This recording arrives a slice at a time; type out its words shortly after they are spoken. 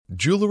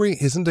Jewelry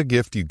isn't a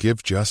gift you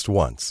give just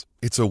once.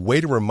 It's a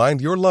way to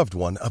remind your loved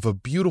one of a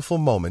beautiful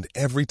moment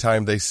every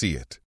time they see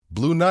it.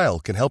 Blue Nile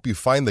can help you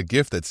find the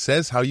gift that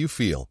says how you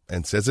feel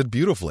and says it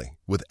beautifully,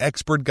 with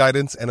expert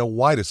guidance and a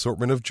wide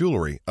assortment of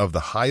jewelry of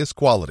the highest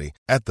quality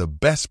at the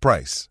best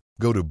price.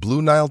 Go to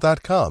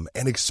BlueNile.com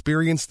and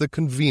experience the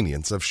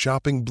convenience of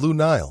shopping Blue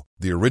Nile,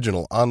 the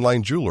original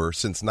online jeweler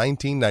since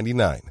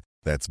 1999.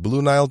 That's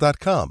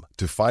BlueNile.com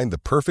to find the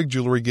perfect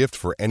jewelry gift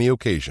for any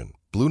occasion.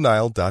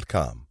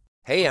 BlueNile.com.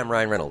 Hey, I'm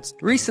Ryan Reynolds.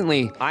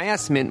 Recently, I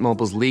asked Mint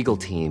Mobile's legal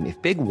team if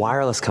big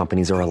wireless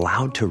companies are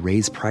allowed to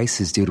raise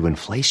prices due to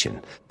inflation.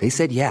 They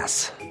said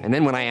yes. And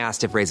then when I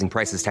asked if raising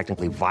prices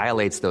technically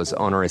violates those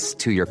onerous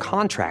two-year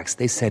contracts,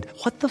 they said,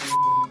 "What the f***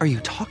 are you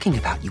talking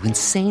about, you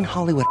insane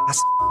Hollywood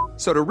ass?"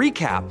 So to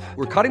recap,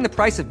 we're cutting the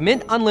price of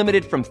Mint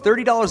Unlimited from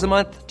 $30 a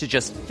month to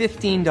just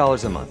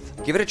 $15 a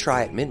month. Give it a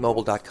try at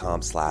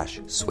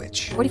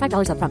mintmobile.com/switch.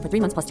 $45 up front for 3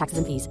 months plus taxes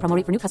and fees. Promo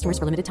rate for new customers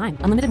for limited time.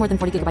 Unlimited more than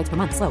 40 gigabytes per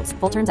month. Slows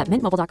full terms at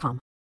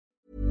mintmobile.com.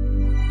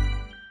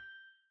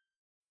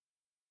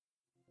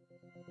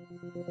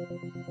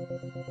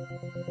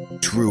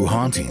 True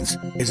Hauntings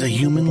is a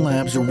Human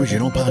Labs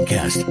original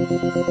podcast.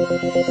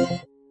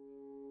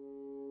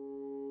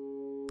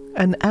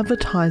 An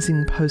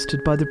advertising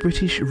posted by the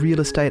British real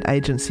estate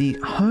agency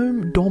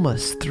Home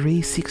Domus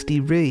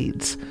 360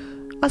 reads,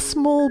 "A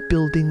small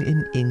building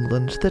in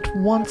England that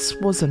once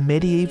was a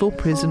medieval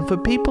prison for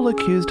people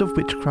accused of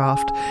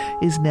witchcraft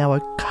is now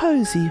a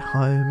cosy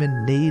home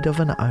in need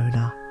of an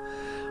owner.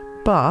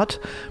 But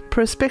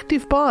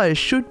prospective buyers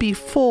should be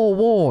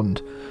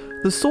forewarned.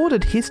 The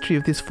sordid history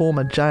of this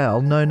former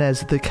jail, known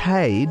as The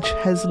Cage,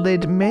 has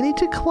led many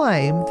to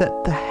claim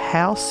that the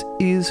house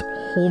is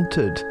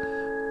haunted,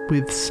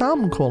 with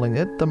some calling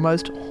it the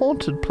most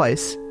haunted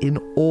place in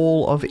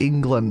all of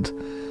England.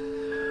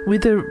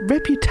 With a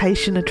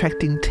reputation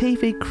attracting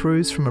TV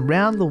crews from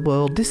around the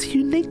world, this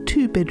unique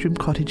two-bedroom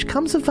cottage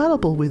comes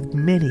available with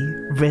many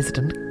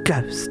resident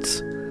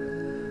ghosts."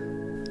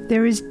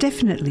 There is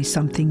definitely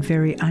something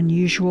very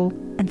unusual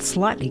and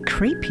slightly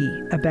creepy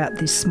about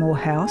this small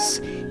house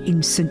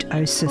in St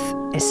Osyth,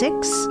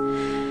 Essex.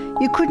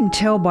 You couldn't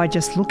tell by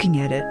just looking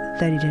at it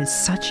that it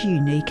has such a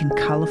unique and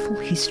colourful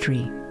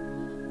history.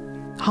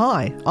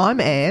 Hi,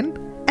 I'm Anne.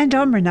 And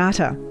I'm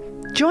Renata.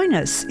 Join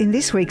us in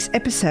this week's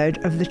episode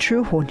of the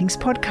True Hauntings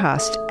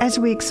podcast as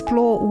we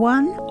explore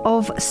one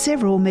of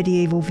several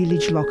medieval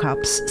village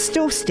lockups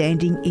still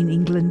standing in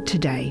England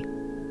today.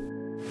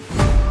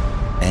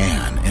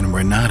 Anne and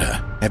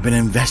Renata have been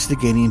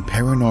investigating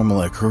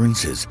paranormal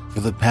occurrences for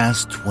the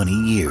past 20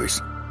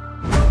 years.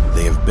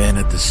 They have been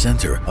at the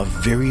center of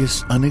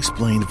various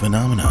unexplained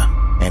phenomena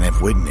and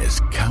have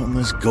witnessed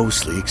countless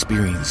ghostly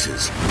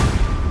experiences.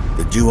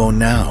 The duo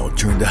now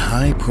turn to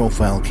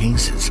high-profile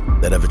cases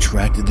that have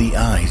attracted the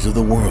eyes of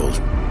the world.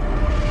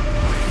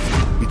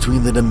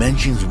 Between the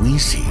dimensions we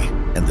see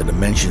and the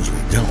dimensions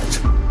we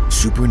don't,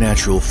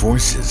 supernatural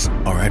forces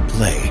are at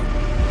play.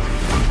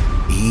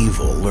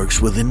 Evil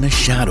lurks within the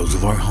shadows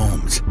of our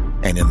homes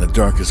and in the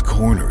darkest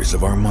corners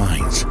of our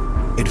minds.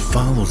 It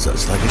follows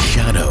us like a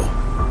shadow,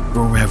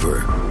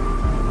 forever.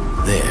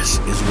 This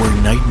is where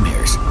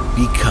nightmares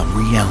become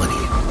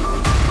reality.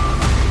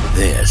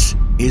 This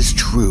is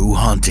True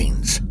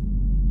Hauntings.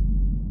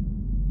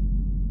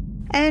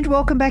 And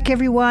welcome back,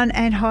 everyone.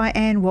 And hi,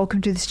 Anne.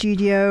 Welcome to the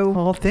studio.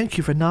 Oh, thank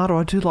you, Renata.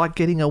 I do like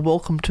getting a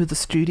welcome to the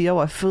studio.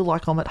 I feel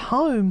like I'm at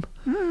home.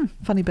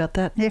 Funny about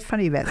that. Yeah,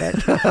 funny about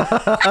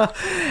that.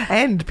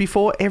 And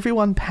before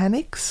everyone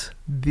panics,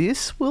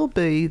 this will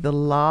be the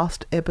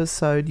last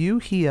episode you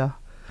hear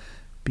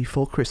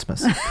before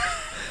Christmas.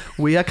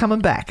 We are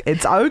coming back.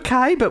 It's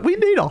okay, but we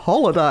need a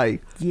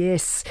holiday.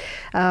 Yes.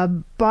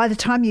 By the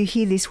time you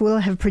hear this, we'll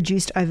have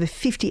produced over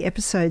 50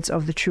 episodes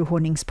of the True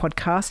Hauntings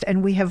podcast,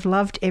 and we have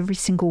loved every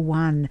single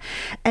one.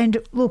 And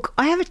look,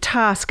 I have a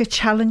task, a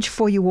challenge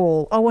for you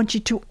all. I want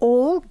you to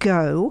all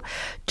go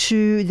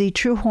to the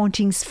True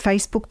Hauntings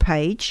Facebook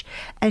page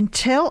and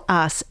tell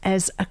us,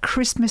 as a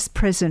Christmas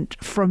present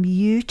from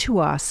you to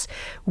us,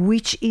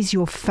 which is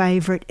your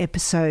favourite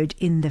episode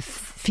in the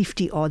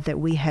 50-odd that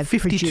we have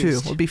 52.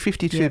 produced. It'll be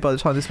 52 by the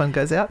time this one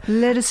goes out.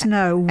 Let us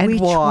know And which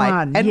why.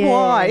 one. And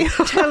why.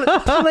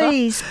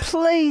 Please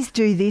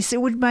do this. It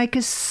would make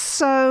us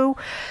so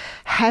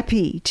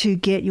happy to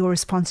get your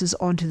responses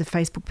onto the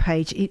Facebook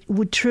page. It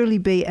would truly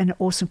be an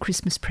awesome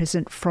Christmas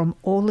present from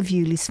all of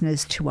you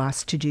listeners to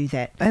us to do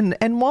that. And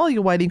while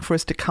you're waiting for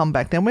us to come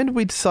back, now when did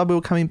we decide we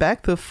were coming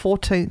back? The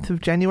 14th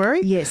of January?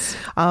 Yes.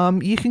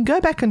 You can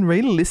go back and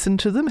re-listen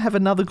to them, have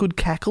another good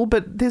cackle,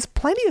 but there's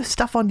plenty of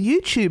stuff on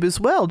YouTube as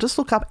well. Just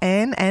look up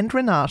Anne and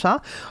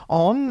Renata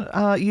on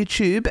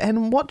YouTube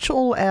and watch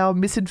all our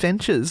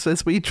misadventures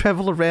as we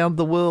travel around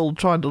the world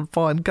trying to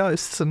find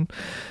ghosts and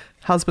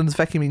husbands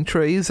vacuuming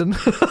trees.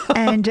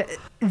 And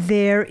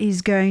there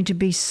is going to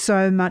be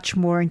so much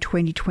more in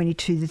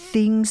 2022. The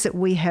things that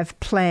we have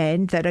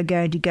planned that are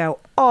going to go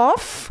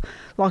off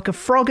like a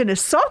frog in a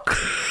sock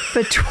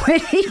for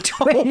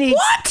 2022.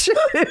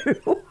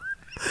 What?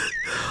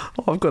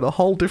 I've got a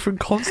whole different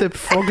concept,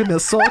 frog in a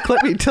sock,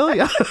 let me tell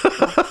you.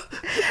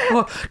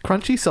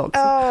 Crunchy socks.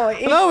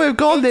 No, we've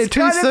gone there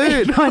too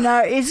soon. I know,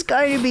 it's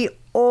going to be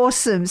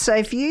awesome. So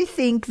if you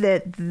think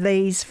that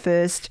these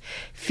first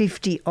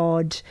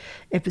 50-odd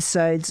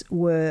episodes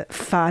were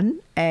fun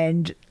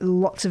and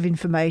lots of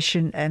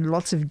information and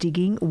lots of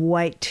digging,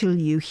 wait till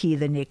you hear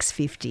the next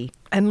 50.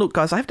 And look,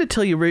 guys, I have to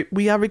tell you,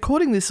 we are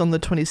recording this on the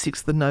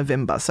 26th of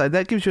November, so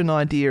that gives you an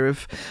idea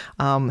of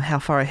how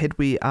far ahead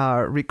we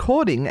are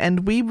recording.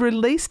 And we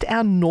released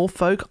our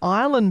Norfolk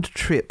Island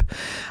trip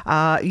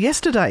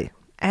yesterday,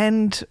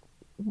 and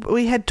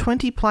we had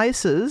 20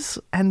 places,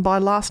 and by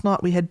last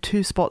night we had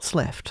 2 spots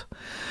left.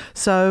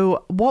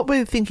 So what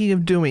we're thinking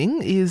of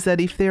doing is that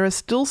if there are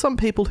still some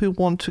people who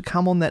want to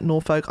come on that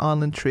Norfolk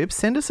Island trip,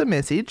 send us a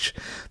message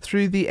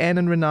through the Anne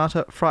and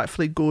Renata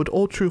Frightfully Good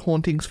or True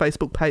Hauntings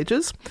Facebook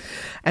pages,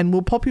 and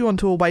we'll pop you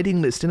onto a waiting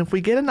list. And if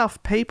we get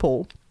enough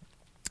people,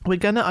 we're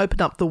going to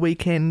open up the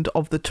weekend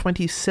of the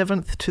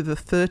 27th to the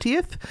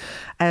 30th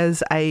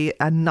as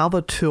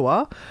another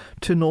tour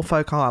to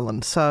Norfolk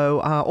Island. So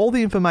all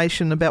the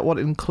information about what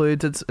it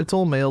includes, it's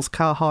all meals,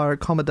 car hire,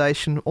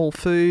 accommodation, all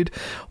food,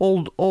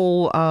 all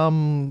ghost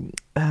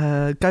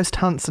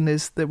hunts, and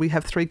we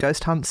have 3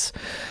 ghost hunts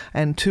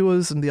and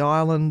tours in the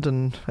island,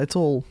 and it's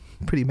all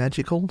pretty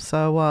magical.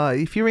 So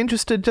if you're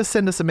interested, just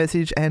send us a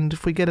message, and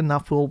if we get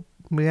enough, we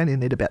only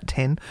need about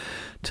 10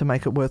 to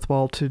make it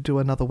worthwhile to do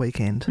another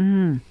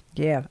weekend.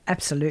 Yeah,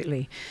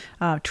 absolutely.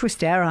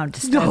 Twist our arm to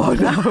stay. No.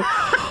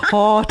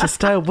 To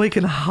stay a week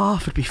and a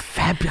half would be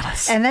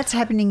fabulous. And that's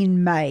happening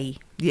in May.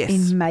 Yes.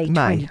 In May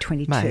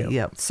 2022. May,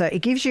 yep. So it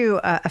gives you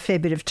a fair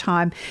bit of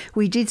time.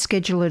 We did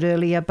schedule it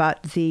earlier,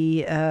 but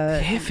the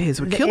airfares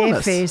were killing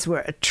us. The airfares were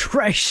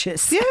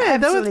atrocious. Yeah,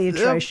 absolutely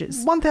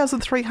atrocious.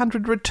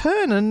 1,300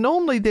 return, and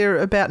normally they're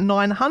about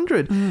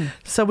 900.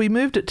 So we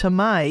moved it to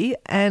May,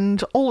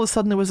 and all of a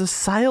sudden there was a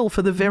sale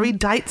for the very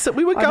dates that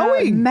we were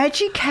going.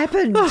 Magic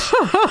happened.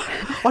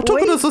 I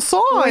took it as a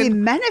sign. We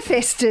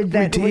manifested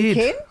that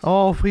weekend.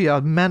 Oh, we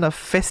are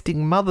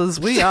manifesting mothers.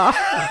 We are.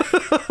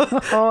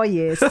 Oh,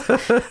 yes.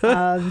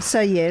 So,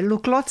 yeah,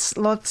 look,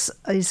 lots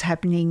is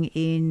happening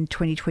in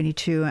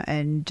 2022,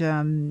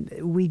 and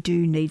we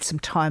do need some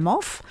time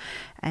off.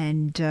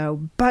 And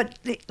but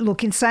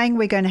look, in saying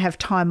we're going to have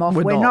time off,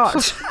 we're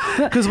not.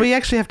 Because we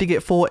actually have to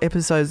get 4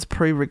 episodes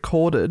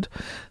pre-recorded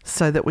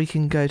so that we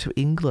can go to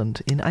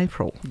England in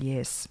April.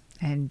 Yes,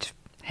 and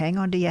hang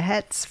on to your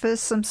hats for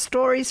some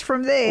stories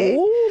from there.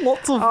 Oh,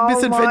 lots of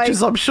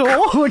misadventures, I'm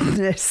sure.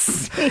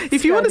 Goodness.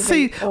 If you want to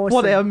see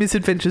what our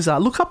misadventures are,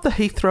 look up the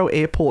Heathrow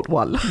Airport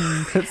one.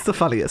 It's the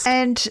funniest.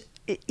 And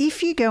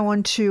if you go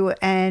on to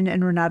Anne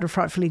and Renata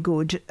Frightfully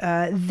Good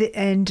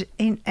and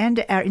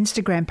our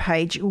Instagram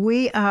page,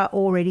 we are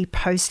already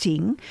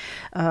posting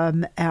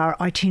our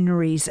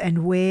itineraries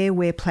and where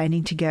we're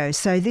planning to go.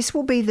 So this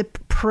will be the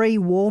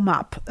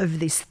pre-warm-up of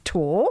this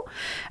tour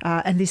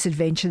and this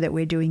adventure that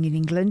we're doing in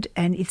England,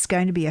 and it's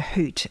going to be a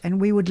hoot. And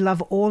we would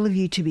love all of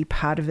you to be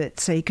part of it.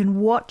 So you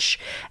can watch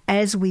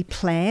as we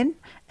plan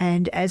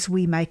and as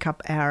we make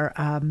up our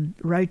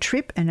road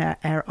trip and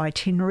our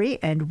itinerary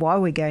and why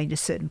we're going to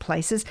certain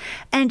places.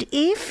 And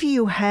if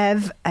you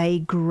have a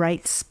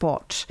great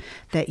spot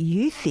that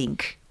you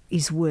think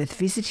is worth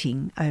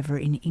visiting over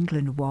in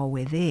England while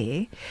we're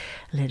there,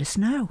 let us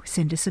know.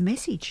 Send us a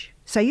message.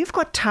 So you've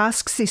got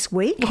tasks this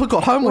week. We've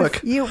got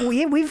homework.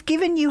 We've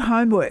given you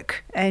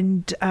homework.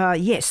 And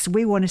yes,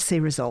 we want to see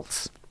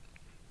results.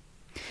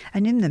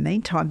 And in the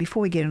meantime,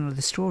 before we get on to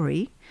the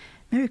story,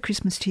 Merry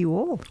Christmas to you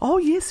all. Oh,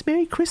 yes,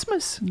 Merry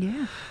Christmas.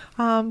 Yeah.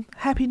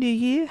 Happy New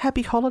Year,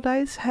 happy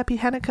holidays, happy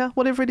Hanukkah,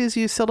 whatever it is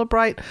you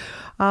celebrate.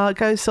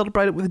 Go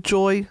celebrate it with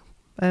joy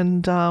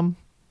and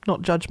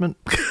not judgment.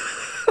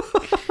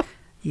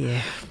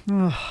 Yeah.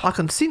 I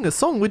can sing a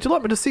song. Would you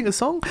like me to sing a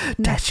song?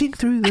 No. Dashing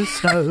through the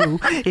snow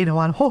in a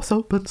one-horse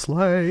open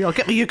sleigh. I'll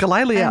get my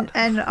ukulele out.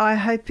 And I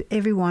hope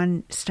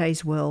everyone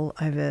stays well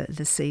over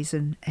the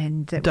season.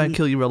 And that don't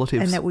kill your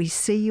relatives. And that we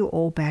see you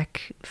all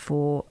back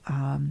for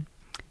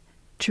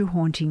True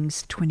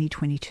Hauntings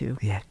 2022.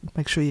 Yeah,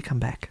 make sure you come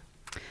back.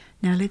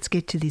 Now let's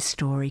get to this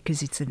story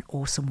because it's an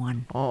awesome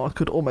one. Oh, it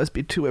could almost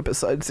be 2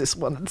 episodes, this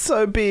one. It's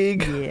so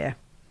big. Yeah.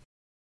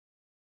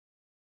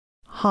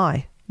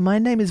 Hi, my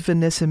name is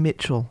Vanessa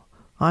Mitchell.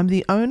 I'm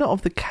the owner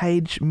of the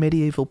Cage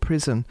Medieval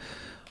Prison.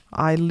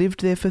 I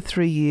lived there for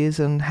 3 years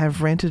and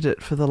have rented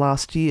it for the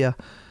last year.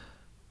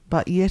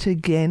 But yet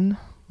again,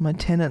 my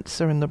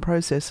tenants are in the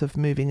process of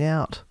moving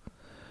out.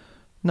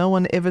 No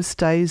one ever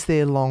stays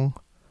there long.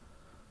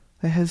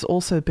 There has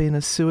also been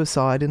a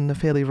suicide in the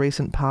fairly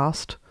recent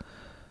past.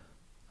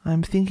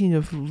 I'm thinking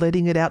of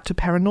letting it out to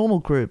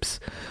paranormal groups.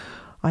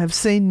 I have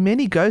seen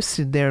many ghosts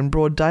in there in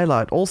broad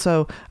daylight,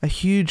 also a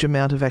huge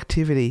amount of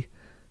activity,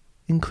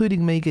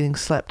 including me getting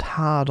slapped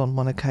hard on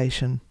one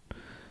occasion.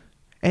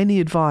 Any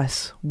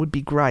advice would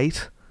be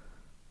great.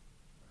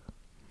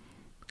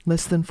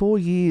 Less than 4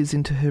 years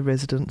into her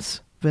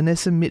residence,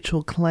 Vanessa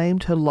Mitchell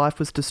claimed her life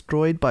was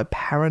destroyed by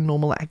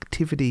paranormal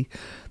activity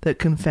that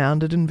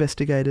confounded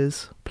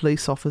investigators,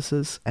 police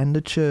officers, and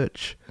the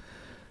church.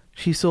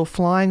 She saw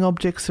flying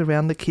objects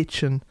around the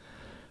kitchen.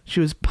 She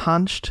was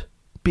punched,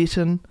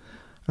 bitten,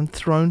 and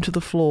thrown to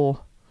the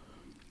floor.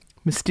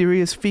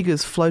 Mysterious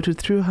figures floated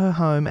through her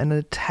home and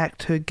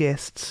attacked her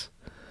guests.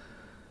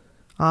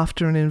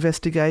 After an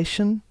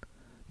investigation,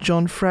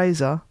 John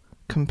Fraser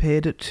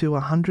compared it to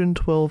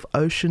 112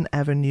 Ocean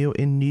Avenue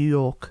in New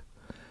York,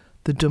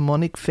 the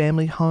demonic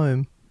family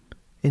home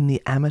in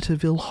the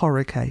Amityville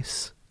horror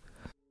case.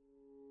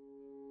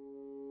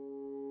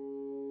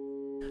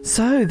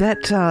 So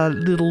that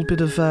little bit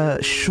of a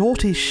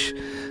shortish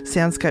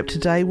soundscape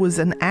today was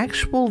an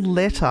actual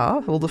letter,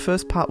 well, the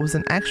first part was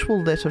an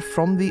actual letter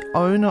from the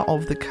owner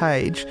of the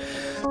cage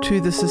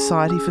to the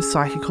Society for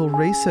Psychical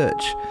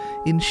Research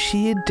in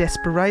sheer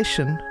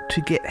desperation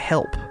to get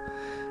help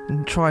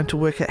and trying to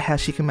work out how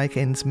she can make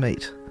ends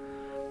meet.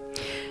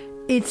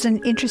 It's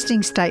an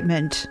interesting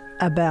statement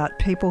about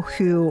people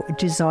who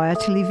desire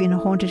to live in a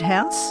haunted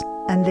house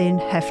and then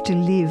have to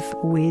live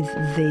with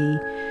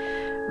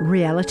the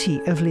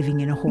reality of living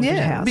in a haunted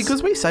house.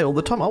 Because we say all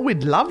the time,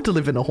 we'd love to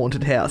live in a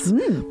haunted house.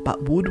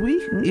 But would we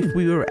if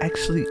we were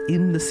actually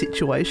in the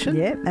situation?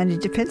 Yeah, and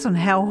it depends on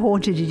how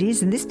haunted it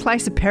is. And this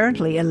place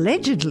apparently,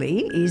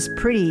 allegedly, is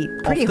pretty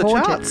Off the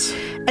haunted. charts.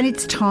 And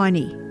it's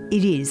tiny.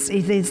 It is.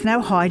 There's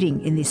no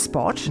hiding in this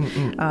spot.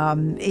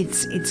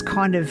 It's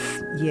kind of,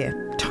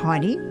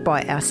 tiny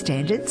by our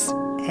standards.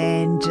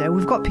 And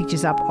we've got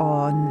pictures up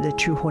on the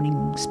True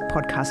Hauntings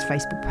podcast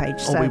Facebook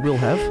page. We will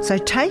have. So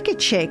take a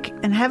check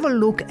and have a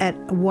look at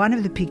one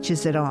of the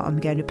pictures that I'm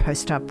going to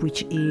post up,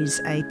 which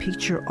is a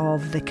picture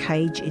of the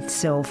cage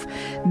itself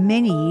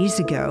many years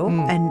ago,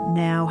 and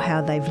now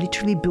how they've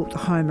literally built the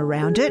home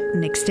around it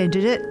and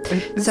extended it.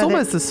 It's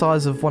almost the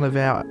size of one of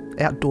our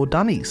outdoor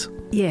dunnies.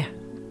 Yeah.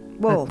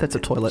 Well, that's a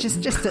toilet.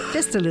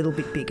 Just a little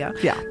bit bigger.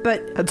 Yeah,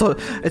 but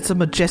it's a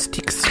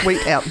majestic,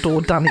 sweet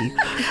outdoor dunny.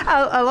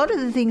 A lot of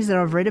the things that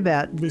I've read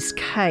about this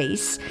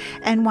case,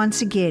 and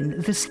once again,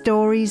 the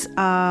stories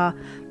are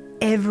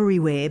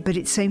everywhere, but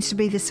it seems to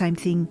be the same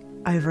thing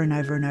over and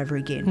over and over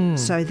again.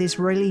 So there's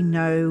really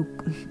no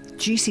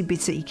juicy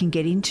bits that you can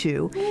get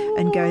into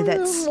and go,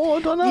 that's... I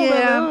don't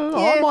know.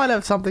 I might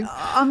have something.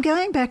 I'm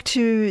going back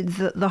to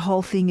the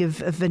whole thing of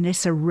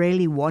Vanessa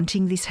really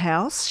wanting this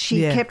house.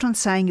 She kept on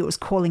saying it was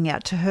calling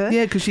out to her.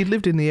 Yeah, because she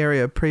lived in the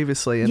area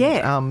previously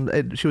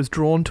and she was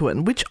drawn to it,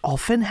 and which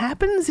often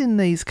happens in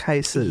these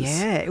cases.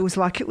 Yeah, it was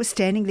like it was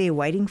standing there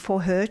waiting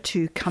for her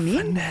to come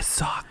in.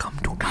 Vanessa, come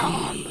to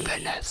me.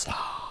 Vanessa.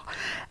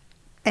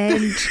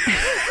 And...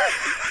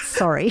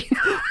 Sorry.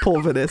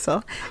 Poor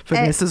Vanessa.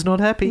 Vanessa's not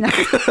happy. No,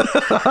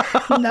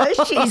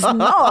 she's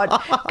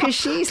not, because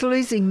she's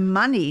losing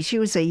money. She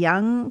was a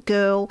young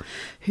girl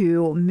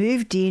who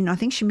moved in. I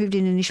think she moved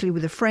in initially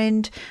with a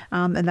friend,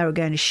 and they were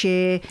going to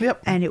share.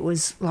 Yep. And it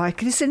was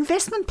like this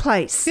investment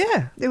place.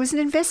 Yeah. It was an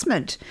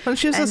investment. And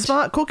she was a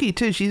smart cookie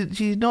too.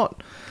 She's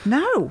not...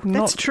 No,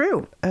 that's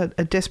true.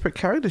 A desperate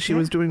character. She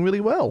was doing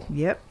really well.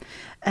 Yep.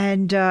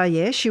 And,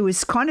 she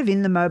was kind of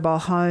in the mobile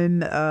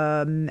home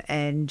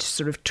and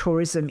sort of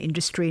tourism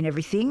industry and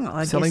everything.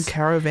 Selling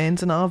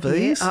caravans and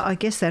RVs. Yeah, I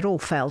guess that all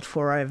failed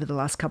for her over the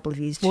last couple of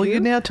years too. Well, you're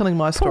now telling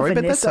my story,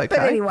 but that's okay. But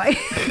anyway,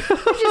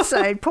 I'm just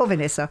saying, poor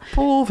Vanessa.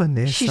 Poor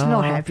Vanessa. She's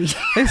not happy.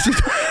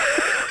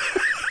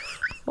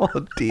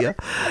 Oh, dear.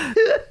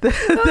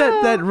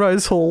 That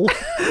Rose Hall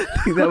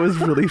thing, that was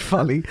really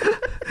funny.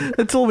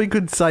 That's all we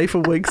could say for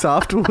weeks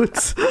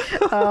afterwards.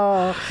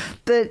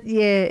 But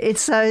yeah,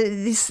 it's so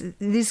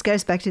this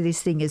goes back to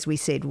this thing, as we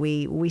said,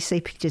 we see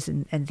pictures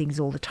and things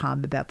all the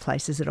time about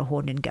places that are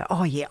haunted and go,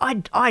 oh yeah,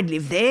 I'd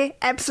live there,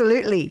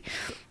 absolutely.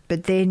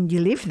 But then you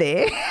live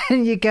there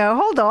and you go,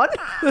 hold on,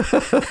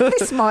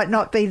 this might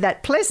not be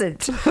that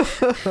pleasant.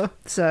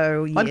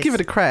 So yes. I'd give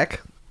it a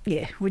crack.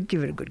 Yeah, we'd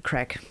give it a good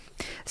crack.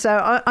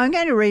 So I'm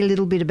going to read a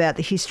little bit about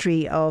the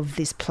history of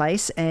this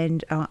place,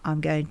 and I'm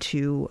going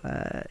to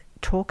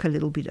talk a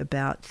little bit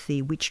about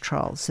the witch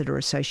trials that are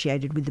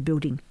associated with the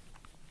building.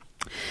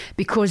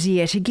 Because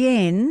yet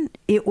again,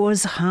 it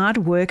was hard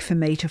work for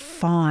me to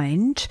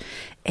find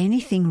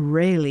anything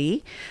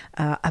really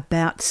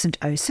about St.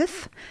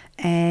 Osyth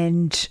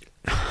and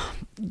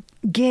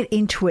get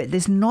into it.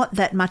 There's not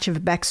that much of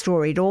a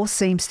backstory. It all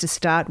seems to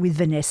start with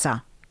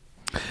Vanessa.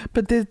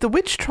 But the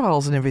witch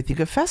trials and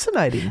everything are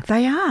fascinating.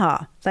 They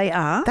are.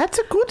 That's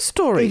a good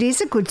story. It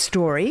is a good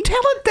story.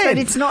 Tell it then. But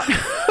it's not...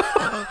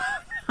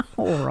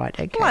 All right,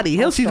 okay. Bloody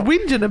hell, she's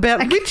whinging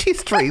about witch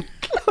history.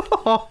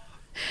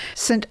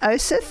 St.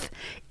 Osyth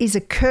is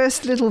a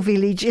cursed little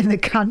village in the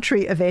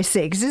country of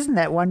Essex. Isn't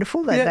that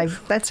wonderful?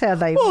 That's how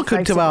they...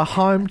 Welcome to our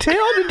hometown.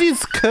 It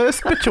is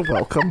cursed, but you're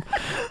welcome.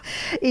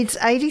 It's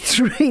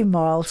 83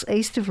 miles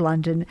east of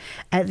London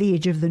at the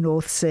edge of the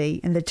North Sea,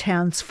 and the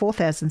town's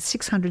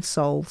 4,600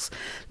 souls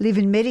live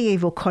in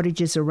medieval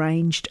cottages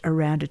arranged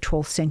around a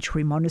 12th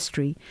century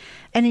monastery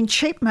and in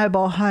cheap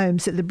mobile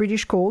homes that the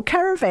British call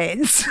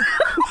caravans.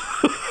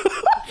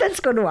 That's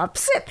going to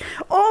upset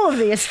all of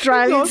the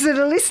Australians that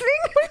are listening.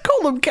 We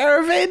call them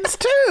caravans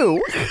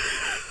too.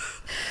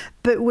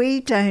 But we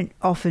don't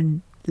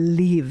often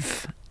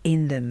live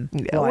in them.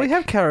 Yeah, we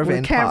have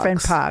caravan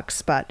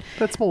parks, but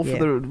that's more for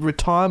the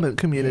retirement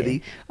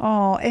community. Yeah.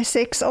 Oh,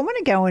 Essex, I want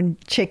to go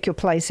and check your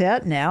place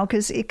out now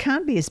because it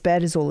can't be as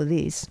bad as all of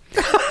this.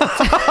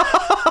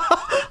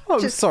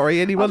 I'm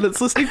sorry, anyone that's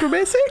listening from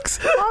Essex.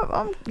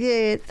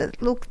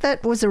 Look,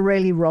 that was a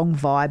really wrong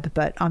vibe,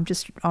 but I'm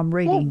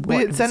reading.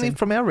 Well, it's only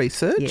from our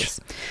research. Yes,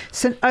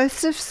 St.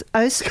 Joseph's.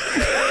 Could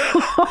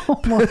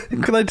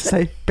I just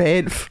say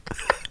Banff?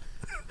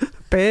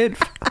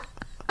 Banff.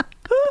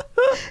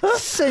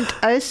 St.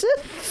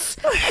 Joseph's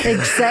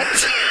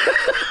exact.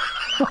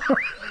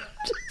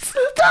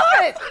 Stop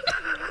it.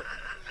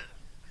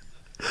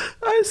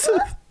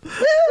 Osoph.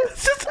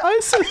 It's just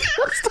Osoph.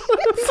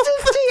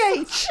 It's a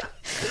TH.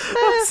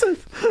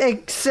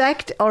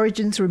 Exact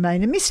origins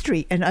remain a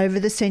mystery, and over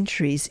the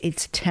centuries,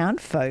 its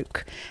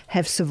townfolk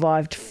have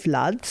survived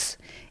floods,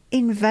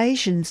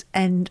 invasions,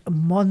 and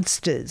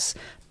monsters,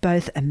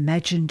 both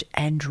imagined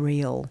and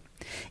real.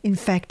 In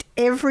fact,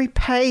 every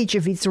page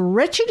of its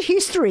wretched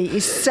history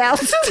is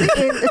soused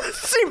in the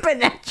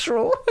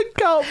supernatural. I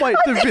can't wait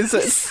to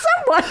visit.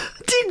 Someone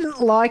didn't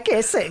like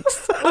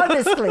Essex,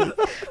 honestly.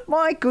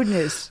 My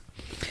goodness.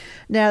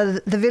 Now,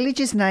 the village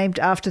is named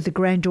after the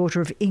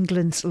granddaughter of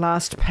England's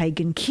last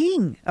pagan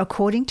king.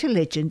 According to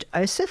legend,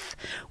 Osoph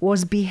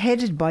was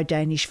beheaded by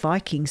Danish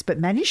Vikings but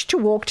managed to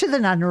walk to the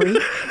nunnery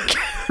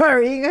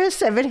carrying her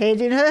severed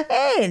head in her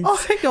hands.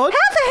 Oh, hang on. How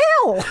the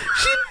hell?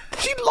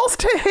 She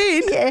lost her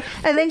head. Yeah,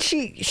 and then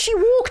she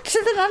walked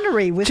to the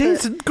nunnery with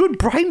Jeez, good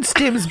brain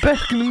stems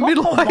back in the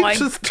Middle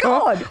Ages.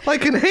 Oh, my God. I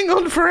can hang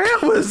on for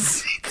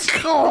hours.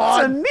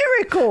 God. It's a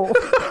miracle.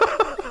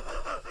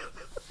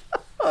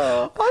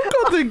 I've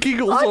got the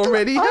giggles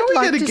already. How are we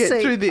going to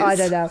get through this? I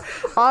don't know.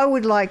 I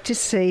would like to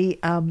see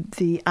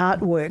the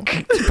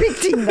artwork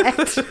depicting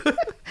that.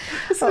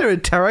 Is there a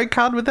tarot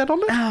card with that on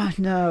it? Oh,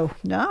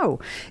 no.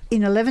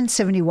 In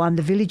 1171,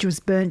 the village was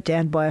burnt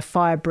down by a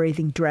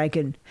fire-breathing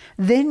dragon.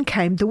 Then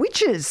came the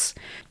witches.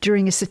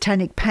 During a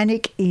satanic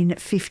panic in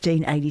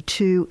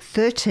 1582,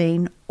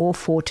 13 or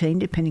 14,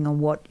 depending on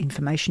what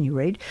information you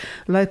read,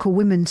 local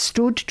women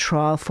stood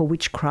trial for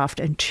witchcraft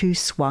and 2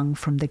 swung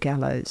from the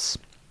gallows.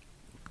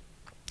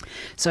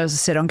 So, as I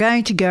said, I'm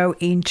going to go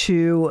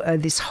into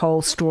this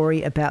whole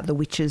story about the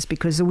witches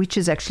because the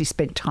witches actually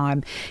spent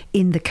time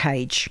in the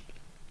cage.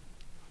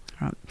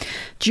 Right.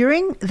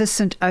 During the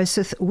St.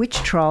 Osoph witch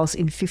trials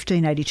in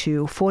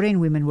 1582, 14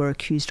 women were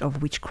accused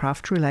of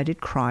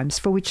witchcraft-related crimes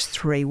for which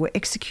 3 were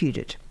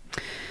executed.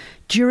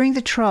 During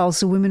the trials,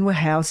 the women were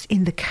housed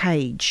in the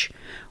cage.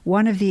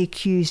 One of the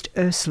accused,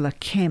 Ursula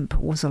Kemp,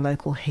 was a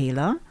local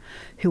healer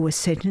who was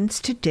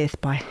sentenced to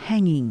death by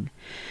hanging.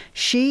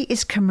 She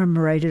is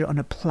commemorated on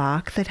a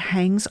plaque that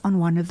hangs on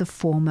one of the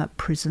former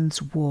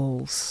prison's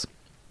walls.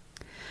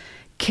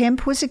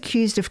 Kemp was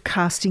accused of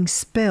casting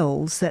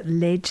spells that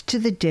led to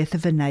the death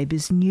of a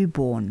neighbour's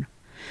newborn.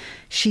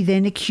 She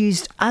then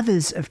accused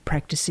others of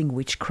practising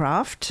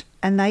witchcraft,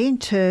 and they in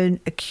turn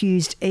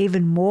accused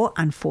even more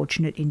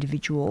unfortunate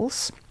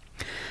individuals,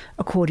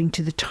 according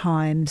to the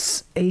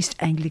Times East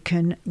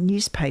Anglican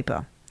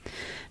newspaper.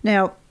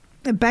 Now,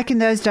 back in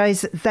those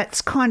days,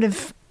 that's kind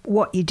of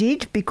what you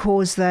did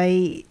because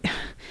they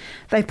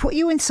put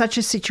you in such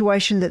a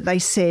situation that they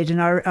said,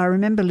 and I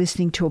remember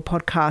listening to a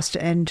podcast,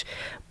 and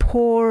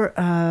poor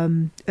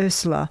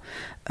Ursula,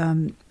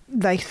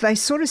 they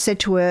sort of said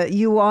to her,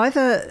 you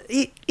either,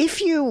 if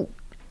you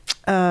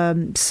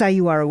say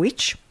you are a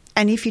witch,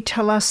 and if you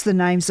tell us the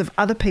names of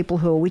other people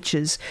who are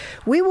witches,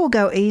 we will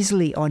go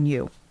easily on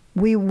you.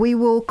 We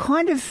will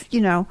kind of,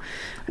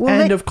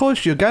 of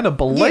course you're going to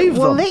believe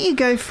them. We'll let you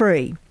go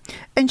free.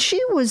 And she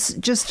was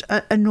just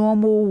a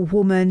normal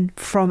woman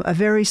from a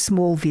very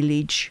small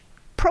village,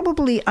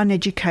 probably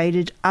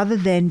uneducated other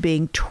than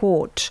being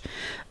taught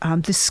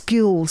the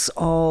skills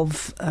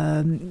of,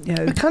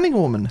 a cunning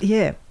woman.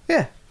 Yeah.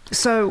 Yeah.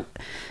 So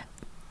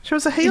she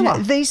was a healer.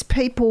 These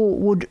people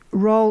would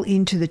roll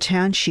into the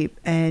township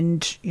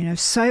and,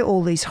 say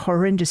all these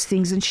horrendous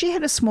things. And she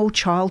had a small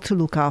child to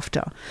look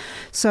after.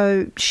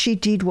 So she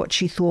did what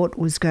she thought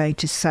was going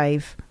to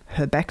save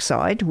her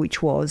backside,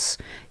 which was,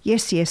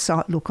 yes,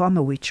 look, I'm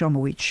a witch,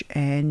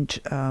 and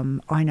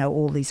I know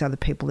all these other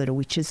people that are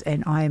witches,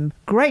 and I am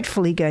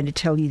gratefully going to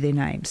tell you their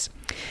names.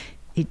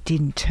 It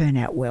didn't turn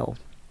out well.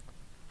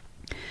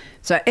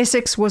 So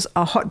Essex was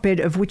a hotbed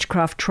of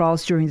witchcraft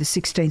trials during the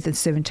 16th and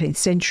 17th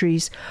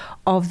centuries.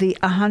 Of the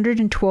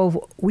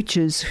 112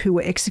 witches who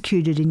were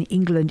executed in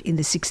England in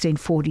the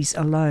 1640s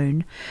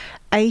alone,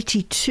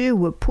 82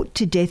 were put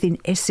to death in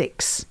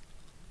Essex.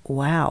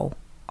 Wow.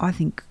 I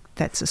think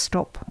that's a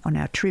stop on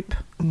our trip.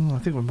 I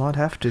think we might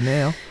have to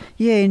now.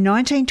 Yeah, in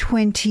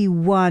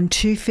 1921,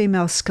 2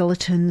 female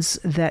skeletons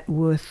that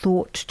were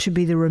thought to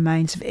be the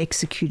remains of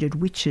executed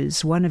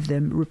witches, one of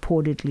them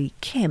reportedly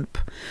Kemp,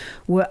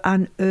 were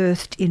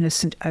unearthed in a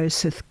St.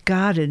 Osoph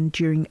garden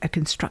during a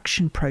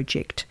construction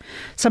project.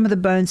 Some of the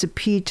bones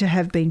appeared to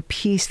have been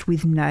pierced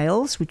with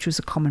nails, which was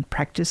a common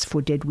practice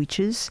for dead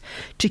witches,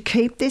 to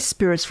keep their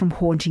spirits from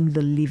haunting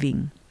the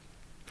living.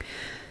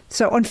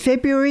 So on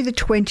February the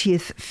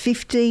 20th,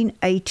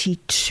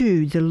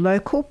 1582, the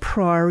local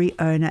priory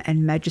owner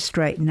and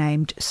magistrate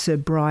named Sir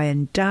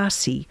Brian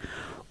Darcy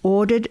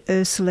ordered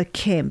Ursula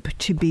Kemp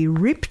to be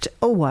ripped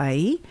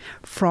away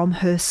from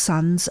her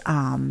son's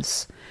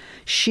arms.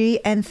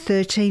 She and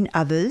 13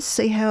 others,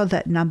 see how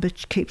that number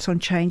keeps on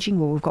changing?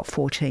 Well, we've got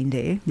 14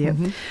 there. Yep.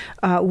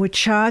 Were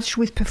charged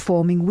with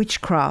performing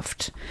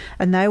witchcraft,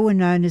 and they were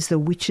known as the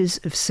Witches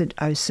of St.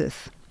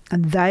 Osyth,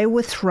 and they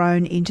were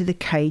thrown into the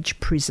cage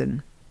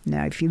prison.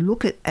 Now, if you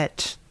look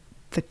at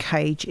the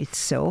cage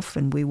itself,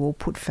 and we will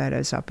put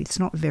photos up, it's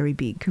not very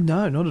big.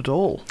 No, not at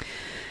all.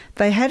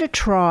 They had a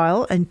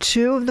trial and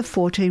 2 of the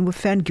 14 were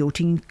found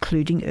guilty,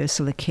 including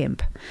Ursula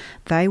Kemp.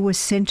 They were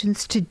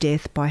sentenced to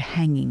death by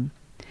hanging.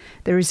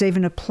 There is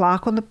even a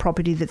plaque on the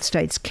property that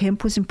states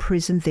Kemp was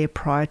imprisoned there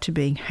prior to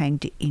being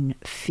hanged in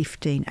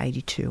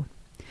 1582.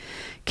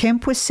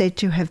 Kemp was said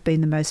to have been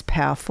the most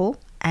powerful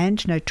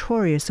and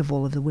notorious of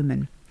all of the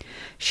women.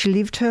 She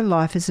lived her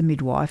life as a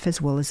midwife as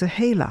well as a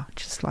healer,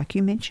 just like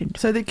you mentioned.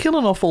 So they're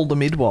killing off all the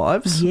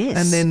midwives. Yes.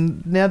 And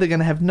then now they're going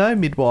to have no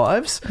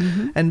midwives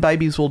and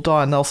babies will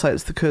die and they'll say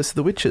it's the curse of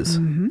the witches.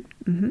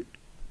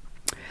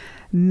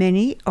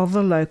 Many of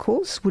the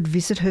locals would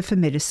visit her for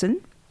medicine,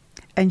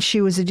 and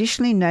she was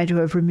additionally known to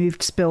have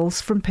removed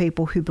spells from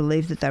people who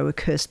believed that they were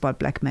cursed by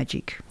black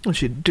magic. Well,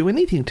 she'd do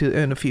anything to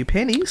earn a few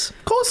pennies.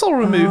 Of course I'll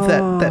remove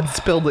that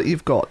spell that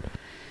you've got.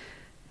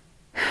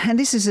 And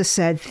this is a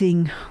sad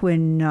thing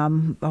when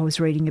I was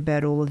reading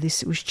about all of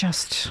this.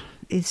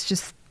 It's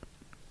just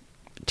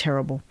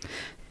terrible.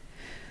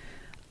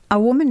 A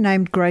woman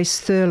named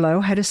Grace Thurlow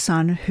had a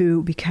son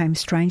who became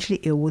strangely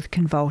ill with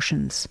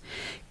convulsions.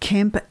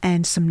 Kemp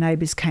and some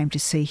neighbours came to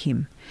see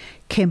him.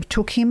 Kemp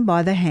took him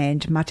by the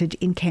hand, muttered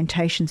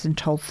incantations and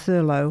told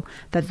Thurlow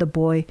that the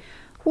boy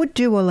would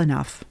do well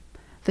enough.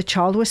 The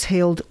child was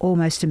healed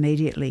almost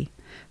immediately.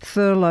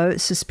 Thurlow,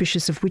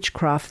 suspicious of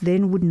witchcraft,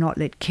 then would not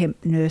let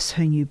Kemp nurse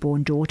her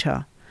newborn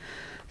daughter.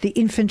 The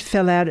infant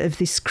fell out of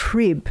this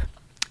crib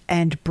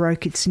and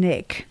broke its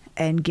neck,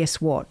 and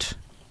guess what?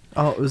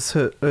 Oh, it was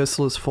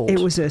Ursula's fault. It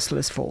was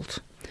Ursula's fault.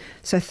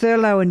 So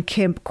Thurlow and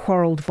Kemp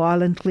quarrelled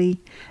violently,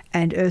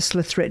 and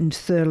Ursula threatened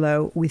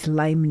Thurlow with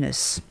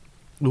lameness.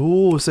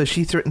 Oh, so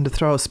she threatened to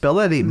throw a spell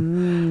at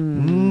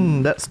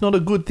him. That's not a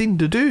good thing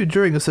to do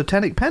during a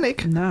satanic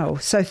panic. No.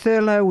 So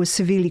Thurlow was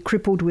severely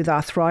crippled with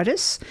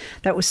arthritis.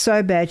 That was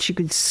so bad she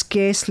could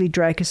scarcely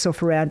drag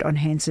herself around on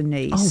hands and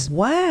knees. Oh,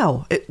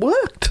 wow. It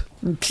worked.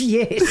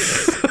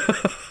 Yes.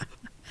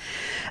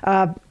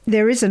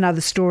 There is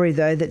another story,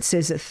 though, that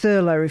says that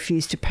Thurlow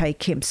refused to pay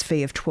Kemp's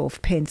fee of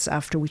 12 pence,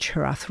 after which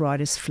her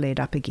arthritis flared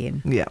up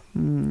again. Yeah,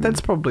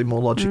 that's probably more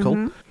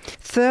logical.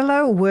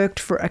 Thurlow worked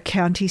for a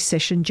county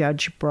session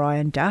judge,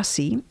 Brian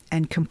Darcy,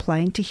 and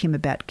complained to him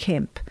about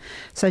Kemp.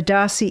 So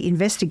Darcy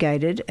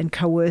investigated and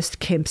coerced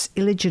Kemp's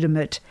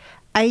illegitimate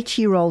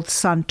 8-year-old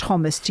son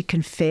Thomas to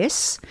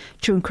confess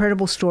to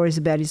incredible stories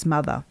about his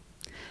mother.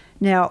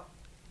 Now,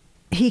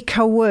 he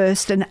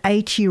coerced an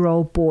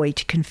 8-year-old boy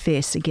to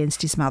confess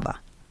against his mother.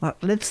 Well,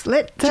 that's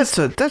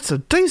a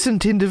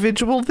decent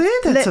individual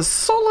there. That's a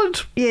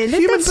solid let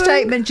human that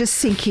statement just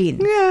sink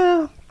in.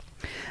 Yeah.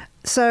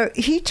 So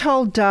he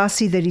told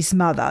Darcy that his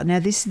mother. Now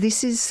this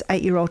is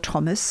 8-year-old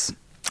Thomas,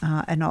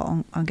 and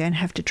I'm going to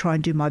have to try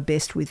and do my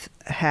best with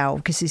how,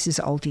 because this is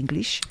Old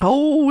English.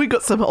 Oh, we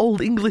got some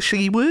Old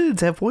Englishy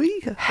words, have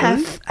we?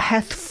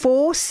 Hath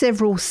 4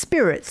 several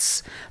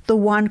spirits. The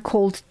one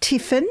called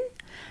Tiffin,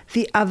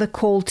 the other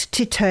called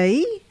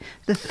Titty,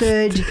 the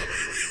third...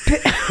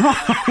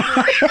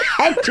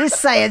 I had to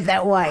say it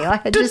that way. I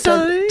had to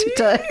say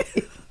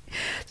Titty.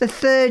 The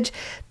third,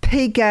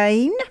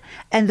 Pigane,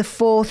 and the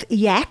fourth,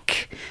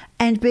 Yak.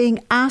 And being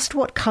asked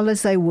what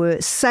colours they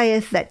were,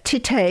 saith that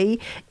Titty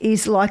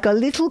is like a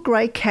little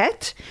grey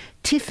cat,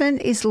 Tiffin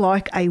is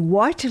like a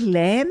white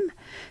lamb,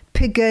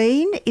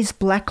 Pigane is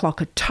black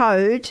like a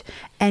toad,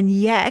 and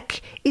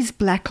Yak is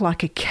black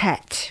like a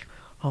cat.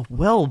 Oh,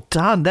 well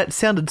done. That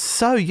sounded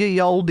so ye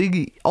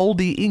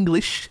oldie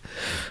English.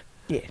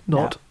 Yeah.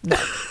 Not. No.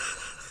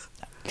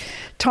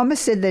 Thomas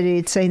said that he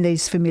had seen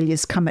these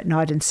familiars come at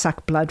night and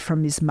suck blood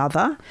from his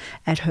mother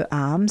at her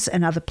arms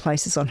and other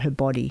places on her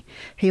body.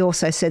 He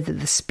also said that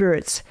the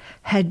spirits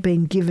had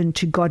been given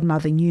to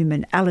godmother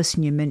Newman, Alice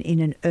Newman, in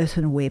an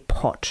earthenware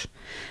pot.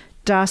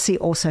 Darcy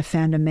also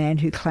found a man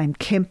who claimed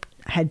Kemp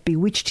had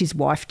bewitched his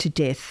wife to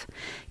death.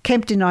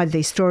 Kemp denied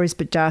these stories,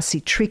 but Darcy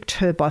tricked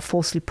her by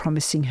falsely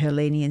promising her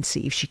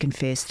leniency if she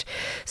confessed.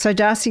 So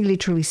Darcy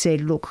literally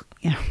said, look,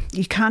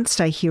 you can't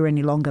stay here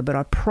any longer, but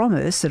I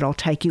promise that I'll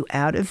take you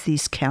out of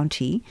this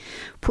county,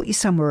 put you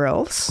somewhere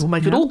else. We'll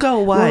make it all go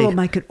away. We'll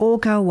make it all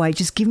go away.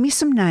 Just give me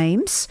some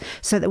names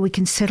so that we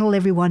can settle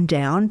everyone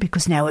down,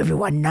 because now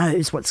everyone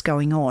knows what's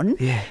going on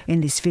in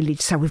this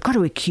village. So we've got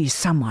to accuse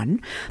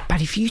someone.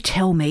 But if you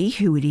tell me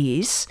who it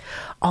is,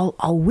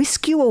 I'll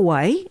whisk you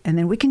away, and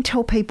then we can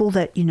tell people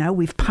that,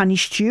 we've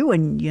punished you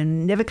and you're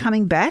never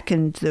coming back,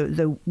 and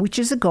the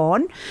witches are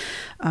gone.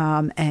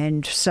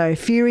 And so,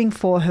 fearing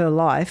for her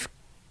life,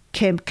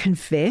 Kemp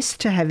confessed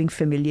to having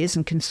familiars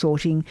and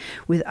consorting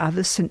with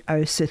other St.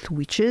 Osyth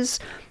witches,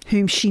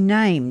 whom she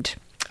named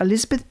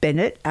Elizabeth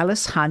Bennet,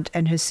 Alice Hunt,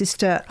 and her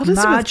sister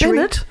Elizabeth Marjorie.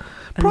 Bennet?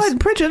 Pride and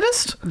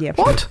Prejudice? Yeah.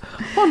 What?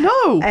 Oh,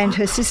 no. And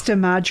her sister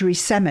Marjorie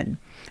Salmon,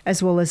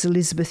 as well as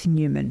Elizabeth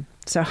Newman.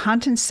 So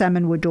Hunt and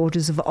Salmon were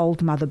daughters of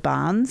Old Mother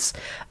Barnes,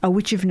 a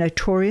witch of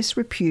notorious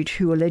repute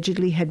who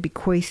allegedly had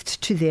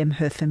bequeathed to them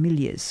her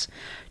familiars,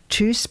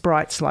 2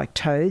 sprites like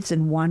toads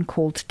and one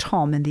called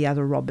Tom and the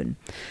other Robin.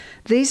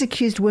 These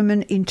accused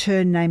women in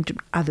turn named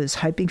others,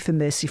 hoping for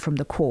mercy from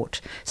the court.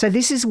 So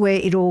this is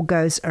where it all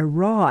goes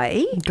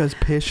awry. It goes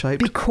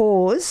pear-shaped.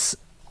 Because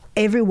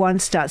everyone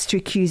starts to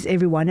accuse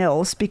everyone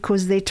else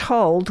because they're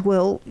told,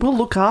 well, We'll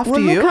look after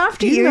you. We'll look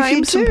after you if name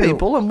you some do.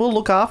 people and we'll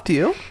look after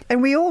you.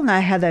 And we all know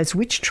how those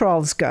witch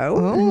trials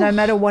go. No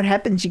matter what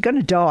happens, you're going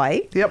to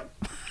die. Yep.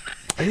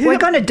 We're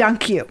going to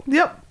dunk you.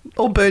 Yep.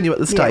 Or burn you at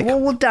the stake. Yeah, well,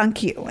 we'll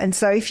dunk you. And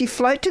so if you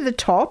float to the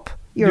top,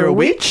 you're You're a a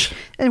witch,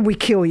 and we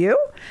kill you.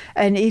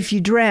 And if you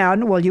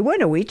drown, well, you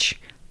weren't a witch,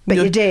 but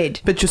you're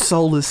dead. But your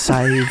soul is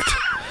saved.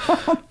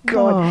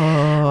 God,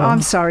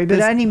 I'm sorry,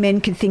 but only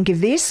men can think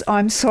of this.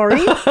 I'm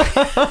sorry.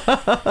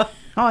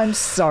 I'm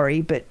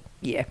sorry, but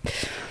yeah.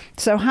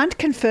 So Hunt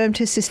confirmed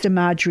her sister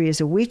Marjorie as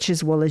a witch,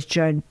 as well as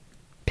Joan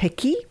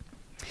Pecky.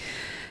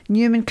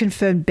 Newman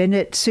confirmed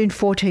Bennett. Soon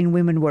 14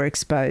 women were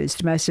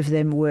exposed. Most of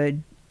them were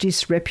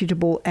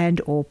disreputable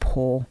and or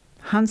poor.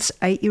 Hunt's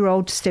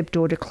 8-year-old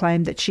stepdaughter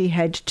claimed that she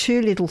had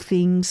 2 little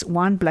things,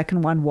 one black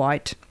and one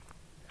white,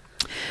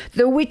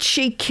 the which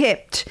she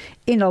kept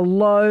in a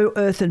low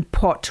earthen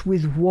pot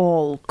with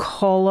wall,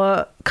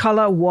 colour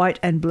white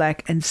and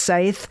black, and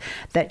saith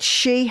that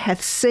she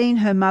hath seen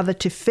her mother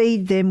to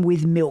feed them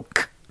with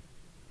milk.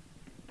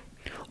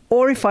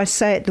 Or if I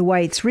say it the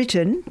way it's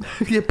written,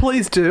 Yeah,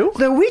 please do.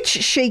 the which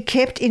she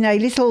kept in a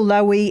little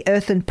lowy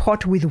earthen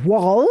pot with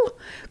wall,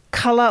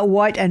 colour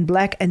white and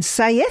black, and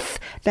saith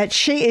that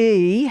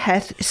she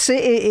hath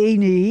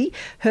seen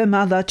her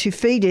mother to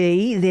feed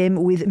them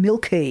with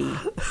milky.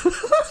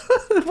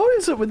 What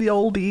is it with the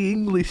oldie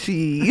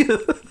Englishy?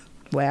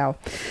 Wow.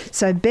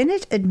 So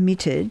Bennett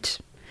admitted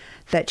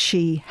that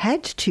she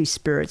had 2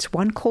 spirits,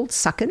 one called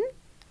Sucken,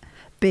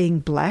 being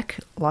black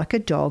like a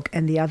dog,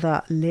 and the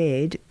other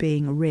Laird,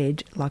 being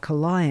red like a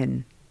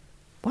lion.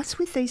 What's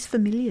with these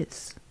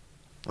familiars?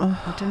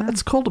 I don't know.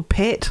 It's called a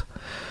pet.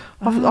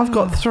 I've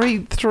got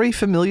three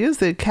familiars.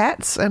 They're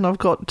cats, and I've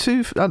got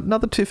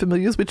another 2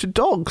 familiars, which are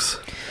dogs.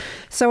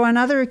 So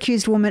another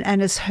accused woman,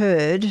 Annis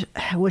Heard,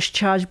 was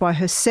charged by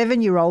her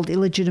 7-year-old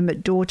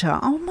illegitimate daughter.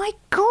 Oh my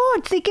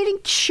God, they're getting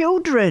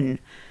children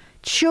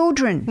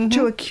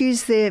to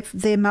accuse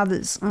their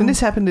mothers. Oh. And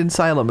this happened in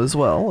Salem as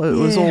well. It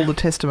was Yeah. all the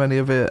testimony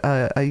of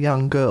a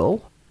young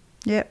girl.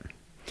 Yep.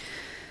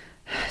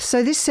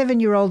 So this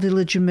 7-year-old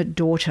illegitimate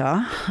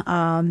daughter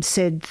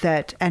said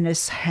that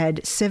Annis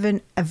had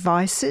 7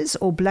 avices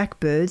or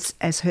blackbirds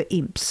as her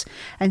imps,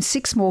 and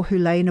 6 more who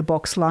lay in a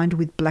box lined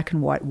with black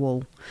and white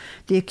wool.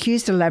 The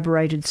accused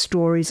elaborated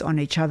stories on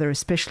each other,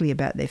 especially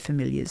about their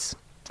familiars.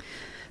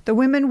 The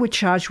women were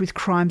charged with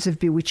crimes of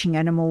bewitching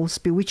animals,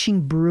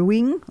 bewitching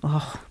brewing.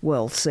 Oh,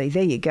 well, see,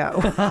 there you go.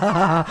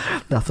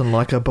 Nothing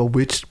like a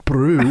bewitched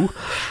brew.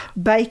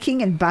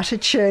 Baking and butter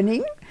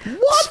churning.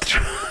 What?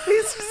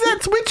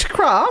 That's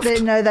witchcraft.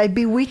 They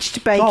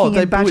bewitched baking Oh,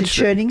 they and butter bewitched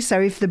it. churning. So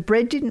if the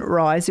bread didn't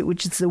rise,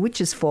 which is the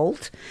witch's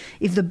fault.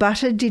 If the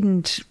butter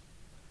didn't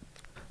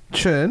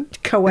Churn.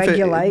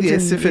 coagulate,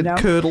 If it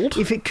curdled.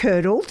 If it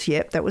curdled,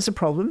 yep, that was a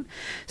problem.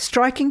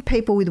 Striking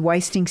people with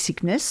wasting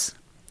sickness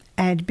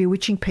and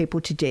bewitching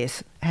people to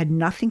death had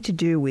nothing to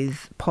do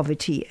with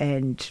poverty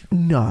and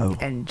No.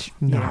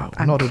 not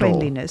at all.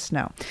 Uncleanliness.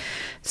 No.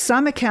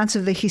 Some accounts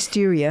of the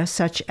hysteria,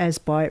 such as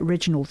by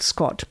Reginald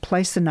Scott,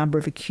 place the number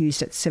of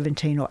accused at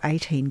 17 or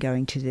 18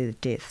 going to their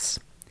deaths.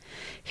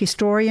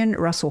 Historian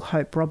Russell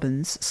Hope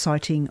Robbins,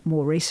 citing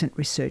more recent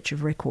research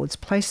of records,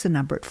 placed the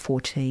number at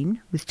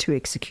 14, with 2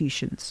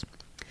 executions.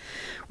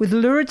 With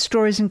lurid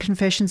stories and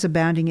confessions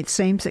abounding, it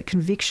seems that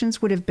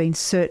convictions would have been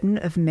certain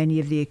of many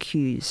of the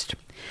accused.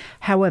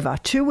 However,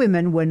 2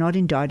 women were not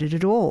indicted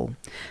at all.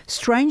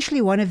 Strangely,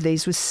 one of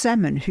these was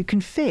Salmon, who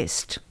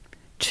confessed.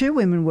 2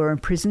 women were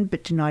imprisoned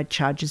but denied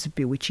charges of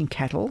bewitching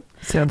cattle.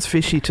 Sounds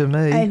fishy to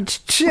me. And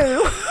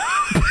 2...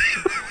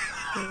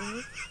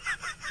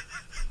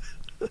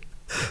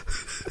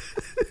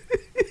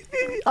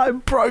 I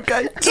broke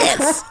it.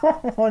 Yes.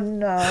 Oh,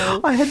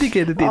 no. I had to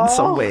get it in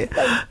somewhere.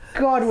 Thank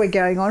God we're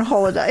going on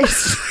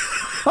holidays.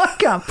 I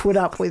can't put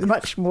up with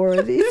much more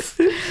of this.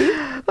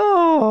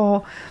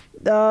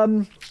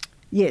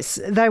 Yes,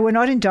 they were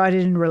not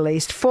indicted and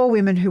released. 4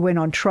 women who went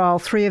on trial,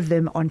 3 of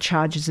them on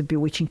charges of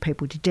bewitching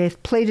people to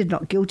death, pleaded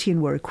not guilty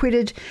and were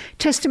acquitted.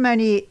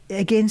 Testimony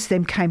against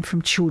them came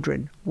from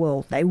children.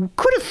 Well, they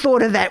could have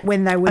thought of that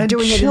when they were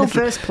doing it in the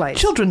first place.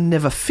 Children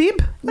never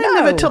fib. They No.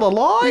 never tell a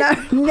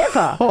lie. No,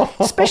 never.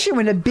 Especially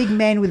when a big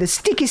man with a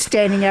stick is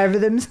standing over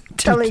them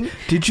telling...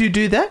 Did you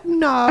do that?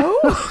 No.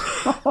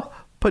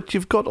 But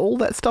you've got all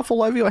that stuff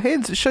all over your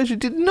hands. It shows you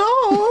didn't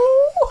know.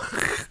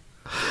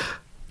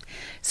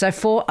 So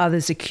 4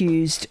 others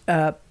accused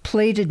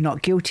pleaded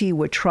not guilty,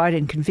 were tried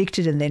and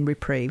convicted and then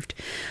reprieved.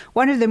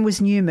 One of them was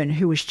Newman,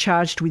 who was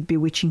charged with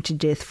bewitching to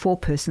death 4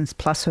 persons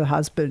plus her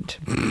husband.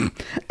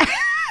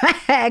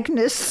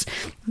 Agnes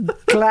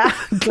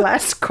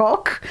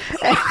Glasscock.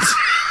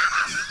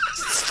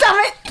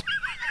 Stop it!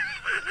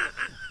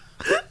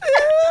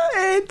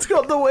 Ed's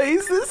got the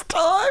wheeze this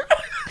time.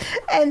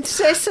 And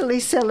Cecily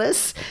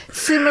Sellis,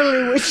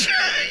 similarly which...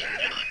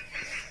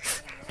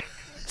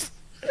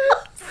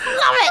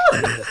 Stop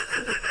it!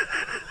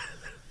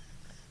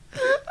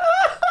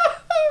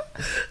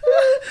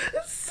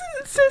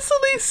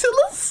 Cecily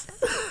Sellis.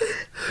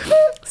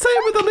 Say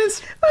it with a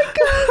lisp. I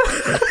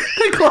can't.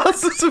 Her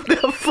glasses have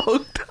now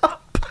fogged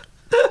up.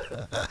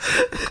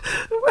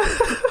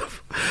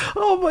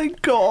 Oh my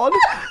God.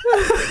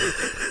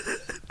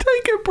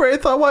 Take a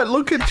breath. I won't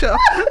look at you.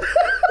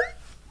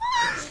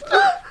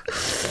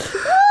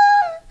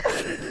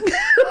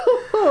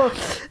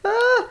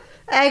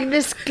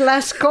 Agnes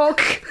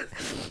Glasscock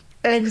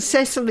and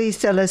Cecily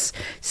Sellis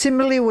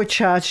similarly were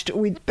charged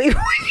with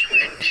bewitchment.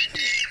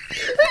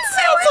 It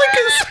sounds like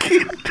a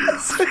skin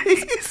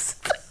disease.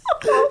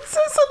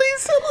 Cecily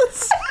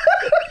Sellis.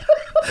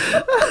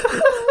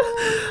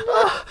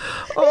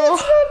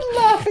 It's not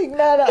laughing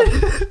matter.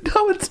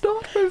 No, it's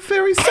not. I'm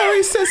very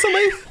sorry,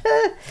 Cecily.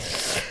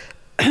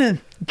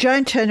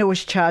 Joan Turner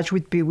was charged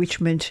with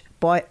bewitchment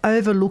by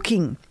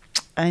overlooking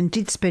and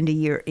did spend a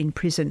year in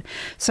prison.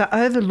 So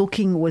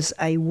overlooking was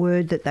a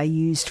word that they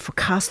used for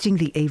casting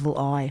the evil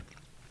eye.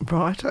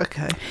 Right,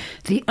 okay.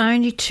 The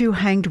only 2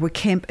 hanged were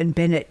Kemp and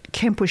Bennett.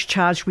 Kemp was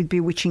charged with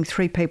bewitching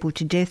 3 people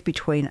to death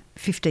between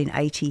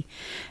 1580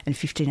 and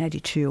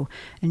 1582,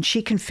 and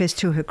she confessed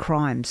to her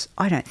crimes.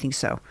 I don't think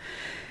so.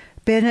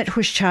 Bennett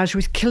was charged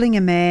with killing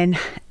a man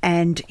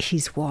and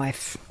his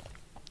wife.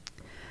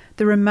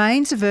 The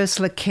remains of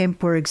Ursula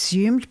Kemp were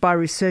exhumed by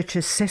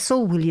researcher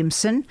Cecil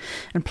Williamson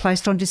and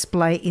placed on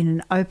display in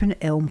an open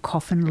elm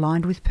coffin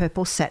lined with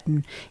purple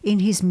satin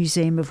in his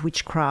Museum of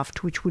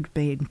Witchcraft, which would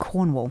be in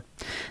Cornwall.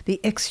 The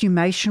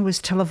exhumation was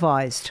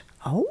televised.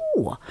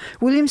 Oh!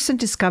 Williamson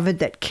discovered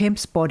that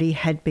Kemp's body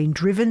had been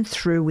driven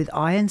through with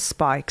iron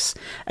spikes,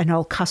 an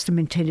old custom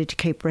intended to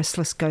keep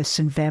restless ghosts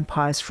and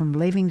vampires from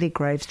leaving their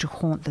graves to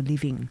haunt the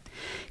living.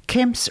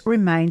 Kemp's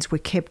remains were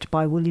kept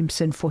by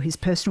Williamson for his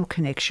personal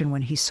connection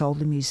when he sold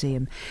the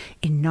museum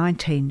in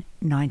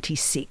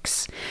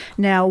 1996.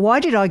 Now,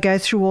 why did I go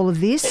through all of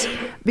this?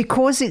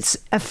 Because it's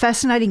a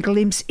fascinating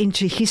glimpse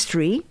into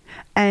history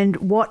and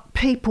what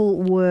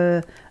people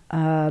were...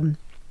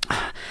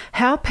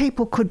 how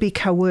people could be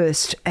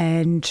coerced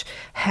and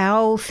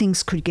how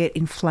things could get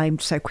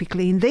inflamed so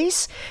quickly. And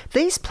these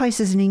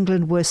places in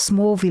England were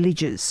small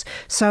villages.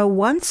 So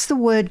once the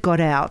word got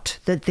out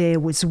that there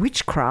was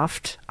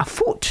witchcraft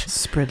afoot...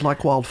 Spread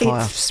like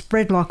wildfire. It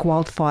spread like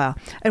wildfire.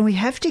 And we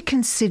have to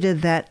consider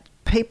that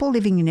people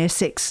living in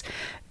Essex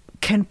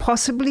can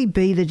possibly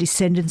be the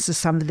descendants of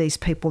some of these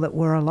people that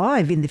were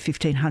alive in the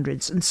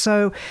 1500s. And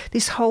so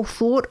this whole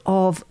thought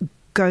of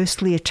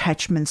ghostly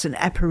attachments and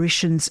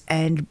apparitions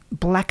and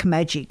black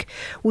magic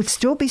would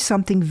still be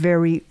something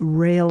very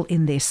real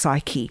in their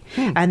psyche.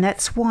 And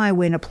that's why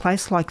when a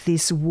place like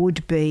this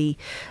would be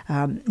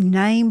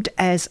named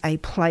as a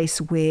place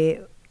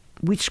where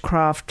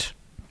witchcraft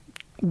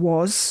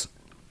was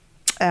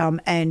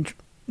and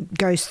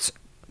ghosts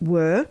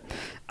were,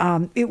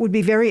 it would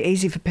be very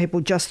easy for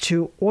people just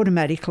to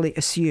automatically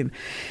assume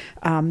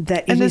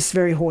that it is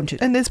very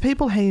haunted. And there's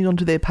people hanging on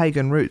to their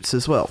pagan roots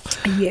as well.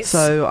 Yes.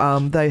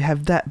 So they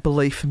have that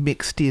belief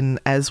mixed in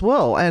as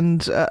well.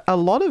 And a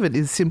lot of it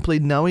is simply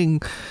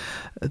knowing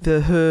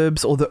the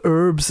herbs or the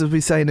herbs, as we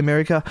say in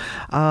America,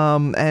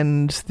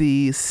 and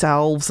the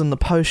salves and the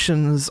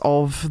potions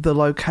of the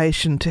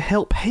location to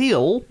help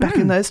heal back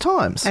in those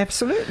times.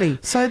 Absolutely.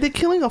 So they're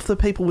killing off the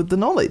people with the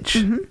knowledge.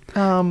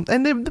 And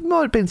there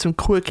might have been some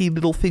quirky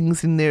little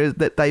things in there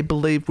that they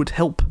believed would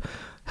help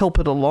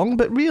it along,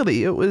 but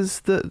really it was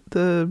the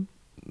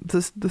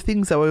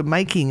things they were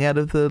making out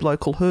of the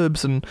local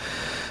herbs and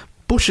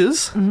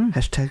bushes,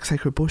 hashtag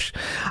sacred bush,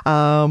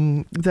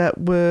 that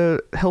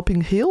were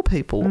helping heal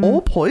people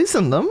or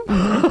poison them.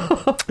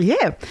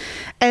 Yeah.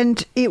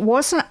 And it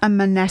wasn't a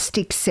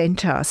monastic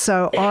centre.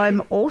 So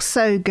I'm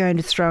also going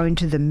to throw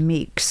into the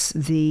mix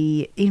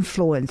the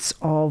influence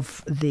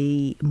of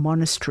the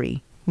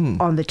monastery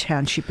on the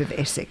township of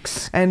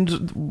Essex.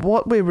 And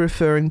what we're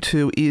referring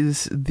to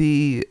is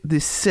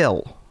this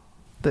cell.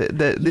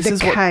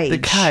 The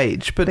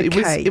cage, but it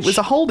was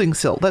a holding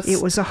cell.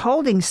 It was a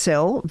holding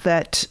cell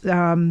that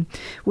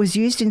was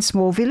used in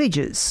small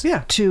villages.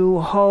 Yeah. To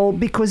hold,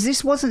 because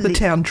this wasn't the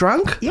town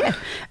drunk. Yeah,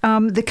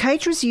 the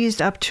cage was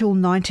used up till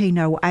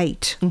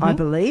 1908, I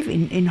believe,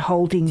 in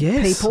holding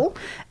people,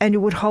 and it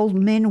would hold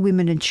men,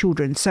 women, and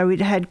children. So it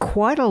had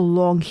quite a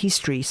long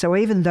history. So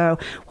even though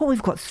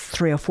we've got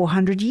 300 or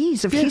 400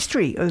 years of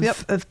history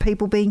of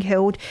people being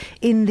held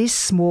in this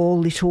small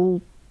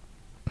little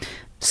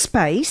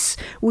space,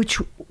 which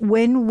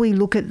when we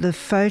look at the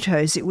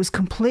photos, it was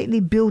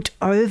completely built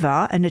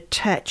over and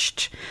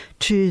attached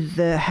to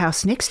the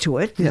house next to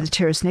it, the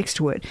terrace next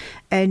to it,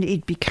 and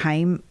it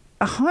became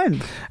a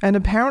home. And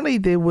apparently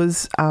there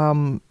was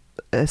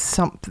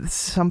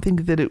something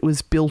that it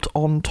was built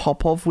on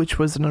top of, which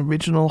was an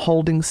original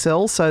holding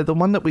cell. So the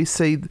one that we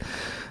see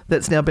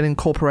that's now been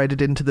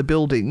incorporated into the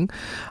building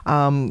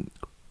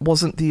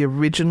wasn't the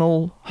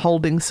original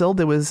holding cell.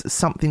 There was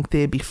something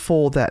there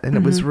before that, and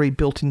it was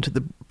rebuilt into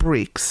the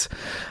bricks.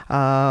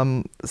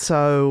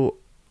 So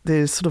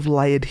there's sort of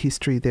layered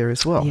history there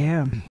as well.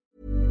 Yeah.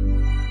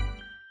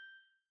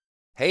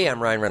 Hey, I'm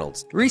Ryan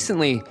Reynolds.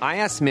 Recently, I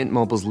asked Mint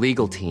Mobile's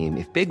legal team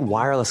if big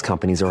wireless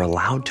companies are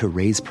allowed to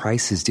raise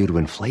prices due to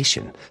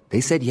inflation. They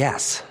said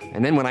yes.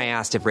 And then when I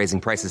asked if raising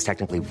prices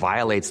technically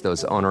violates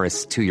those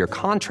onerous 2-year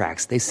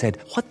contracts, they said,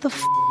 "What the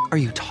f*** are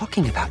you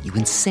talking about, you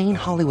insane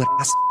Hollywood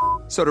ass?"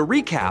 So to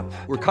recap,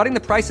 we're cutting the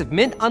price of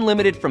Mint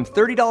Unlimited from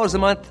 $30 a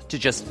month to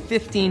just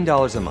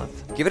 $15 a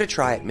month. Give it a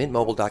try at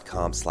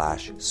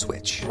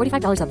mintmobile.com/switch.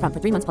 $45 up front for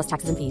 3 months plus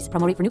taxes and fees.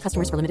 Promo rate for new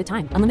customers for limited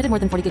time. Unlimited more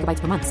than 40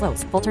 gigabytes per month.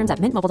 Slows full terms at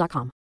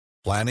mintmobile.com.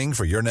 Planning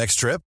for your next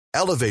trip?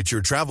 Elevate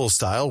your travel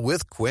style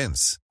with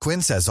Quince.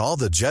 Quince has all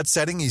the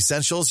jet-setting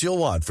essentials you'll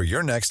want for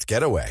your next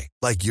getaway,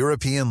 like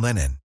European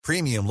linen,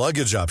 premium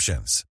luggage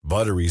options,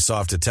 buttery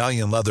soft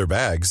Italian leather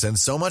bags, and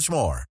so much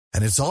more.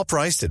 And it's all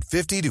priced at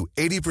 50 to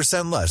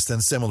 80% less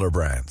than similar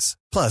brands.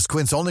 Plus,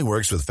 Quince only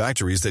works with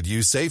factories that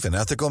use safe and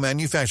ethical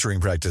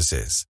manufacturing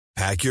practices.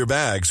 Pack your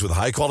bags with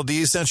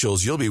high-quality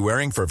essentials you'll be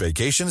wearing for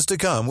vacations to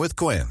come with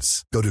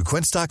Quince. Go to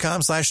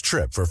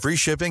quince.com/trip for free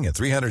shipping and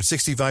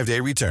 365-day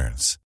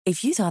returns.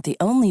 If you thought the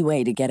only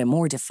way to get a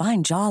more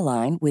defined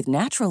jawline with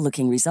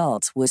natural-looking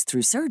results was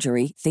through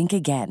surgery, think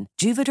again.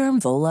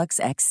 Juvederm Volux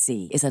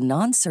XC is a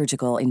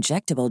non-surgical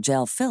injectable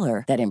gel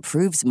filler that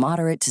improves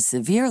moderate to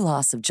severe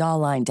loss of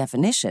jawline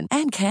definition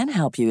and can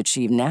help you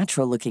achieve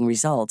natural-looking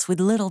results with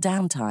little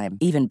downtime.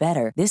 Even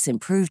better, this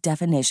improved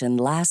definition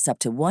lasts up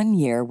to 1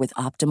 year with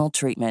optimal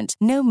treatment.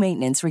 No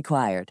maintenance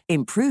required.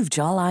 Improve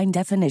jawline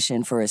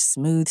definition for a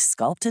smooth,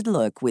 sculpted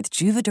look with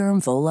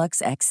Juvederm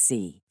Volux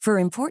XC. For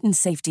important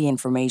safety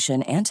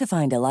information and to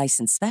find a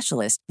licensed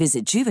specialist,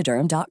 visit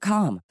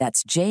Juvederm.com.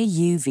 That's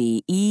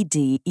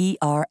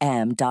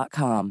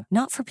JUVEDERM.com.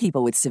 Not for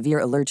people with severe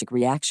allergic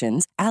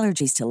reactions,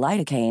 allergies to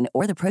lidocaine,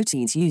 or the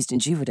proteins used in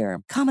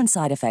Juvederm. Common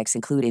side effects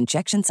include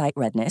injection site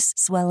redness,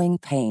 swelling,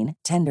 pain,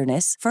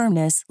 tenderness,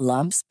 firmness,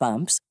 lumps,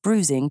 bumps,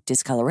 bruising,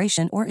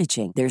 discoloration, or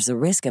itching. There's a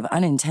risk of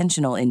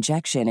unintentional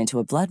injection into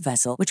a blood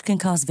vessel, which can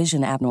cause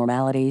vision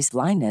abnormalities,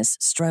 blindness,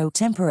 stroke,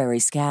 temporary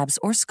scabs,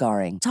 or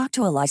scarring. Talk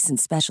to a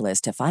licensed specialist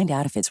to find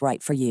out if it's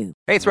right for you.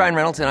 Hey, it's Ryan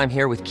Reynolds, and I'm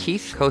here with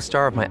Keith,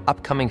 co-star of my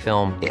upcoming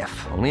film, If,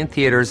 only in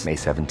theaters May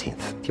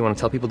 17th. Do you want to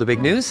tell people the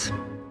big news?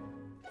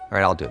 All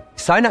right, I'll do it.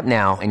 Sign up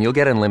now and you'll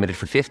get unlimited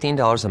for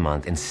 $15 a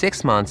month and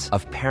 6 months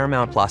of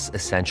Paramount Plus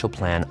Essential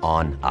Plan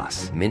on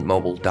us.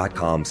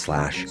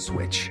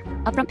 mintmobile.com/switch.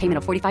 Upfront payment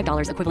of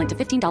 $45 equivalent to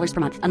 $15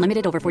 per month.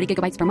 Unlimited over 40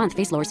 gigabytes per month.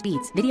 Face lower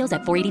speeds. Videos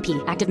at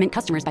 480p. Active Mint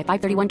customers by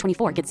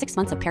 531.24 get 6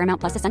 months of Paramount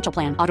Plus Essential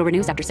Plan. Auto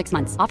renews after 6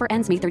 months. Offer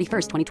ends May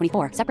 31st,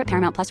 2024. Separate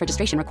Paramount Plus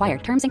registration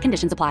required. Terms and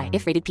conditions apply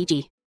if rated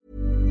PG.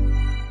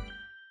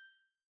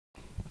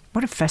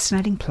 What a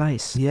fascinating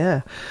place.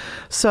 Yeah.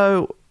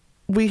 So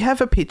we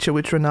have a picture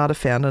which Renata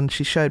found, and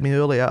she showed me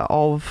earlier,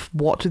 of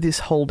what this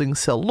holding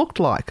cell looked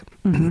like.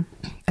 Mm-hmm.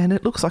 And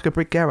it looks like a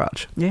brick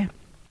garage. Yeah.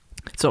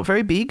 It's not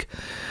very big.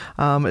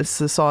 It's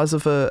the size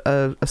of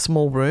a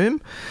small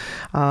room,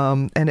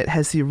 and it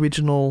has the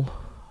original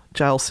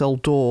jail cell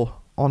door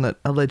on it,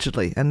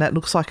 allegedly. And that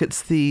looks like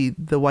it's the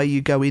way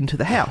you go into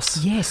the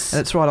house. Yes. And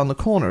it's right on the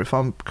corner, if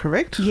I'm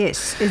correct.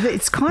 Yes.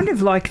 It's kind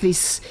of like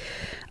this...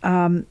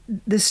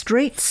 the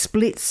street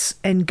splits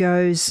and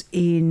goes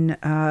in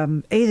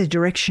either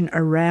direction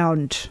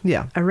around.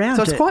 Yeah. Around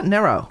so it's it. quite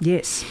narrow.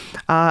 Yes.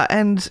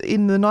 And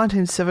in the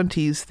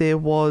 1970s, there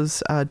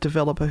was a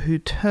developer who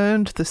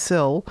turned the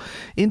cell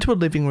into a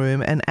living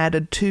room and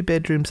added 2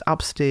 bedrooms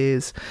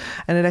upstairs,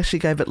 and it actually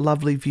gave it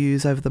lovely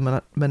views over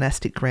the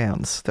monastic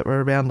grounds that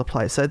were around the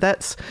place. So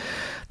that's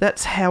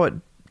how it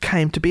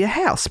came to be a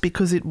house,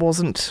 because it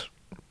wasn't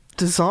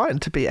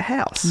designed to be a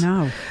house.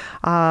 No.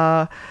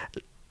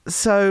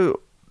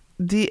 So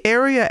the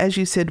area, as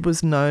you said,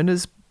 was known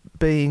as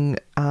being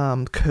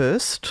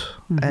cursed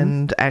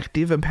and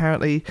active.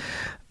 Apparently,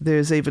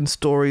 there's even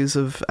stories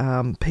of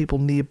people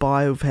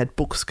nearby who've had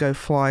books go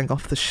flying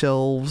off the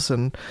shelves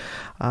and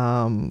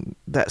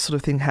that sort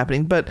of thing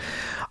happening. But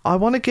I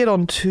want to get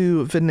on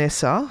to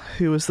Vanessa,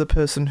 who was the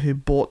person who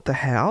bought the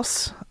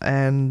house,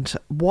 and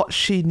what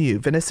she knew,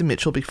 Vanessa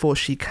Mitchell, before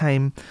she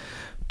came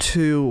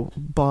to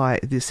buy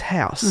this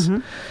house. Mm-hmm.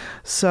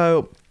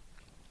 So...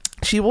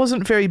 she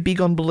wasn't very big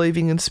on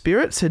believing in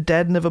spirits. Her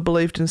dad never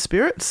believed in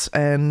spirits,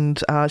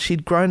 and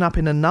she'd grown up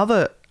in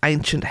another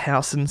ancient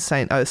house in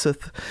St.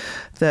 Osyth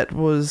that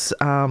was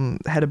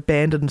had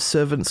abandoned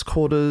servants'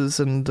 quarters,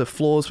 and the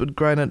floors would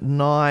groan at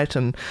night,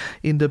 and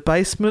in the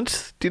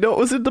basement. Do you know what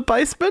was in the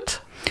basement?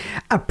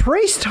 A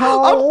priest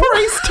hole. A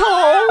priest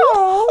hole.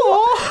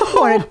 Oh,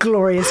 What a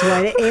glorious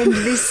way to end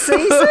this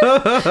season.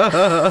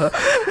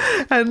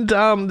 And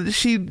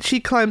she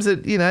claims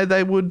that,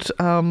 they would...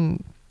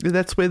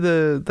 that's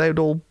where they'd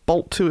all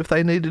bolt to if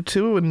they needed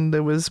to, and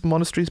there was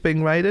monasteries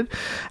being raided,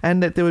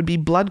 and that there would be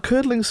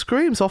blood-curdling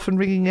screams often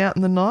ringing out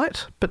in the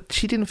night. But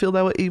she didn't feel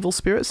they were evil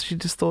spirits. She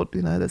just thought,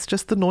 that's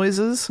just the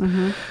noises.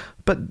 Mm-hmm.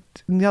 But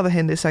on the other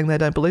hand, they're saying they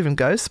don't believe in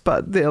ghosts,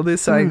 but they're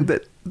saying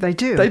that they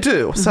do. They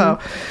do.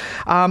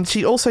 Mm-hmm. So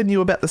she also knew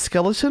about the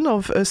skeleton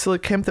of Ursula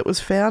Kemp that was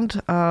found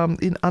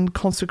in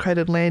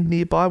unconsecrated land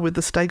nearby with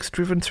the stakes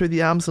driven through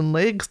the arms and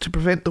legs to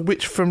prevent the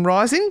witch from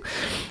rising.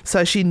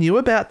 So she knew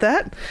about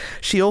that.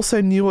 She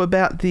also knew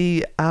about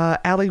the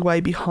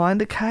alleyway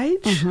behind the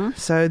cage. Mm-hmm.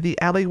 So the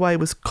alleyway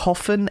was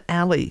Coffin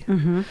Alley.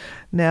 Mm-hmm.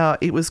 Now,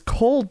 it was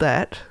called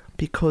that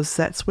because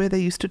that's where they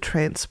used to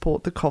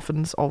transport the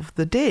coffins of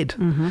the dead.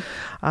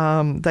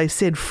 Mm-hmm. They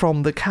said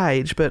from the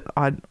cage, but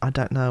I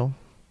don't know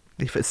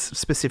if it's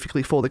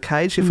specifically for the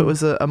cage. If it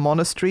was a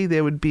monastery,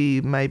 there would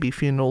be maybe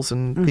funerals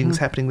and things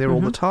happening there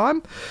all the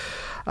time.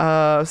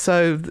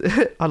 So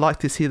I like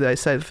this here. They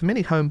say for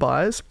many home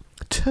buyers,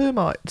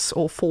 termites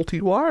or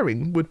faulty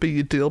wiring would be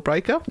your deal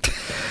breaker.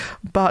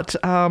 But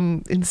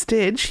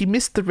instead, she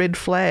missed the red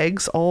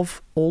flags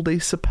of all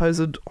these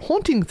supposed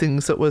haunting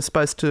things that were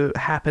supposed to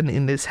happen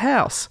in this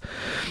house.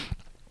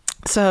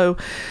 So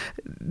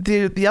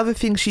the other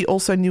thing she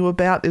also knew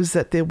about is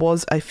that there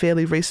was a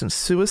fairly recent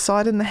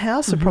suicide in the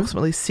house.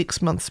 Approximately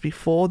 6 months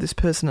before, this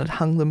person had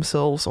hanged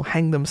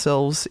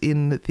themselves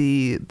in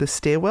the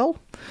stairwell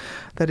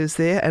that is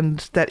there,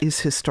 and that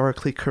is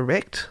historically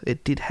correct.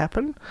 It did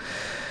happen.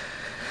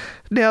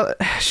 Now,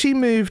 she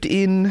moved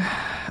in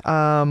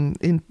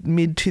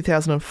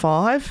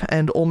mid-2005,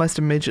 and almost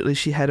immediately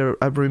she had a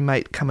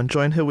roommate come and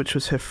join her, which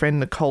was her friend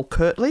Nicole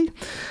Kirtley.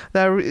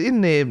 They were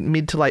in their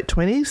mid to late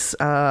 20s.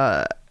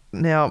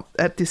 Now,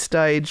 at this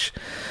stage,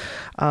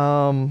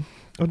 I'll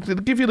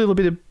give you a little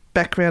bit of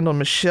background on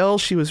Michelle.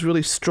 She was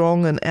really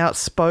strong and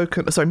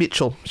outspoken. Sorry,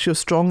 Mitchell. She was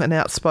strong and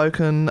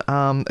outspoken,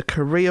 a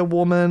career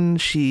woman.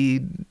 She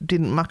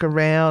didn't muck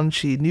around.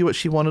 She knew what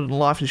she wanted in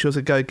life, and she was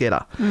a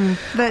go-getter.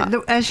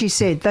 As you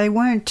said, they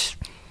weren't...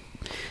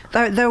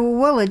 They were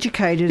well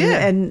educated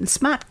and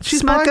smart.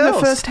 She's smart buying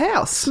girls. her first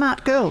house.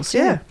 Smart girls,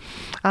 yeah.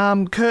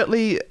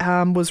 Kirtley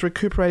was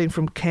recuperating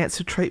from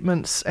cancer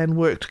treatments and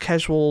worked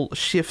casual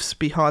shifts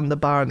behind the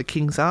bar in the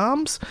King's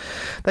Arms.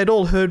 They'd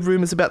all heard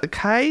rumours about the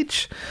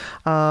cage,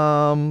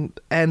 and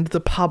the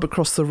pub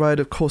across the road,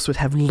 of course, would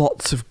have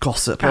lots of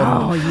gossip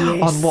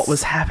on what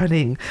was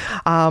happening.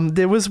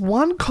 There was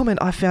one comment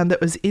I found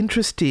that was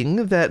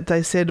interesting, that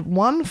they said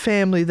one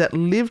family that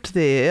lived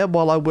there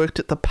while I worked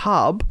at the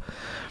pub,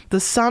 the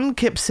son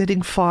kept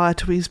setting fire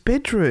to his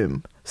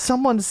bedroom.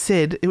 Someone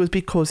said it was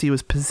because he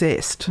was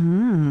possessed.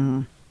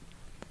 Now,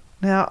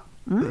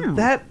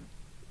 that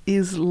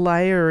is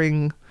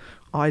layering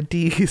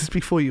ideas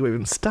before you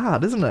even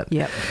start, isn't it?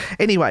 Yep.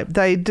 Anyway,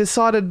 they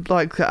decided,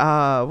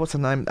 what's her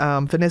name?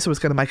 Vanessa was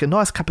going to make a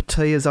nice cup of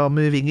tea as they were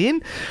moving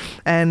in,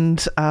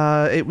 and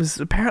it was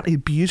apparently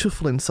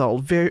beautiful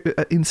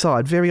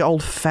inside, very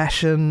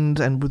old-fashioned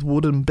and with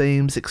wooden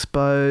beams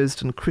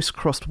exposed and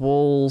crisscrossed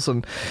walls.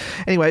 And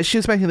anyway, she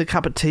was making the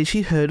cup of tea.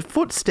 She heard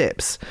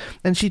footsteps,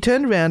 and she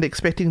turned around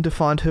expecting to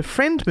find her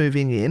friend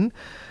moving in,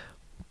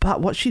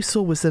 but what she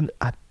saw was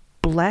a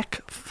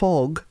black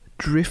fog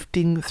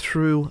drifting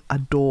through a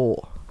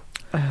door.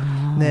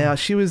 Oh. Now,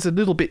 she was a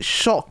little bit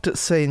shocked at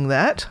seeing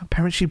that.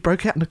 Apparently, she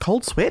broke out in a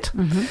cold sweat.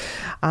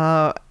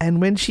 And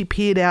when she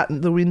peered out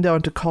the window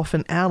into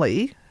Coffin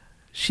Alley,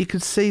 she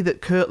could see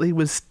that Kirtley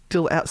was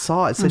still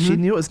outside. So she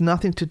knew it was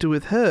nothing to do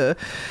with her.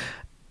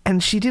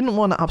 And she didn't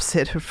want to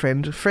upset her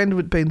friend. Her friend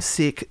had been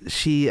sick.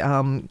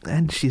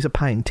 And she's a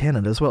paying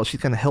tenant as well. She's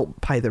going to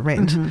help pay the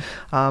rent.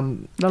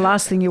 The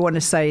last thing you want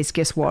to say is,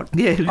 guess what?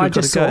 Yeah, I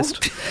just got a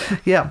ghost.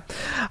 Yeah.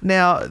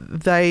 Now,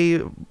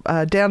 they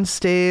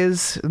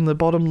downstairs in the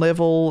bottom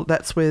level,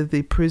 that's where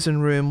the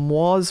prison room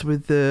was,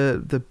 with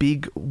the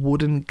big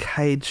wooden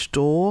cage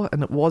door,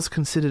 and it was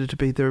considered to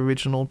be the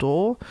original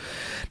door.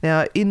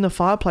 Now, in the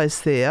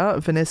fireplace there,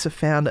 Vanessa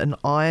found an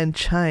iron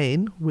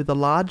chain with a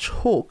large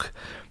hook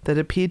that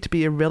appeared to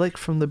be a relic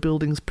from the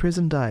building's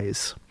prison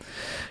days.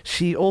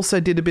 She also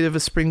did a bit of a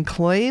spring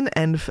clean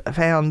and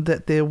found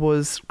that there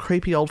was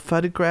creepy old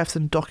photographs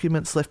and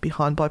documents left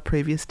behind by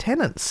previous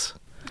tenants.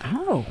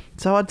 Oh.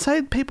 So I'd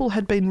say people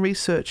had been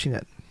researching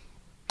it.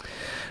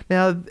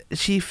 Now,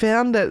 she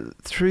found that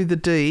through the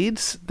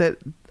deeds that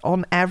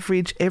on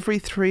average every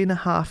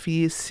 3.5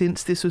 years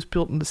since this was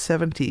built in the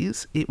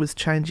 70s, it was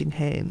changing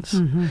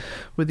hands,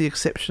 with the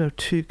exception of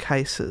 2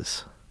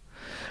 cases.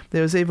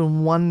 There was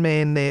even one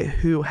man there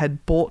who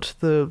had bought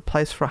the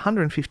place for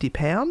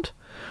 £150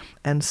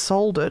 and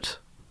sold it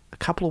a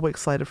couple of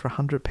weeks later for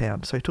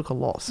 £100. So he took a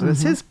loss. And it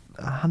says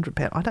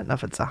 £100. I don't know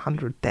if it's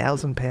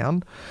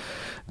 £100,000.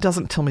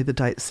 Doesn't tell me the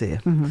dates there.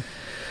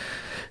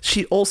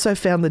 She also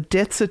found the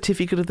death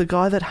certificate of the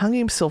guy that hung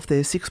himself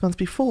there 6 months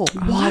before.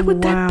 Why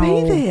would that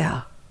be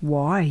there?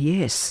 Why,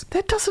 yes.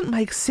 That doesn't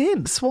make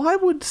sense. Why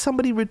would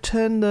somebody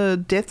return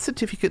the death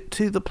certificate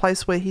to the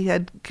place where he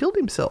had killed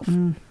himself?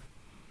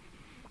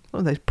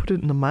 Well, they put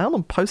it in the mail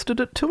and posted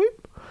it to him.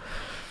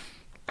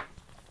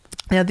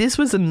 Now, this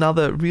was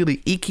another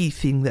really icky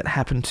thing that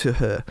happened to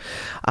her.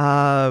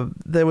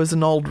 There was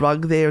an old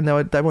rug there, and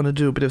they want to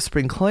do a bit of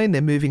spring clean.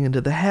 They're moving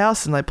into the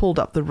house, and they pulled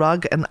up the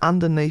rug, and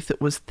underneath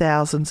it was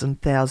thousands and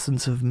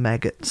thousands of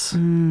maggots.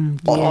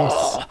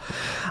 Yes.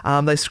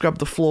 They scrubbed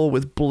the floor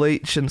with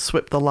bleach and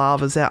swept the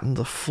larvas out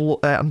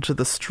into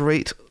the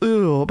street.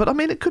 Ew. But I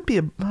mean, it could be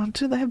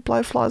do they have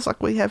blowflies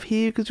like we have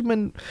here? Because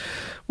when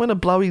a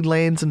blowy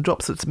lands and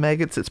drops its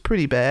maggots, it's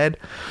pretty bad.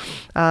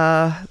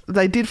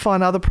 They did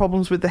find other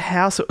problems with the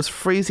house. It was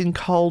freezing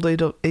cold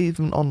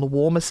even on the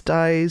warmest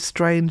days.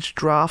 Strange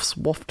drafts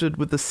wafted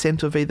with the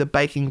scent of either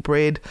baking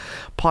bread,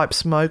 pipe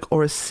smoke,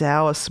 or a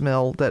sour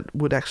smell that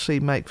would actually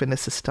make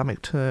Vanessa's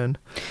stomach turn.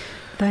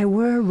 They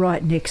were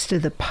right next to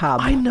the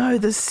pub. I know,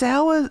 the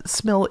sour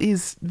smell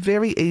is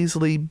very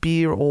easily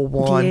beer or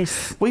wine.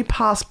 Yes. We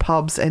pass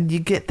pubs and you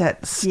get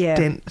that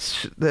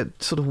stench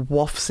that sort of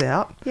wafts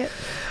out. Yep.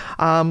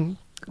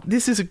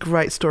 This is a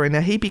great story.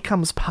 Now, he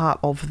becomes part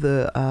of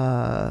the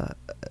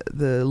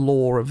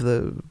law of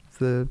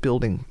the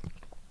building.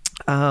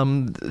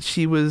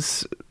 She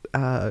was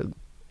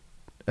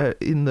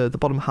in the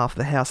bottom half of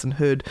the house and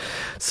heard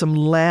some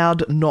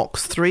loud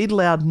knocks, 3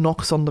 loud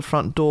knocks on the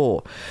front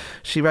door.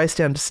 She raced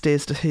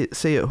downstairs to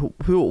see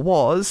who it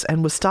was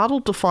and was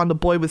startled to find a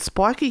boy with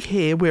spiky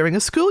hair wearing a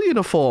school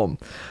uniform.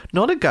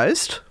 Not a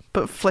ghost,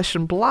 but flesh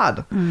and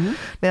blood. Mm-hmm.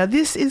 Now,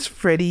 this is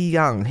Freddie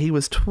Young. He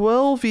was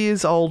 12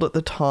 years old at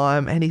the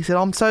time, and he said,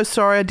 "I'm so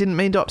sorry, I didn't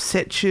mean to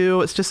upset you.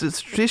 It's just a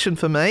tradition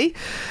for me."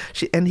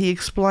 And he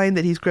explained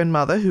that his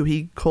grandmother, who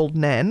he called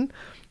Nan,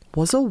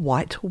 was a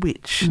white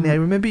witch. Now,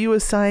 remember you were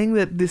saying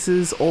that this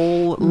is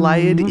all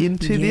layered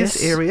into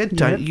this area?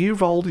 Don't you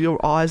roll your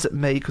eyes at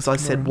me because I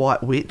said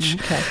white witch.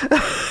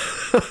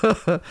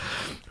 Okay.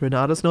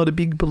 Renata's not a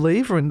big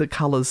believer in the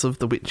colours of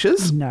the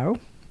witches. No.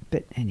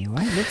 But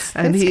anyway,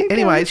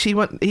 he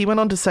went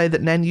on to say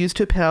that Nan used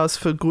her powers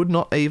for good,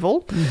 not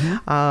evil,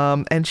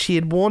 and she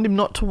had warned him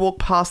not to walk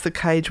past the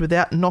cage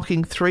without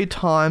knocking 3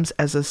 times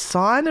as a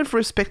sign of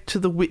respect to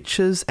the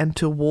witches and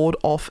to ward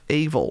off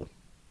evil.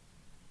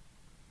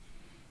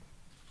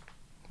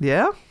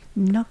 Yeah?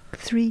 Knock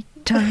 3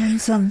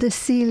 times on the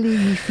ceiling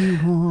if you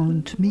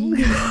want me.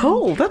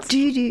 Oh, that's...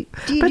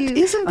 But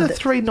isn't the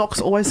 3 knocks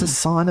always a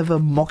sign of a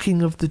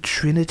mocking of the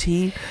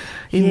Trinity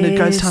in the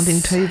ghost hunting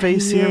TV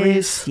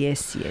series?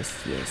 Yes.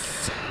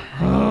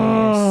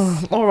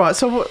 Oh, all right,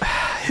 so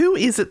who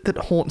is it that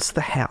haunts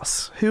the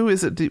house? Who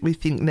is it that we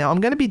think... Now, I'm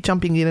going to be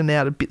jumping in and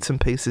out of bits and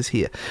pieces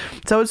here.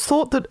 So it's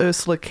thought that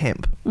Ursula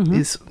Kemp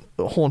is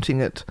haunting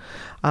it.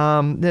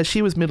 Now,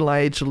 she was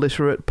middle-aged,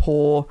 illiterate,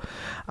 poor,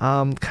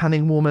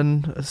 cunning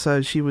woman,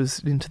 so she was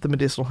into the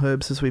medicinal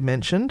herbs, as we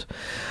mentioned.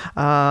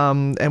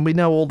 And we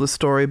know all the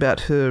story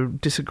about her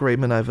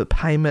disagreement over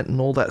payment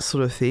and all that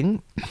sort of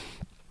thing.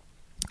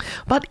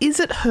 But is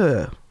it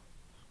her?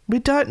 We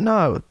don't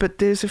know, but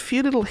there's a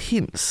few little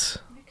hints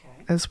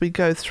as we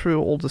go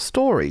through all the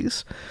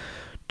stories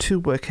to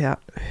work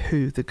out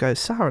who the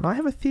ghosts are, and I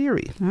have a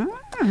theory.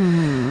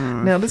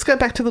 Now, let's go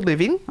back to the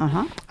living.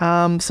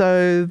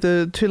 So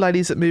the 2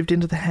 ladies that moved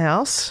into the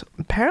house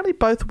apparently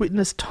both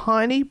witnessed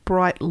tiny,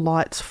 bright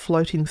lights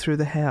floating through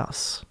the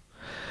house.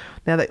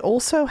 Now, they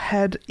also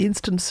had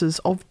instances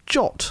of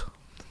jot.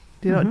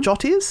 Do you know what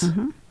jot is?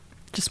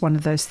 Just one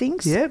of those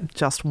things? Yeah,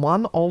 just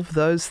one of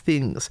those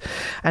things.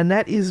 And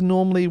that is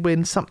normally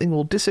when something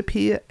will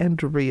disappear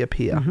and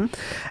reappear.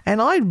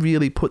 And I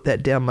really put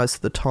that down most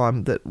of the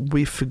time that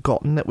we've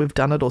forgotten that we've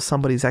done it or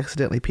somebody's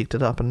accidentally picked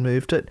it up and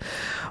moved it.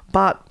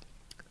 But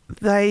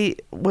they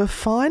were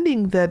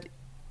finding that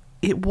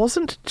it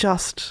wasn't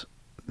just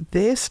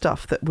their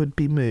stuff that would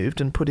be moved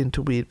and put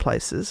into weird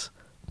places,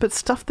 but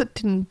stuff that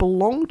didn't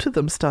belong to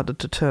them started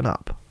to turn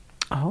up.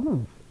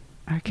 Oh,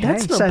 okay.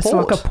 That's an so it's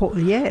apport. like a port,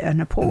 an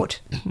apport.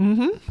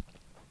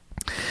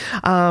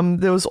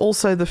 There was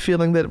also the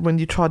feeling that when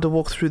you tried to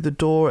walk through the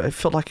door, it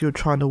felt like you were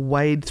trying to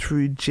wade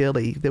through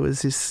jelly. There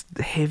was this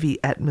heavy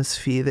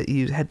atmosphere that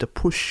you had to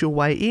push your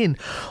way in,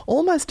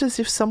 almost as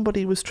if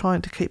somebody was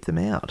trying to keep them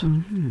out.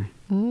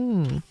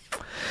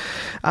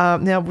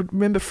 Now,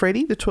 remember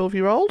Freddie, the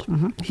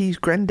 12-year-old? His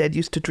granddad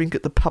used to drink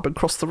at the pub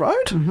across the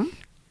road.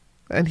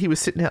 And he was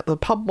sitting out the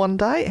pub one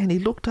day and he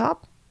looked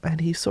up and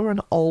he saw an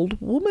old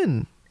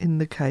woman in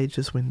the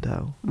cage's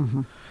window.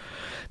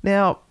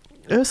 Now,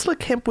 Ursula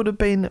Kemp would have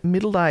been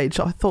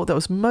middle-aged. I thought that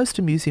was most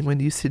amusing when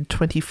you said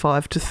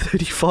 25 to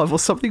 35 or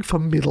something for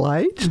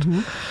middle-aged.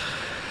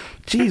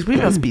 Geez, we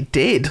must be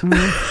dead.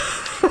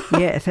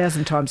 Yeah,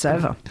 1,000 times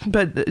over.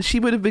 But she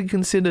would have been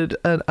considered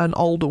an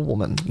older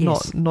woman,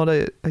 not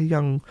a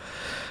young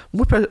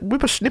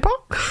whippersnipper.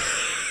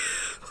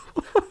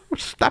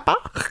 Snapper.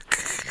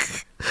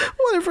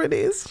 Whatever it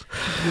is.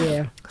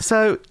 Yeah.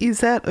 So is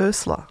that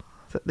Ursula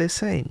that they're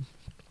seeing?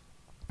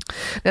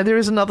 Now, there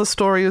is another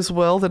story as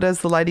well that as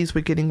the ladies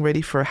were getting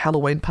ready for a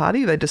Halloween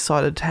party, they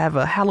decided to have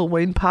a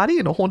Halloween party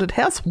in a haunted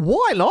house.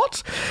 Why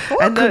not?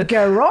 What could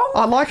go wrong?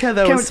 I like how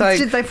they were saying...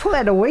 Did they pull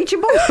out a Ouija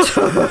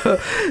board?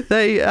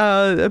 They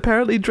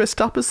apparently dressed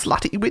up as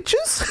slutty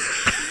witches.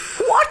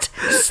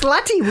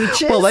 Slutty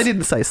witches? Well, they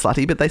didn't say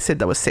slutty, but they said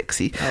they were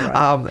sexy.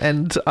 Right.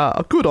 And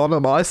good on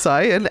them, I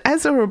say. And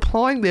as they were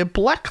applying their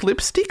black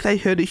lipstick, they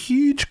heard a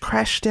huge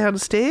crash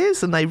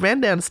downstairs, and they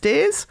ran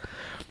downstairs,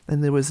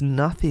 and there was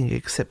nothing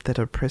except that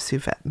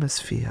oppressive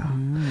atmosphere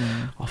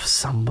of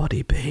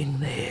somebody being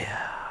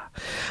there.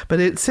 But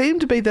it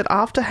seemed to be that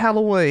after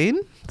Halloween,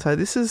 so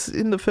this is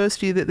in the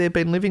first year that they've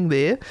been living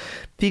there,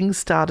 things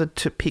started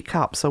to pick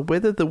up. So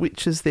whether the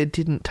witches there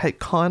didn't take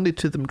kindly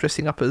to them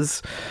dressing up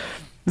as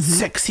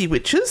sexy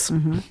witches,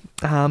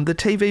 the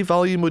TV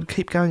volume would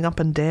keep going up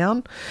and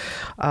down.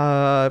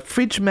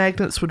 Fridge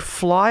magnets would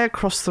fly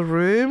across the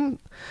room.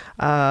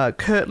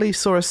 Curtly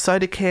saw a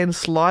soda can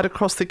slide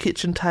across the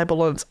kitchen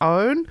table on its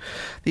own.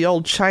 The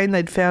old chain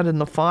they'd found in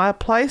the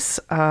fireplace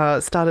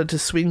started to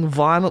swing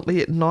violently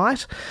at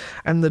night,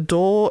 and the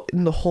door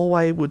in the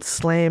hallway would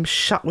slam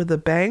shut with a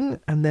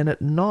bang. And then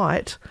at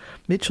night,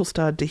 Mitchell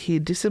started to hear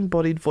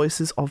disembodied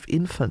voices of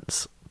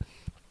infants.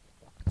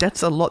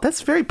 That's a lot.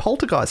 That's very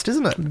poltergeist,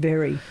 isn't it?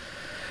 Very.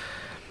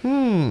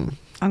 I'm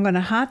going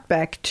to hark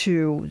back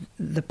to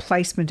the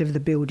placement of the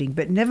building,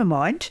 but never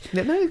mind.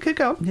 Yeah, no, you could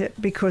go. Yeah,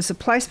 because the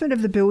placement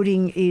of the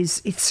building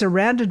it's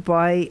surrounded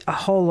by a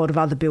whole lot of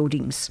other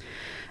buildings.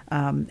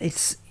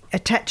 It's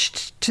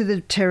attached to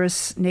the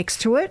terrace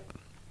next to it.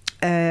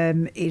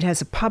 It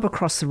has a pub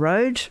across the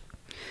road.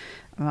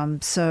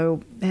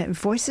 So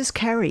voices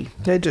carry.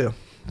 They do.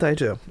 They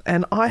do.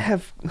 And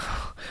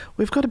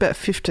we've got about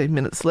 15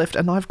 minutes left,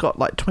 and I've got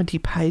like 20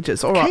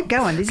 pages. All right. Keep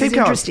going. This is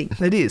interesting.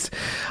 It is.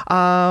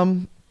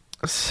 Hang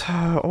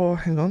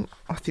on.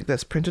 I think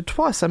that's printed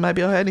twice, so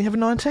maybe I only have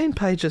 19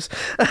 pages.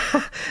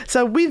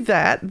 So with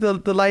that,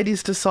 the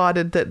ladies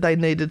decided that they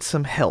needed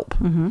some help.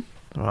 All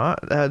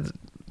right.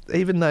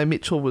 Even though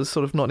Mitchell was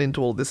sort of not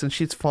into all this and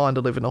she's fine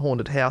to live in a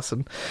haunted house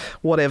and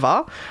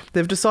whatever,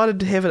 they've decided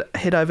to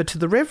head over to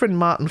the Reverend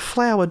Martin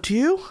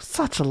Flowerdew,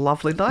 such a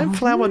lovely name,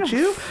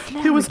 Flowerdew,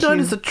 who was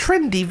known as a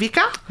trendy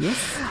vicar.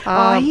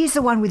 Yes. He's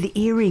the one with the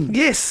earring.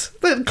 Yes,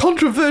 that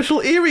controversial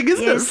earring,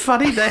 isn't it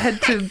funny? They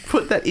had to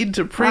put that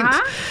into print.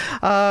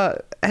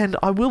 And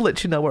I will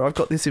let you know where I've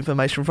got this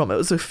information from. It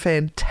was a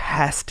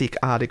fantastic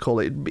article.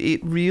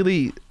 It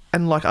really...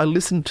 And I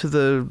listened to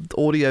the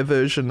audio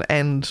version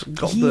and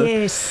got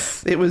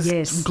it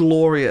was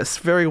glorious.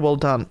 Very well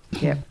done.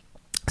 Yeah.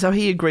 So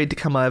he agreed to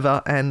come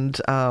over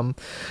and,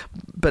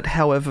 but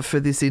however,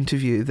 for this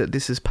interview that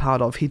this is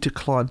part of, he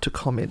declined to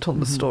comment on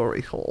the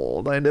story.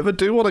 Oh, they never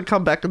do want to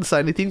come back and say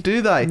anything,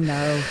 do they?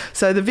 No.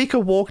 So the vicar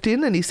walked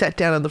in and he sat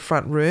down in the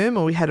front room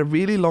and we had a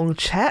really long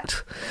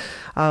chat.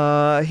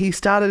 He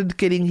started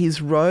getting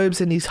his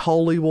robes and his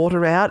holy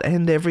water out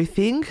and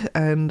everything.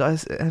 And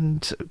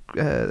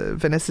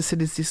Vanessa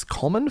said, "Is this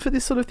common for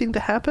this sort of thing to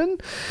happen?"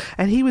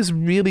 And he was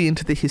really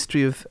into the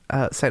history of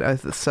St.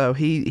 Osyth, so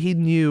he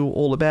knew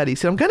all about it. He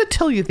said, "I'm going to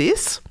tell you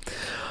this.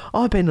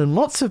 I've been in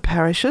lots of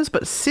parishes,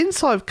 but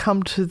since I've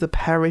come to the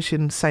parish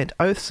in St.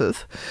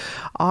 Osyth,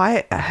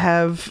 I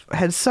have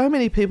had so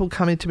many people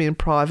coming to me in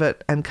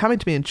private and coming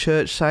to me in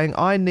church saying,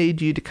 I need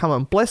you to come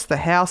and bless the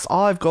house.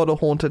 I've got a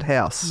haunted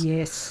house."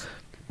 Yes.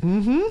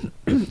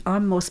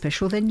 I'm more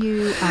special than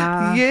you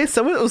are. Yeah,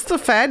 so it was the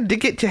fad to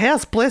get your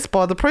house blessed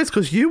by the priest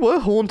because you were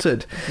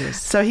haunted.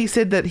 Yes. So he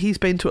said that he's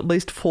been to at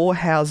least 4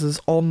 houses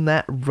on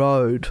that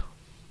road.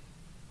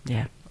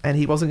 Yeah. And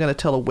he wasn't going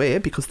to tell her where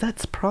because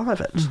that's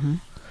private.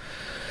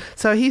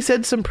 So he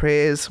said some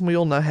prayers. We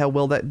all know how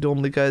well that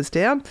normally goes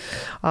down.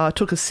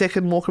 Took a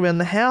second walk around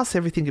the house.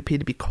 Everything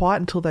appeared to be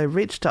quiet until they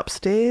reached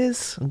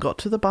upstairs and got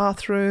to the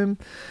bathroom.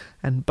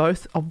 And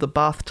both of the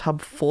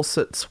bathtub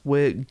faucets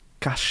were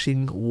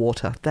gushing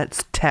water.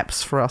 That's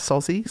taps for us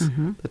Aussies.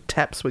 The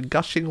taps were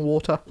gushing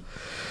water.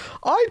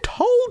 "I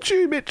told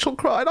you," Mitchell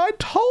cried. "I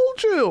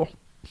told you."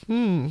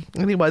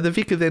 Anyway, the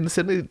vicar then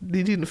said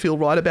he didn't feel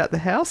right about the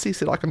house. He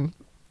said, I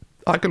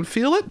can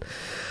feel it.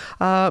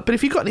 But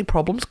if you've got any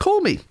problems,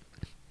 call me.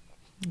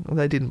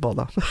 They didn't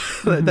bother.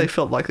 They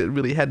felt like it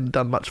really hadn't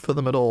done much for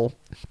them at all.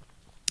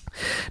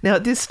 Now,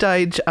 at this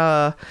stage,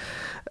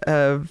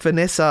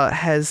 Vanessa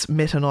has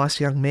met a nice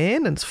young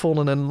man and's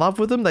fallen in love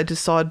with him. They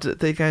decide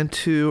that they're going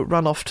to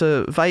run off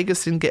to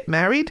Vegas and get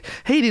married.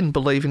 He didn't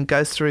believe in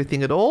ghosts or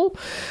anything at all.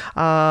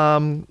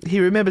 He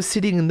remembers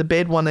sitting in the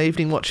bed one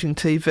evening watching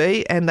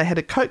TV and they had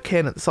a Coke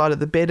can at the side of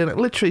the bed and it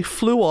literally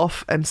flew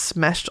off and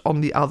smashed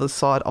on the other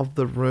side of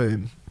the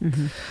room.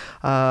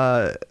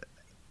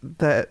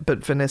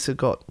 But Vanessa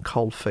got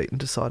cold feet and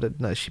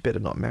decided, no, she better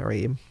not marry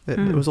him.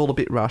 It was all a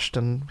bit rushed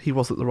and he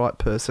wasn't the right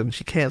person.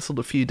 She cancelled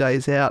a few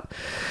days out.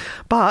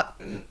 But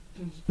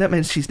that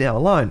means she's now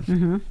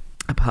alone,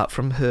 apart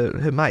from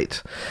her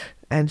mate.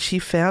 And she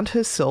found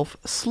herself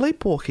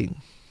sleepwalking.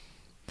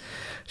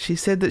 She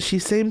said that she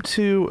seemed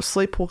to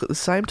sleepwalk at the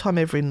same time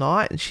every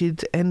night and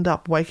she'd end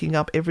up waking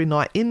up every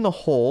night in the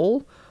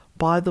hall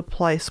by the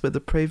place where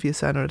the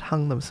previous owner had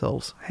hanged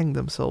themselves.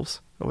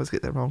 I always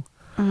get that wrong.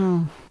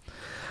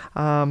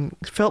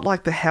 Felt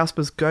like the house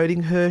was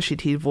goading her.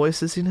 She'd hear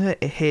voices in her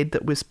head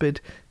that whispered,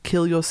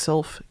 "Kill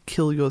yourself,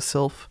 kill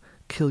yourself,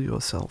 kill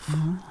yourself."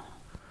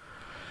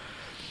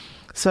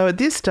 So at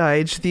this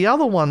stage, the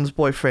other one's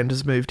boyfriend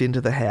has moved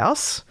into the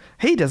house.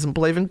 He doesn't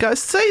believe in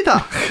ghosts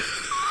either.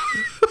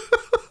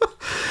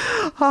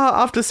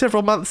 After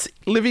several months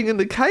living in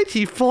the cage,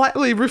 he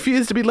flatly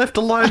refused to be left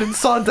alone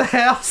inside the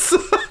house.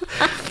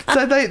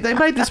 So they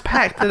made this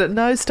pact that at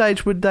no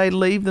stage would they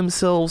leave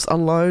themselves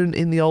alone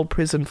in the old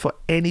prison for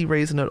any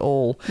reason at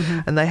all.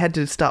 And they had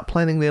to start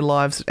planning their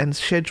lives and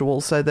schedule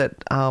so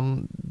that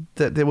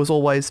that there was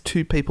always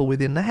 2 people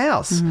within the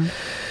house.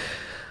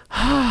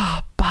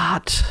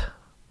 But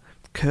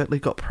Kirtley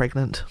got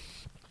pregnant.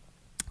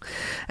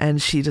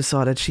 And she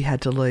decided she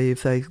had to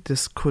leave. They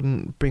just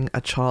couldn't bring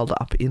a child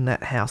up in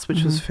that house,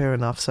 which was fair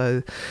enough.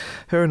 So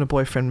her and her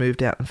boyfriend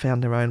moved out and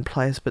found their own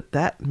place. But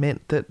that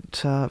meant that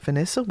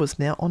Vanessa was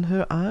now on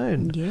her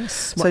own.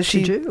 Yes, what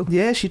she do?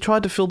 Yeah, she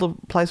tried to fill the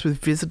place with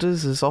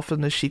visitors as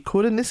often as she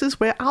could. And this is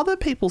where other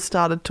people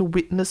started to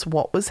witness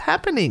what was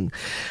happening.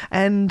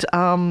 And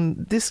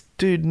this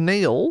dude,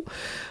 Neil,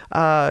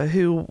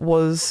 who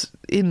was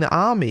in the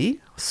army,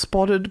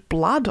 spotted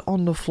blood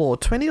on the floor.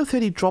 20 or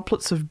 30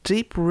 droplets of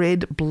deep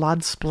red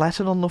blood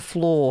splattered on the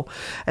floor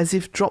as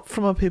if dropped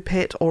from a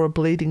pipette or a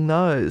bleeding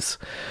nose.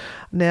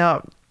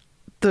 Now,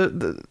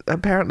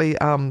 apparently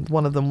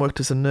one of them worked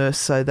as a nurse,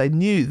 so they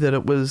knew that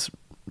it was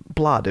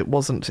blood. It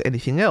wasn't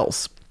anything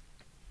else.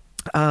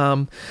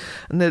 And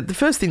the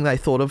first thing they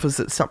thought of was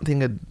that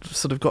something had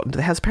sort of got into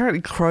the house. Apparently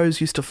crows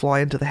used to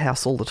fly into the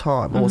house all the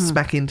time or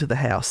smack into the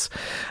house.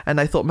 And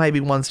they thought maybe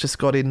one's just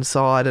got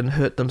inside and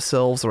hurt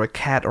themselves, or a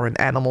cat or an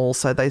animal.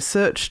 So they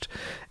searched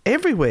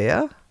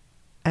everywhere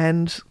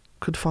and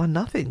could find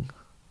nothing.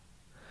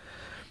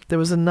 There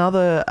was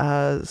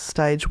another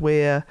stage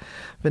where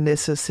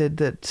Vanessa said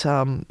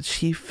that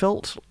she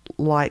felt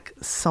like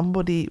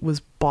somebody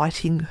was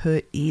biting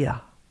her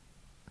ear.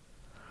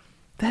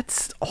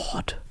 That's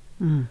odd.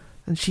 And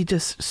she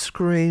just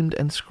screamed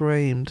and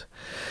screamed.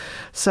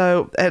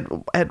 So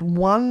at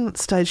one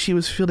stage she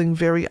was feeling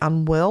very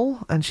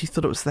unwell and she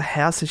thought it was the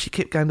house, and she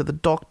kept going to the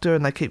doctor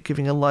and they kept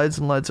giving her loads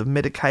and loads of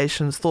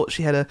medications, thought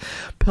she had a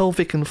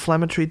pelvic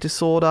inflammatory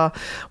disorder.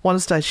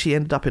 One stage she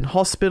ended up in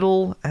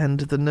hospital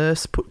and the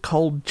nurse put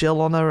cold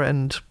gel on her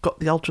and got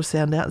the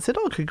ultrasound out and said,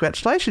 "Oh,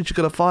 congratulations, you've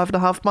got a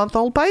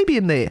 5.5-month-old baby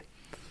in there."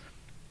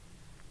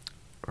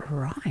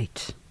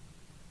 Right.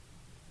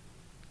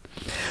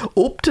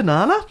 Oop,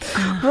 Tanana.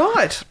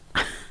 Right.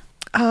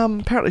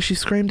 Apparently she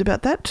screamed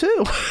about that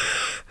too.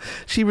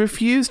 She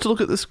refused to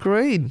look at the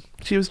screen.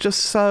 She was just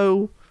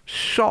so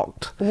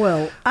shocked.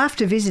 Well,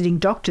 after visiting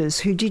doctors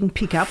who didn't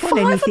pick up on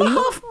anything...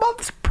 5.5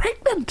 months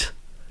pregnant.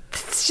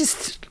 That's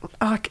just...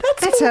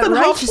 That's more than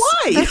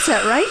halfway. That's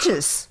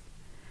outrageous.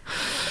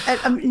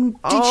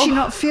 Did she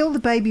not feel the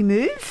baby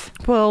move?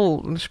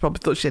 Well, she probably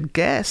thought she had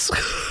gas.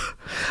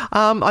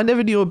 I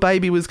never knew a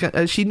baby was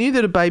going. She knew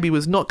that a baby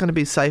was not going to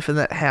be safe in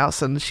that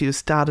house, and she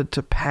started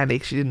to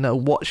panic. She didn't know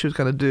what she was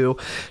going to do.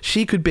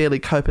 She could barely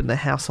cope in the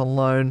house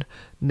alone.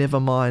 Never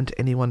mind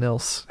anyone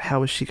else.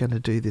 How is she going to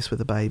do this with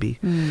a baby?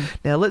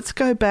 Now let's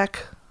go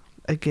back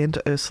again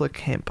to Ursula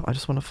Kemp. I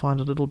just want to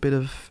find a little bit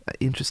of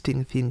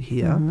interesting thing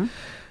here.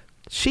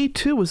 She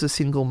too was a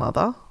single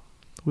mother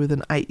with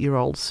an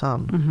 8-year-old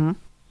son.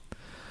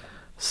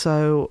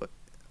 So.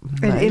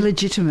 An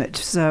illegitimate,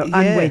 so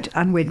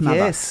unwed mother.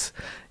 Yes.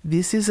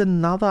 This is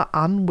another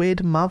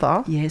unwed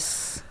mother.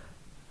 Yes.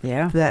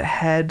 Yeah. That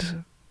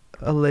had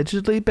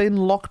allegedly been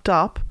locked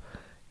up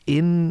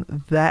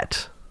in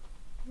that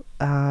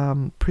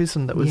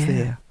prison that was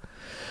there.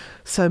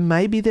 So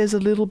maybe there's a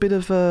little bit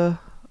of a...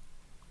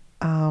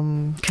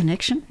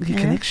 connection?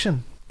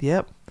 Connection,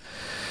 yep.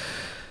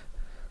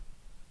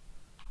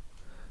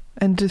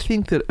 And to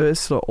think that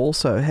Ursula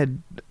also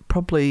had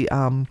probably...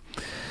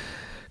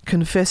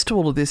 confessed to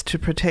all of this to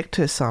protect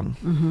her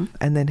son,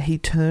 and then he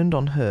turned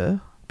on her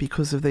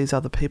because of these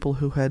other people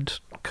who had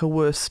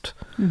coerced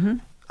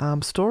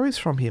stories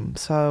from him.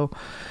 So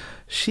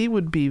she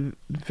would be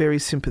very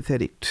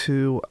sympathetic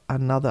to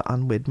another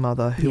unwed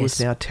mother who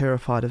was now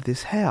terrified of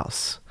this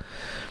house.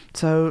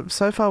 So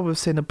far we've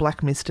seen a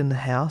black mist in the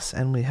house,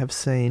 and we have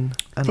seen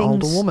an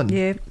older woman.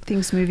 Yeah,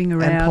 things moving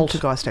around. And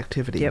poltergeist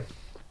activity. Yep.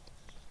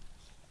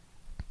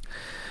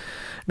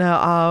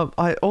 Now,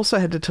 I also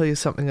had to tell you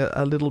something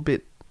a little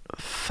bit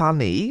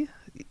funny.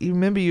 You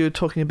remember you were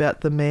talking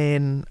about the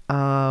man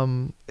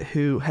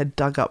who had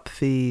dug up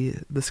the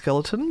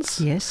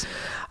skeletons? Yes.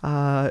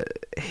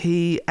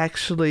 He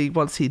actually,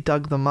 once he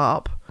dug them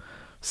up,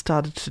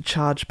 started to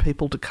charge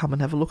people to come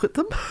and have a look at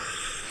them.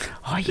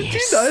 Oh, yes. Did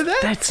you know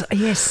that?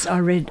 Yes, I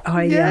read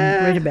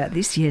about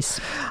this,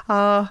 yes.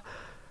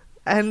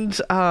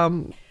 And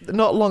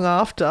not long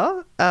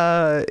after,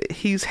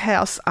 his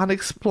house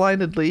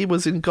unexplainedly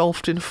was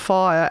engulfed in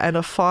fire, and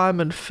a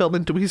fireman fell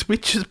into his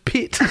witch's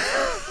pit.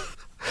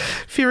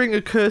 Fearing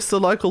a curse, the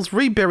locals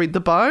reburied the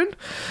bones,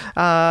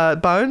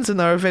 and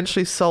they were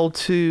eventually sold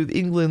to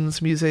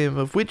England's Museum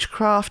of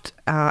Witchcraft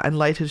and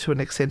later to an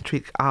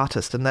eccentric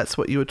artist. And that's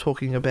what you were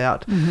talking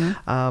about,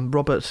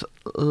 Robert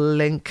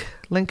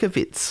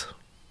Lenkiewicz.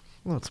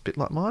 Well, it's a bit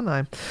like my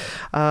name.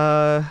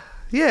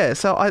 Yeah,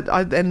 so I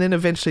and then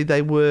eventually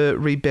they were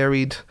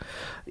reburied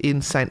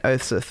in St.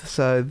 Osyth,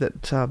 so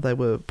that they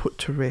were put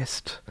to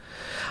rest.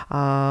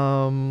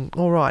 All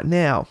right,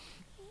 now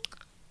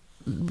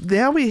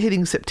we're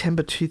hitting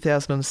September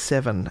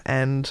 2007,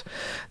 and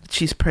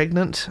she's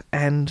pregnant,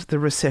 and the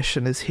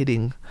recession is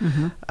hitting.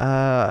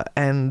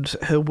 And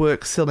her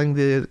work selling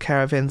the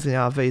caravans and the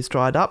RVs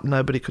dried up.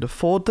 Nobody could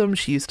afford them.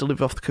 She used to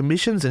live off the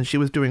commissions, and she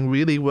was doing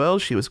really well.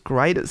 She was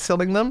great at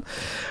selling them.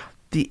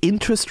 The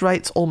interest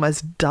rates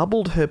almost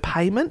doubled her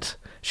payment.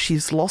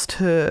 She's lost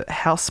her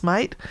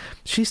housemate.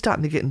 She's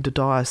starting to get into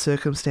dire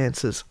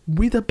circumstances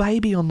with a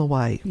baby on the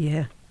way.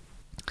 Yeah.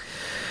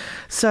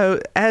 So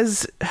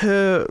as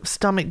her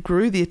stomach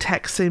grew, the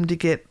attacks seemed to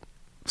get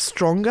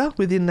stronger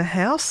within the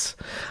house.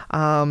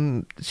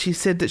 She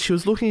said that she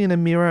was looking in a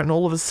mirror, and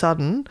all of a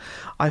sudden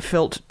I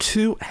felt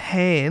 2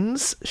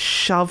 hands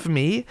shove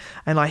me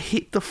and I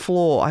hit the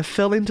floor. I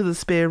fell into the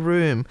spare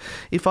room.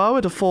 If I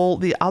were to fall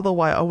the other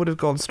way, I would have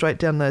gone straight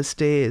down those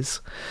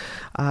stairs.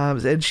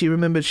 And she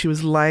remembered she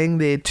was laying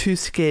there too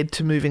scared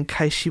to move in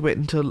case she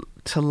went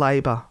into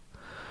labour.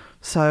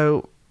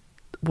 So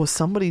was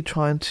somebody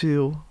trying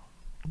to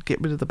get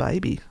rid of the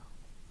baby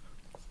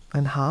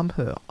and harm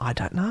her? I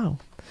don't know.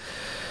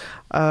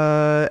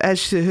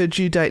 As her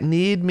due date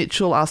neared,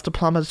 Mitchell asked a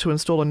plumber to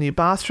install a new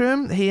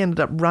bathroom. He ended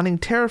up running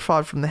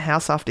terrified from the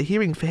house after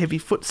hearing heavy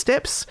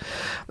footsteps.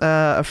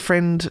 A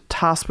friend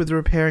tasked with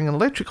repairing an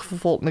electrical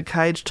fault in the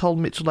cage told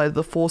Mitchell later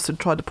the force had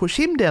tried to push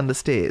him down the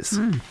stairs.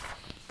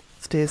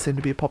 Stairs seem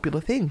to be a popular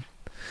thing.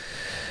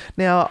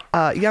 Now,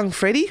 young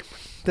Freddie,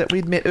 that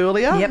we'd met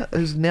earlier,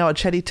 who's now a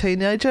chatty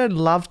teenager,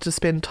 loved to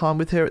spend time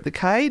with her at the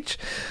cage.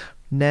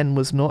 Nan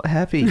was not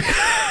happy.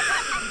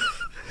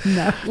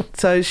 No.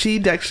 So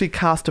she'd actually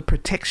cast a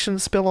protection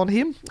spell on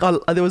him.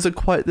 There was a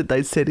quote that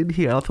they said in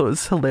here. I thought it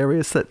was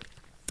hilarious that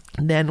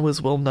Nan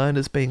was well known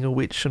as being a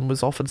witch and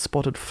was often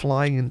spotted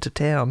flying into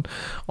town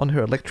on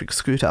her electric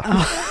scooter.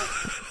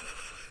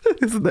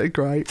 Isn't that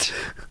great?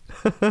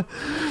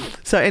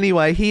 So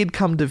anyway, he had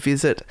come to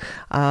visit,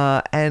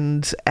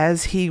 and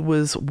as he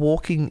was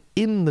walking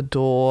in the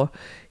door,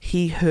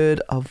 he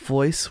heard a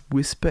voice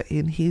whisper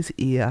in his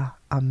ear,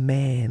 "A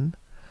man,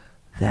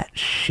 that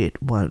shit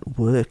won't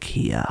work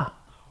here."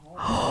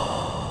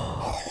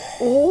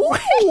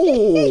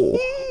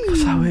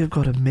 So we've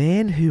got a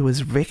man who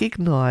has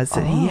recognised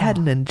that he had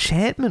an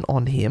enchantment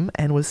on him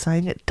and was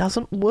saying it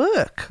doesn't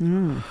work.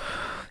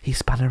 He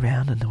spun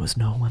around and there was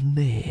no one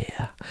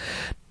there.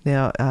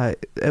 Now,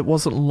 it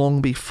wasn't long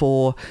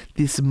before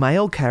this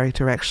male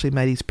character actually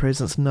made his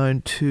presence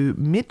known to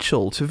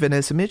Mitchell, to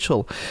Vanessa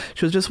Mitchell.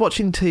 She was just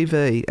watching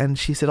TV and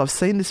she said, "I've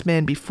seen this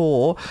man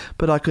before,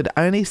 but I could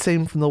only see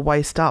him from the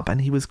waist up,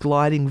 and he was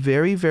gliding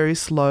very, very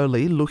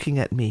slowly, looking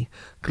at me,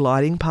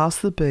 gliding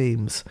past the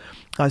beams.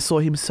 I saw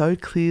him so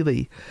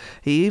clearly.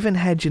 He even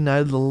had,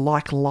 the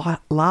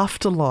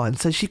laughter line,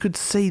 so she could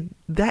see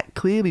that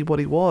clearly what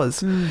he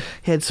was.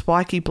 He had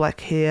spiky black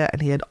hair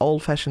and he had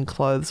old-fashioned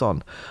clothes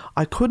on.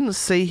 I couldn't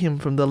see him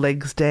from the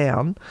legs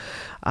down,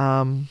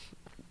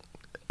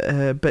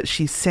 but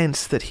she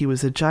sensed that he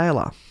was a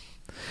jailer."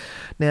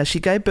 Now, she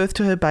gave birth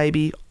to her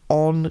baby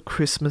on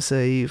Christmas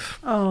Eve.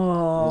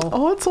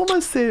 Oh, it's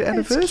almost their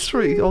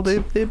anniversary or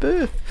their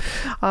birth.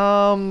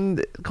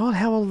 God,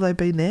 how old will they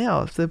be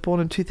now? If they're born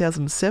in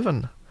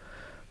 2007.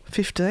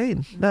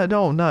 15. No.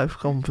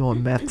 Come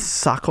on, maths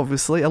suck,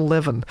 obviously.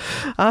 11.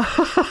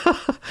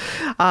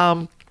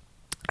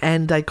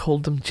 And they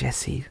called them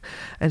Jessie.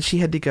 And she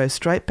had to go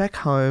straight back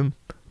home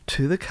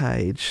to the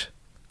cage,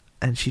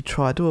 and she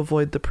tried to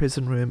avoid the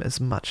prison room as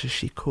much as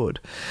she could.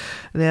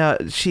 Now,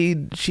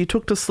 she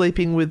took to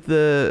sleeping with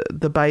the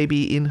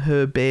baby in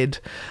her bed.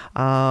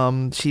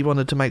 She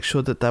wanted to make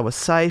sure that they were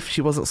safe.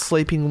 She wasn't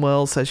sleeping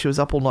well, so she was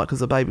up all night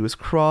because the baby was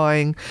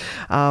crying.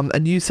 A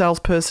new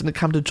salesperson had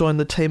come to join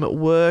the team at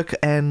work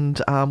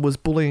and was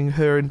bullying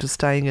her into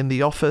staying in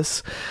the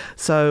office.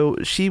 So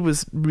she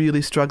was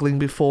really struggling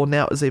before.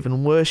 Now it was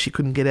even worse. She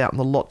couldn't get out in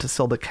the lot to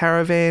sell the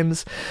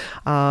caravans.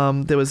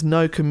 There was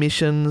no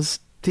commissions.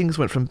 Things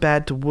went from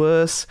bad to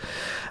worse.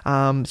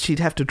 She'd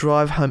have to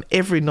drive home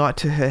every night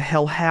to her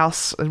hell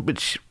house,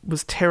 which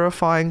was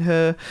terrifying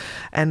her.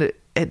 And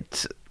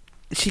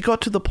she got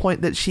to the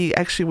point that she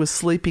actually was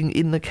sleeping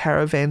in the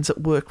caravans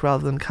at work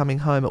rather than coming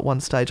home at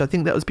one stage. I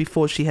think that was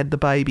before she had the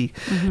baby,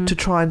 to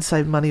try and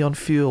save money on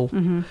fuel.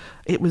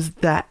 It was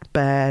that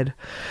bad.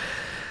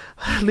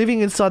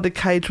 Living inside the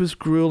cage was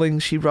grueling,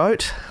 she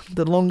wrote.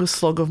 The longest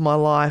slog of my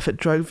life. It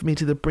drove me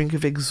to the brink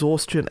of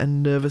exhaustion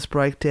and nervous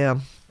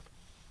breakdown.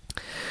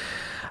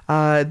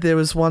 There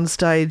was one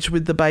stage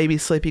with the baby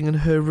sleeping in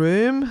her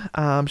room.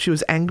 She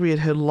was angry at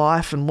her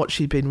life and what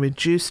she'd been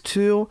reduced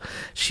to.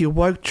 She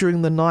awoke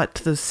during the night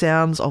to the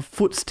sounds of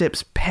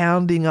footsteps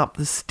pounding up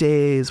the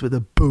stairs with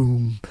a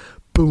boom,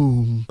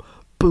 boom,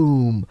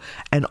 boom.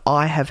 And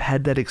I have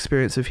had that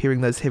experience of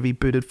hearing those heavy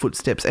booted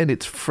footsteps, and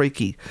it's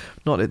freaky.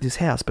 Not at this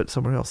house, but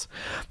somewhere else.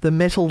 The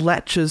metal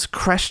latches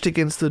crashed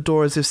against the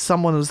door as if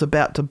someone was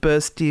about to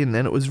burst in,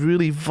 and it was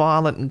really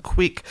violent and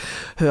quick.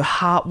 Her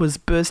heart was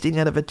bursting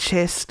out of her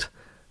chest,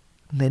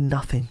 and then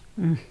nothing.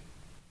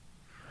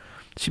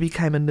 She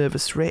became a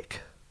nervous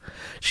wreck.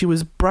 She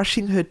was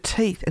brushing her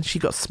teeth and she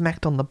got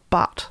smacked on the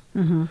butt.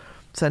 Mm-hmm.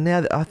 So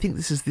now I think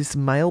this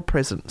male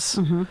presence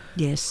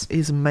yes,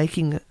 is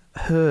making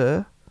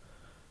her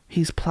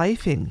his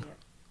plaything.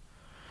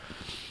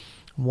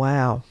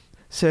 Wow.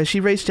 So she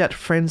reached out to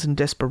friends in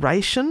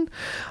desperation.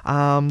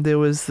 There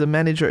was the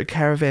manager at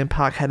Caravan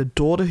Park had a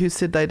daughter who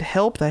said they'd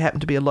help. They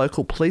happened to be a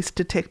local police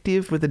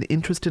detective with an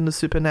interest in the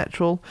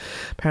supernatural.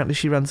 Apparently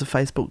she runs a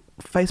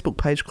Facebook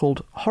page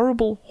called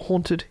Horrible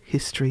Haunted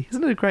History.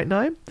 Isn't it a great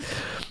name?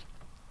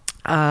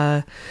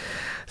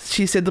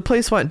 She said the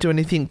police won't do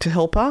anything to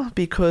help her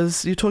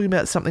because you're talking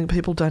about something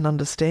people don't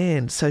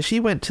understand. So she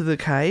went to the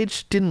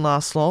cage, didn't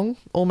last long.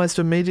 Almost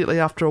immediately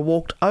after I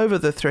walked over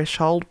the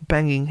threshold,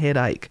 banging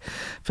headache.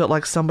 Felt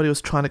like somebody was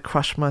trying to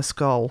crush my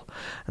skull.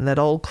 And that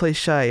old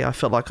cliche, I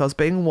felt like I was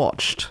being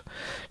watched.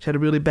 She had a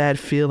really bad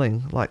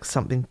feeling, like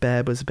something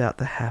bad was about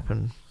to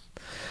happen.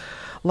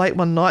 Late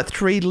one night,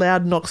 3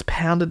 loud knocks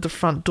pounded the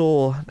front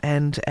door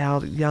and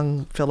our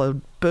young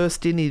fellow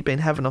burst in. He'd been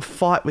having a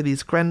fight with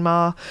his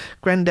grandma.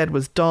 Granddad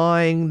was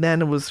dying.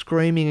 Nana was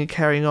screaming and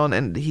carrying on,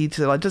 and he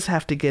said, I just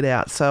have to get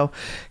out. So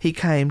he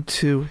came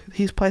to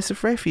his place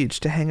of refuge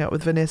to hang out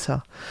with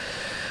Vanessa.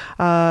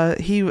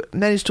 He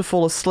managed to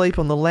fall asleep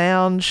on the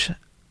lounge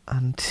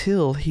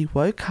until he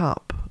woke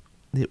up.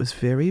 It was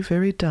very,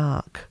 very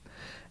dark,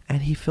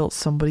 and he felt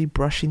somebody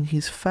brushing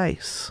his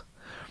face.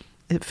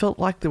 It felt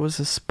like there was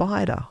a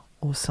spider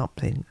or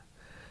something.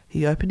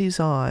 He opened his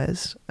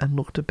eyes and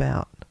looked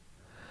about.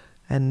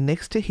 And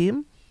next to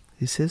him,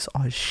 he says,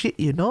 I shit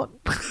you not,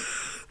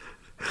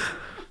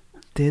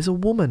 there's a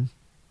woman.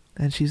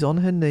 And she's on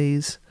her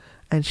knees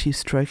and she's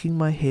stroking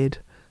my head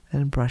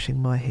and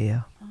brushing my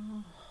hair.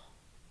 Oh.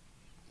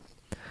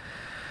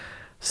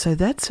 So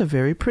that's a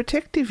very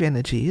protective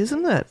energy,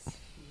 isn't it?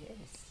 Yes.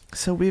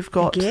 So we've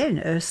got...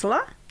 Again,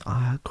 Ursula?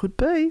 Could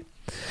be.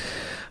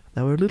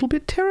 They were a little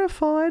bit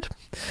terrified.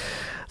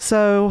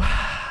 So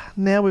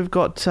now we've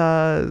got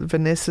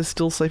Vanessa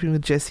still sleeping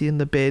with Jesse in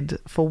the bed.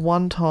 For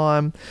one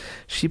time,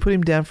 she put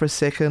him down for a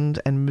second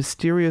and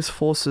mysterious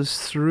forces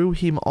threw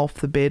him off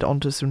the bed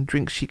onto some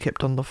drinks she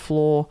kept on the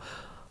floor.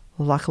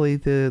 Luckily,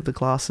 the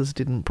glasses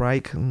didn't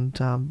break and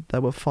they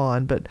were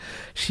fine, but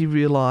she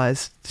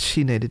realised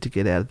she needed to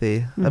get out of there.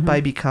 Mm-hmm. A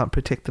baby can't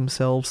protect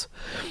themselves.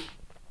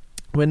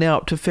 We're now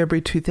up to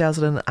February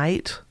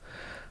 2008.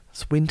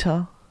 It's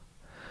winter.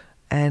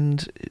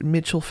 And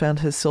Mitchell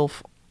found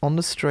herself on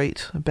the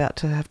street, about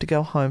to have to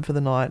go home for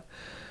the night,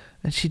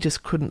 and she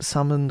just couldn't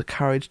summon the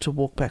courage to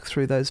walk back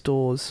through those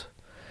doors.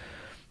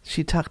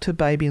 She tucked her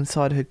baby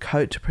inside her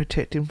coat to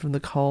protect him from the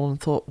cold and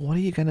thought, what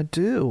are you going to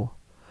do?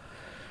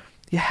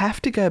 You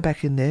have to go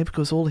back in there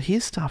because all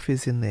his stuff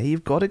is in there.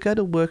 You've got to go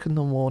to work in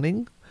the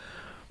morning.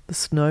 The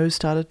snow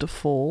started to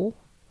fall.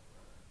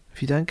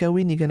 If you don't go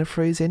in, you're going to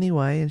freeze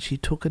anyway. And she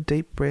took a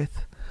deep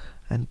breath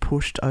and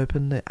pushed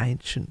open the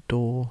ancient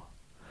door.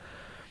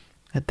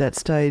 At that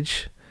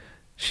stage,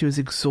 she was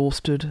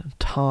exhausted and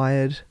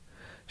tired.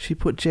 She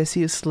put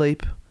Jessie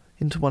asleep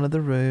into one of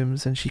the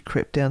rooms and she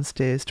crept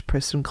downstairs to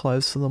press some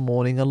clothes for the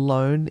morning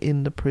alone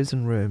in the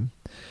prison room.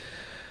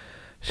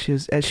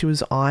 As she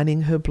was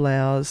ironing her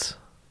blouse,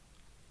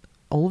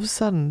 all of a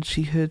sudden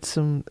she heard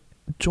some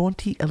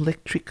jaunty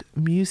electric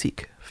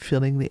music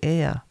filling the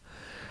air.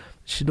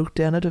 She looked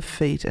down at her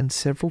feet and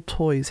several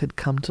toys had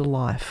come to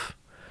life.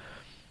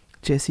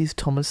 Jessie's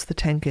Thomas the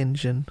Tank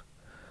Engine.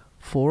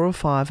 4 or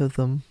 5 of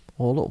them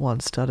all at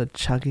once started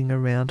chugging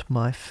around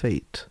my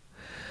feet.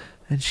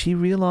 And she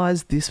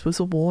realised this was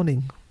a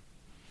warning.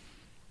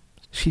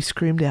 She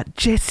screamed out,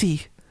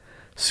 Jessie!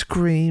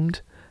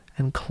 Screamed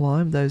and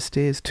climbed those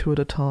stairs 2 at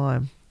a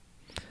time.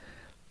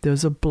 There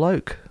was a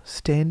bloke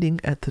standing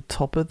at the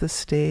top of the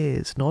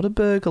stairs, not a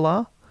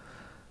burglar,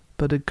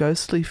 but a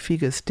ghostly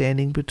figure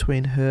standing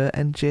between her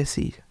and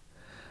Jessie.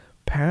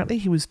 Apparently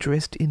he was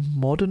dressed in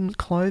modern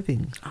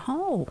clothing.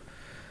 Oh.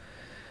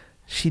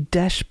 She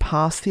dashed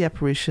past the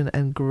apparition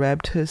and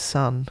grabbed her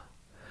son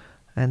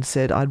and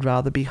said, I'd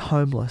rather be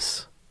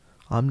homeless.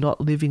 I'm not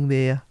living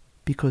there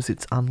because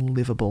it's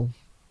unlivable.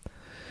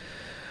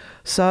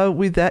 So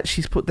with that,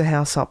 she's put the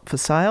house up for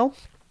sale.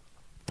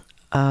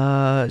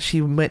 She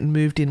went and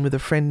moved in with a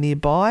friend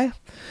nearby.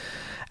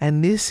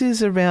 And this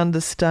is around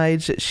the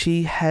stage that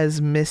she has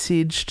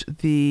messaged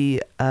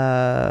the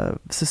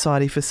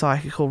Society for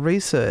Psychical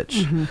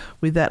Research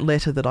with that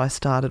letter that I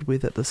started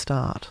with at the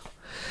start.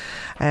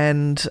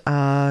 And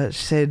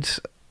she said,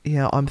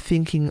 I'm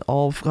thinking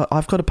of,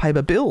 I've got to pay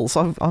my bills.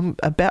 I'm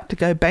about to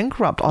go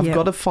bankrupt. I've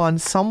got to find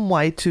some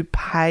way to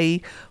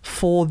pay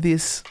for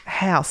this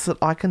house that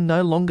I can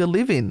no longer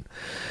live in.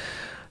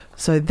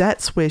 So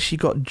that's where she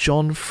got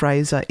John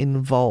Fraser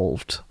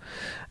involved.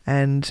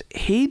 And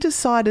he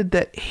decided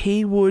that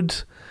he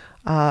would,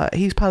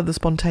 he's part of the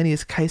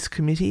Spontaneous Case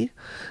Committee,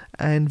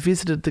 and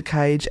visited the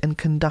cage and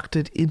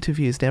conducted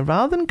interviews. Now,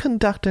 rather than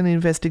conduct an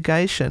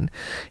investigation,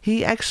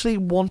 he actually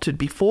wanted,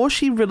 before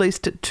she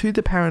released it to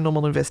the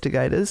paranormal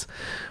investigators,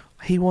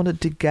 he wanted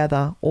to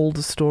gather all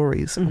the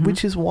stories,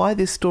 which is why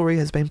this story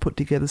has been put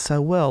together so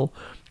well,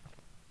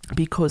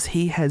 because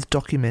he has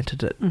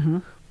documented it.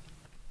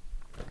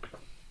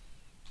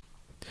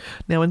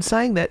 Now, in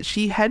saying that,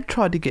 she had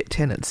tried to get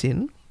tenants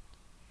in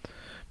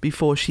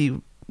before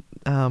she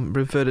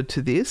reverted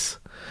to this,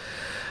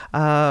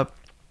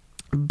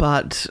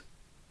 but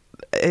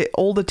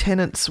all the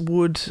tenants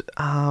would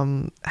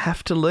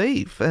have to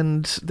leave,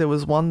 and there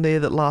was one there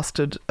that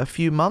lasted a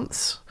few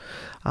months.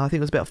 I think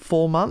it was about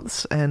 4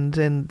 months, and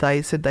then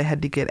they said they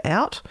had to get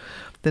out.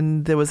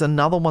 Then there was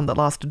another one that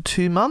lasted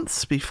 2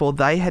 months before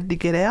they had to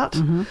get out.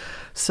 Mm-hmm.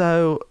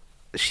 So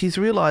she's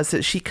realised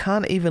that she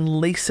can't even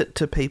lease it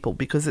to people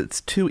because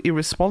it's too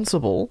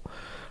irresponsible.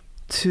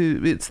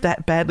 It's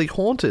that badly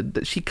haunted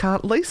that she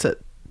can't lease it,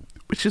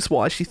 which is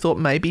why she thought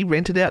maybe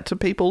rent it out to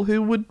people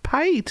who would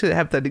pay to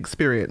have that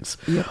experience.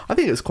 Yep. I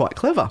think it's quite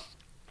clever.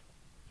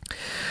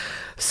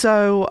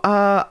 So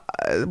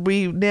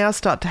we now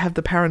start to have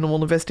the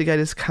paranormal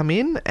investigators come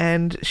in,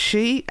 and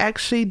she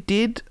actually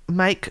did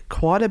make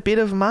quite a bit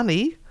of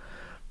money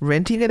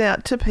renting it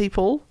out to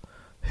people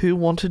who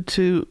wanted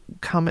to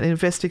come and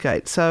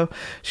investigate. So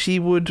she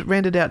would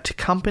rent it out to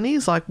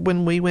companies. Like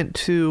when we went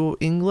to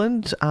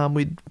England,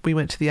 we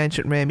went to the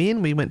Ancient Ram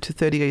Inn, we went to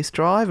 30 East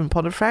Drive in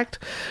Pontefract,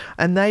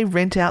 and they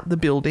rent out the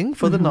building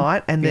for the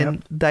night, and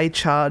then they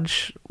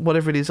charge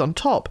whatever it is on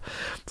top.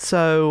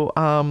 So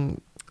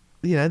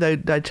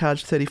they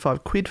charge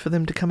 35 quid for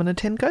them to come and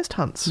attend ghost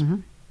hunts.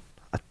 Mm-hmm.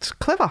 That's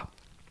clever.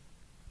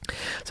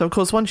 So, of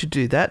course, once you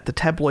do that, the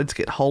tabloids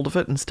get hold of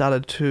it and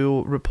started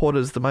to report it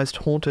as the most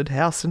haunted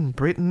house in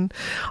Britain.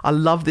 I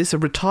love this. A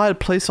retired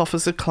police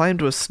officer claimed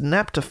to have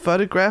snapped a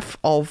photograph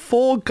of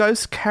 4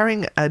 ghosts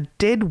carrying a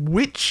dead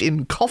witch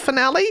in Coffin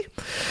Alley.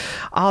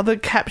 Other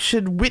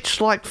captured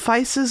witch-like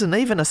faces and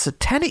even a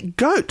satanic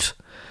goat.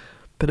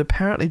 But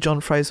apparently John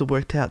Fraser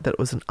worked out that it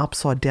was an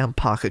upside-down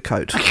Parker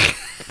coat.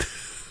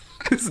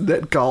 Isn't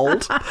that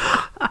gold?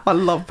 I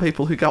love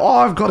people who go,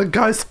 I've got a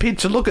ghost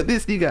picture, look at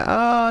this. And you go,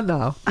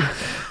 no.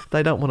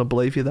 They don't want to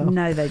believe you, though.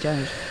 No, they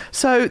don't.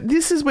 So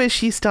this is where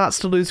she starts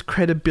to lose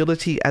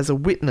credibility as a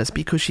witness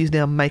because she's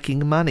now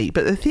making money.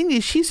 But the thing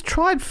is, she's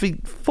tried for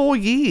 4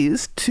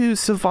 years to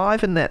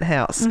survive in that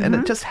house, and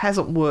it just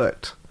hasn't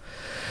worked.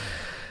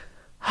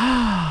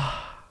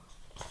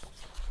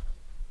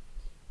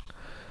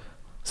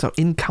 So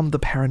in come the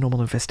paranormal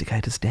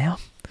investigators now.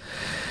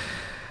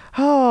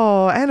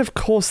 Oh, and of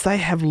course they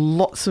have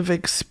lots of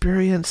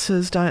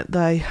experiences, don't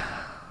they?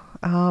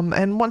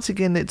 And once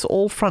again, it's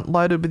all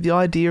front-loaded with the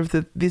idea of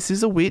that this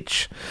is a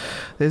witch.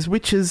 There's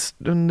witches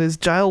and there's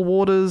jail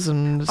warders,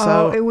 and so...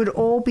 Oh, it would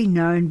all be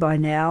known by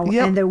now,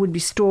 and there would be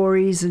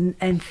stories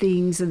and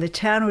things, and the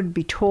town would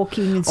be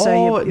talking, and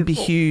so it'd be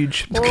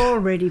huge.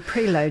 Already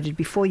preloaded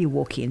before you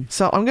walk in.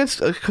 So I'm going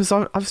to, because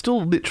I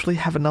still literally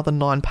have another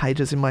 9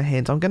 pages in my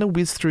hands, I'm going to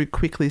whiz through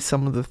quickly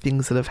some of the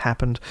things that have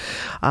happened.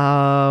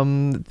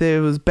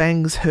 There was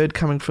bangs heard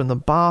coming from the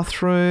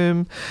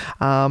bathroom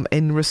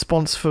in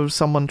response for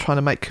someone trying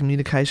to make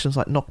communications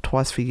like knock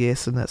twice for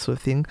yes and that sort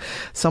of thing.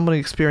 Someone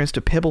experienced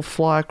a pebble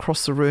fly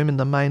across the room in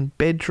the main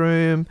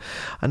bedroom.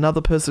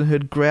 Another person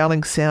heard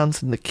growling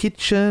sounds in the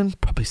kitchen.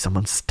 Probably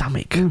someone's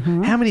stomach.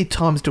 Mm-hmm. How many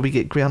times do we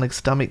get growling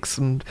stomachs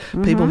and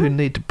people who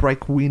need to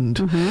break wind?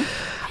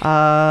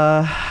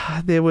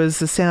 There was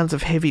the sounds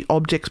of heavy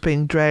objects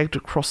being dragged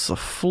across the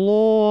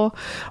floor.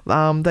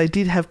 They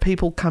did have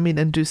people come in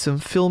and do some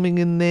filming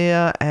in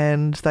there,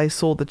 and they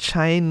saw the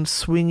chain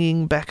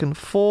swinging back and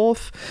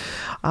forth.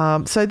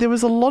 So there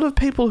was a lot of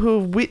people who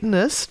have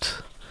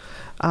witnessed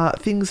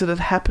things that had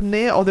happened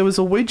there. Oh, there was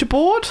a Ouija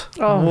board.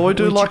 Oh, I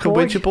do like a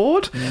Ouija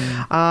board.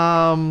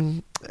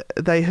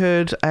 They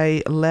heard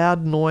a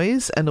loud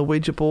noise and a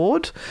Ouija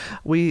board.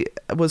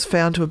 Was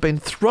found to have been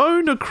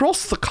thrown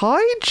across the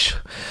cage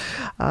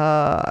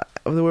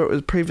where it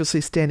was previously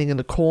standing in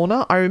the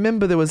corner. I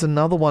remember there was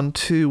another one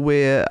too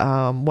where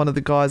one of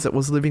the guys that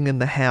was living in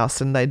the house,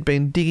 and they'd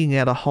been digging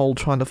out a hole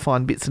trying to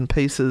find bits and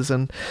pieces,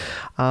 and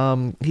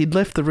he'd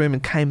left the room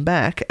and came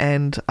back,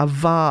 and a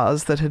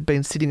vase that had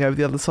been sitting over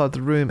the other side of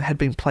the room had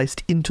been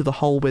placed into the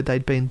hole where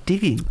they'd been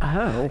digging.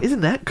 Oh. Isn't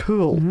that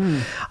cool?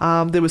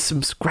 There was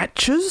some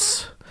scratches.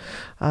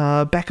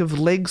 Back of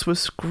legs were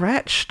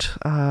scratched.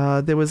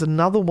 There was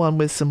another one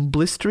with some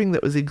blistering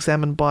that was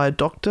examined by a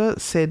doctor.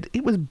 Said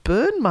it was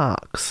burn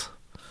marks.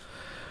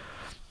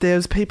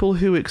 There's people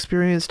who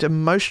experienced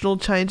emotional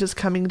changes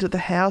coming into the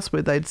house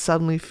where they'd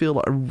suddenly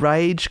feel a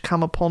rage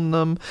come upon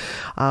them.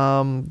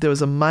 There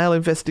was a male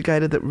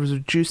investigator that was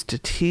reduced to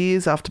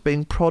tears after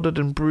being prodded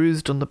and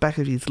bruised on the back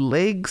of his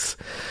legs.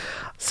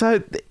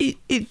 So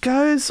it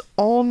goes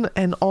on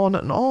and on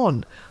and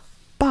on.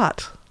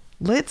 But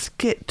let's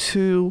get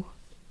to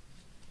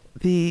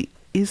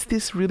is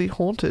this really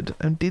haunted,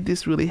 and did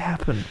this really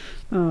happen?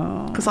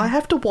 Because I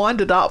have to wind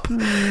it up.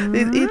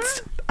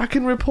 I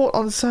can report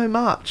on so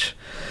much.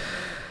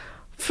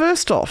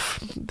 First off,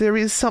 there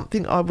is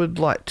something I would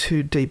like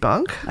to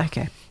debunk.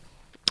 Okay.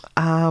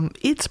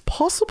 It's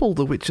possible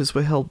the witches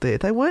were held there.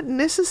 They weren't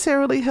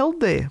necessarily held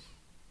there.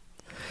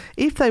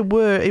 If they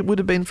were, it would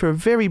have been for a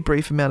very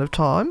brief amount of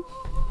time.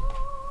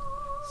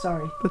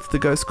 Sorry. That's the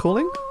ghost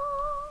calling.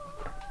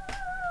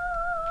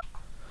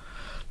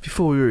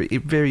 before we were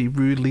very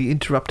rudely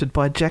interrupted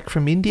by Jack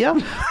from India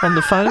on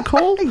the phone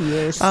call.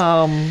 Yes.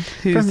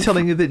 Who's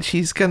telling you that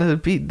she's going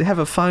to have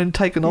a phone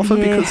taken off her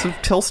because of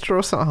Telstra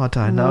or something. I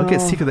don't know. I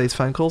get sick of these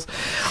phone calls.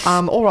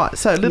 All right,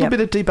 so a little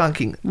bit of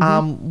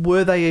debunking.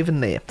 Were they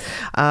even there?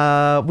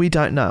 We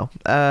don't know.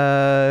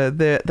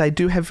 They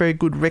do have very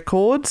good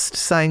records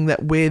saying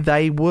that where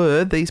they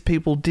were, these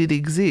people did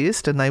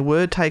exist and they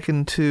were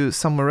taken to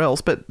somewhere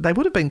else, but they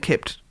would have been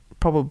kept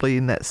probably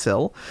in that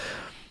cell.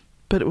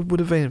 But it would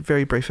have been a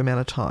very brief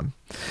amount of time.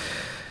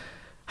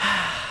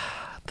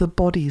 The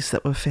bodies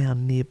that were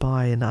found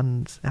nearby in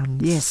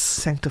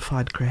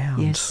unsanctified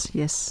ground.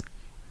 Yes.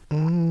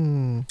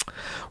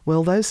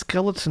 Well, those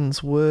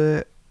skeletons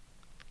were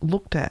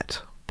looked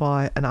at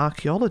by an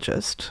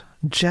archaeologist,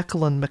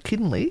 Jacqueline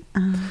McKinley.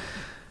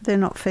 They're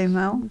not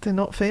female? They're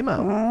not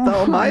female. They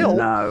were male.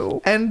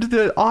 No. And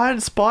the iron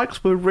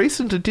spikes were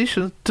recent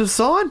additions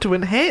designed to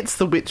enhance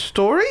the witch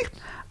story.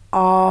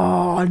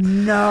 Oh,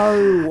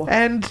 no.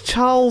 And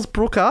Charles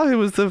Brooker, who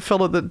was the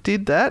fellow that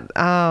did that,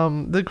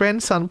 the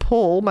grandson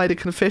Paul made a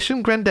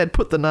confession. Granddad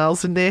put the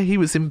nails in there. He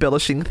was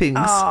embellishing things.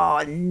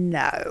 Oh,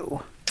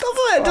 no. Doesn't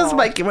that just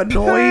make you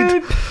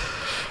annoyed?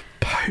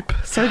 Pope.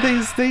 So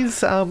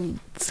these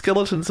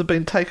skeletons have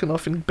been taken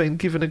off and been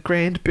given a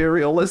grand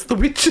burial as the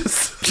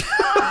witches.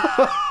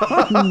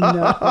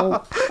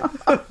 No.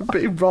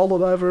 Be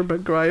rolling over in my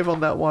grave on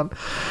that one.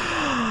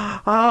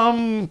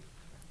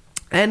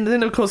 And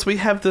then, of course, we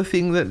have the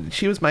thing that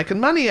she was making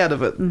money out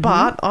of it.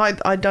 But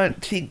I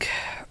don't think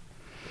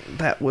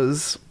that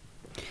was...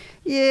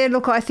 Yeah,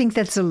 look, I think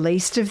that's the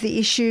least of the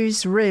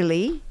issues,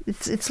 really.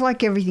 It's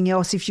like everything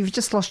else. If you've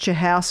just lost your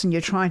house and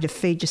you're trying to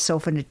feed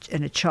yourself and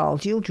a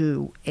child, you'll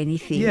do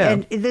anything. Yeah.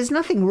 And there's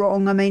nothing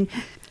wrong. I mean,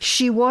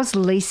 she was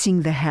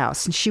leasing the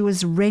house and she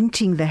was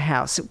renting the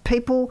house.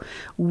 People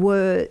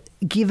were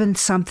given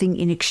something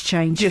in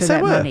exchange for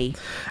that money.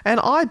 And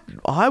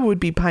I would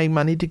be paying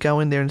money to go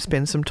in there and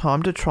spend some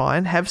time to try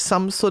and have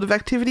some sort of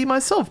activity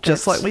myself,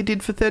 just like we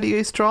did for 30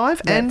 East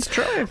Drive and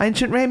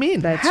Ancient Ram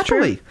Inn. That's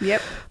happily. True.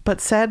 Yep. But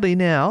sadly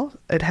now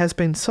it has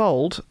been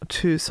sold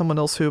to someone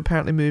else who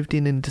apparently moved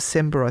in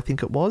December, I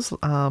think it was,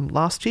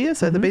 last year.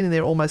 So they've been in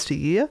there almost a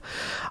year.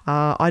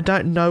 I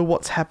don't know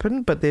what's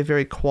happened, but they're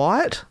very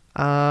quiet.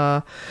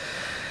 There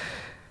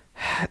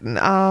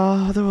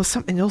was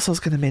something else I was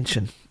going to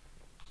mention.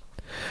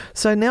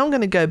 So now I'm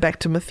going to go back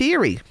to my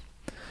theory.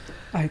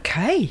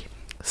 Okay.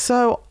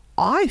 So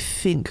I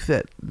think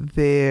that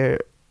there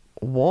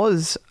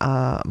was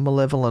a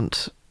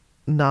malevolent,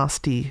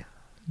 nasty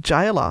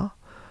jailer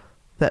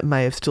that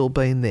may have still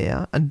been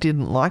there and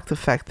didn't like the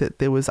fact that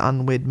there was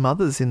unwed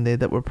mothers in there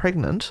that were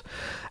pregnant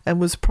and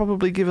was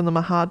probably giving them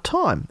a hard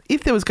time.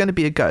 If there was going to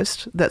be a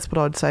ghost, that's what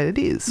I'd say it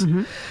is.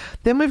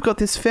 Then we've got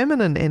this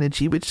feminine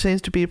energy, which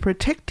seems to be a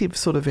protective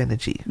sort of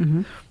energy.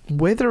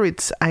 Whether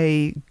it's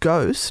a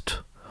ghost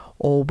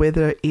or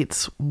whether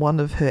it's one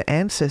of her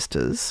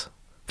ancestors,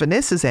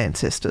 Vanessa's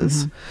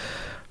ancestors,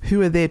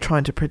 who are there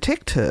trying to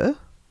protect her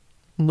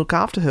and look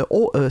after her,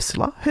 or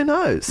Ursula, who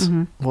knows?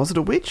 Was it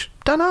a witch?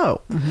 Don't know.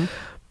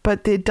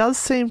 But there does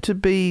seem to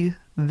be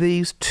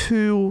these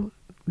two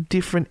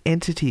different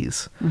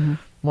entities,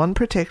 one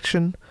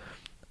protection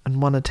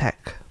and one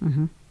attack.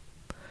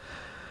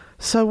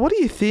 So what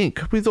do you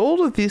think? With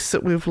all of this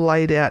that we've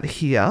laid out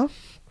here,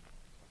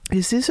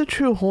 is this a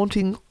true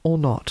haunting or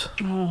not?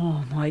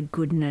 Oh, my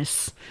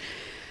goodness.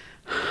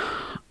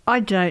 I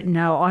don't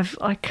know.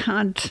 I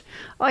can't.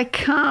 I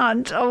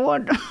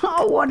want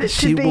it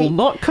to be... She will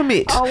not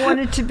commit. I want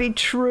it to be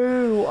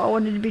true. I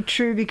want it to be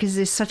true because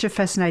there's such a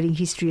fascinating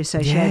history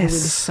associated with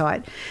this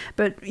site.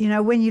 But, you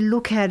know, when you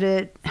look at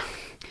it...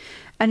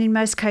 And in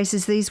most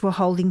cases, these were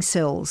holding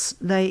cells.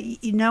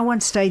 No one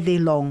stayed there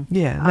long.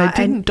 Yeah, they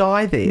didn't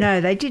die there. No,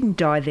 they didn't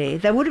die there.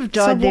 They would have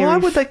died there. So why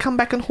would they come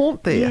back and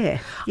haunt there? Yeah.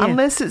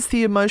 Unless it's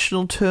the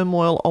emotional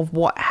turmoil of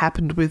what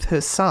happened with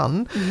her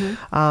son,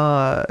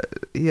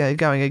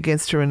 going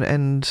against her,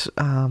 and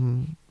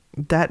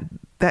that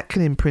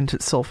can imprint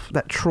itself.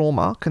 That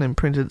trauma can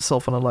imprint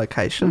itself on a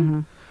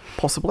location,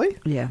 possibly.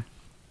 Yeah.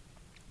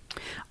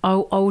 I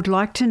would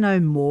like to know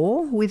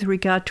more with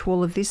regard to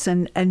all of this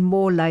and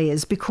more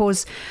layers,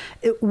 because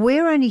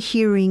we're only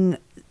hearing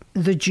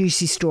the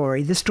juicy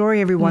story, the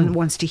story everyone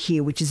wants to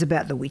hear, which is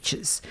about the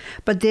witches.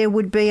 But there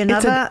would be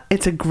another...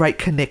 It's a great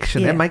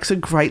connection. It makes a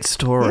great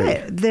story.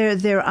 Yeah,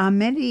 there are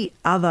many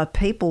other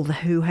people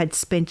who had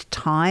spent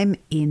time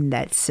in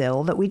that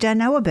cell that we don't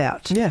know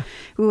about. Yeah.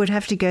 We would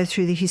have to go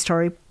through the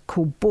historical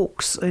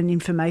books and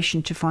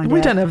information to find out. We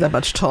don't have that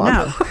much time.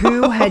 No,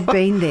 who had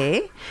been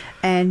there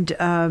and,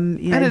 and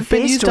it had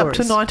been used up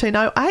to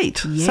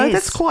 1908. Yes. So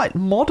that's quite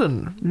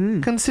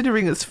modern,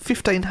 considering it's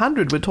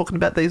 1500 we're talking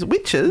about these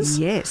witches.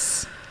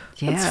 Yes.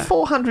 Yeah. It's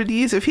 400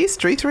 years of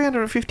history,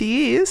 350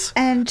 years.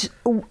 And,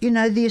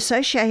 the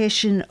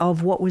association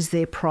of what was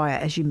there prior,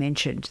 as you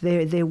mentioned,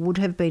 there would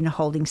have been a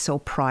holding cell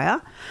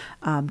prior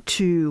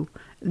to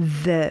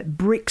the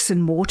bricks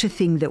and mortar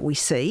thing that we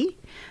see.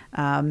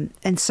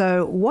 And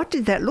so what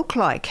did that look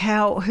like?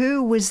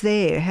 Who was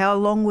there? How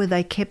long were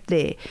they kept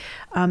there?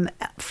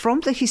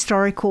 From the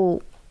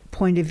historical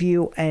point of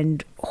view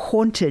and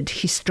haunted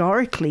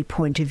historically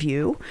point of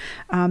view,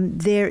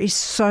 there is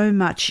so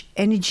much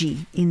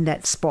energy in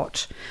that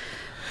spot.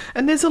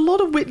 And there's a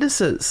lot of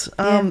witnesses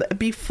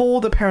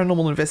before the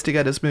paranormal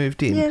investigators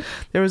moved in. Yeah.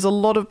 There is a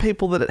lot of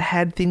people that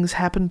had things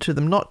happen to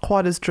them, not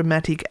quite as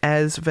dramatic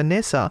as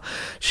Vanessa.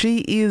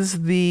 She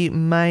is the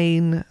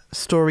main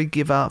story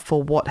giver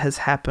for what has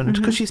happened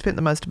because she spent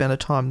the most amount of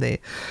time there.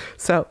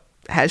 So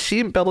has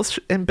she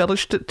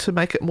embellished it to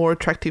make it more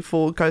attractive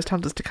for ghost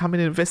hunters to come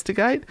in and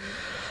investigate?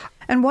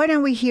 And why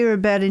don't we hear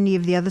about any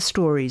of the other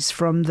stories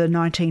from the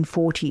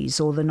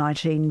 1940s or the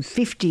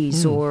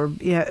 1950s or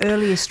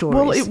earlier stories?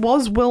 Well, it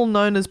was well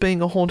known as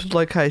being a haunted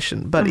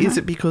location, but is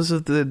it because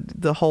of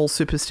the whole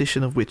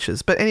superstition of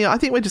witches? But anyway, I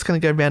think we're just going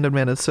to go round and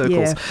round in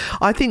circles. Yeah.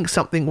 I think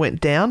something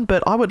went down,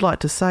 but I would like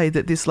to say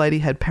that this lady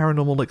had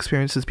paranormal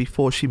experiences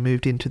before she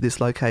moved into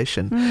this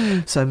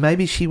location. So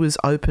maybe she was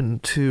open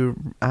to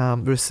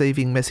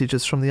receiving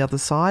messages from the other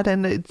side,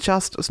 and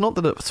it's not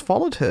that it's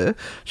followed her.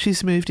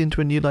 She's moved into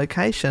a new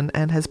location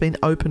and has been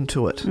open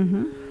to it.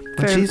 And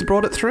she's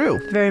brought it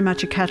through. Very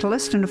much a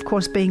catalyst. And, of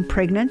course, being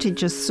pregnant, it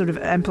just sort of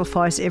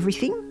amplifies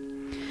everything.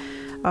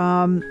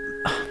 I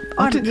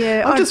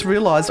just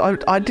realised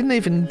I didn't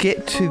even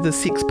get to the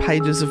 6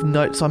 pages of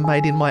notes I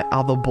made in my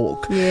other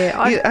book.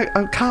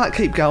 I can't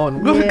keep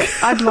going.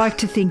 I'd like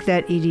to think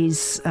that it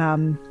is...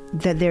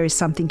 that there is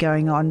something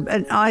going on.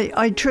 And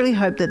I truly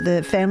hope that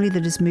the family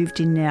that has moved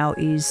in now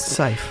is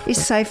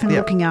safe and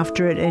looking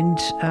after it and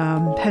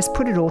has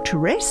put it all to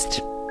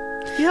rest.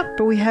 Yep.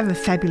 But we have a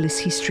fabulous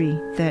history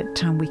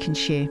that we can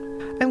share.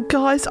 And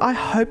guys, I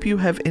hope you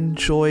have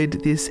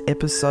enjoyed this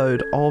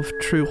episode of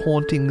True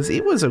Hauntings.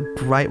 It was a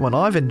great one.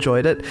 I've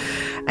enjoyed it.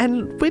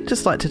 And we'd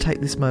just like to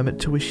take this moment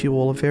to wish you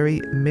all a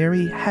very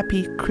merry,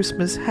 happy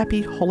Christmas,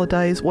 happy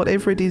holidays,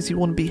 whatever it is you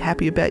want to be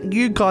happy about.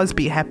 You guys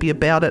be happy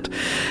about it.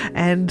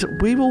 And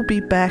we will be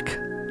back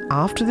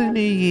after the new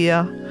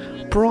year,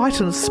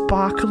 bright and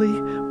sparkly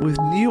with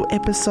new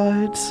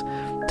episodes.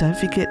 Don't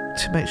forget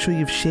to make sure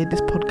you've shared this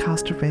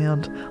podcast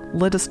around.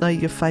 Let us know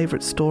your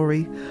favourite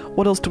story.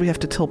 What else do we have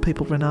to tell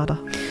people, Renata?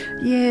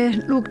 Yeah,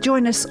 look,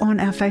 join us on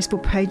our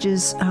Facebook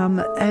pages.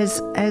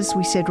 As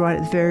we said right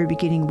at the very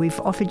beginning, we've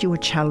offered you a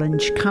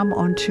challenge. Come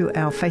onto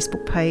our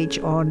Facebook page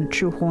on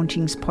True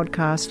Hauntings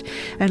Podcast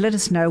and let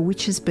us know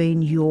which has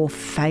been your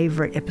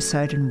favourite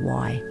episode and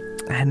why.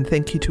 And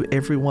thank you to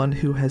everyone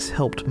who has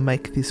helped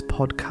make this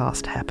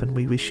podcast happen.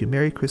 We wish you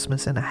Merry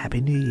Christmas and a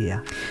Happy New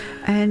Year.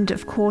 And,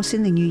 of course,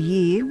 in the new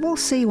year, we'll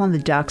see you on the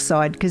dark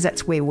side because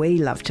that's where we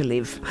love to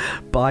live.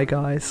 Bye,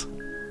 guys.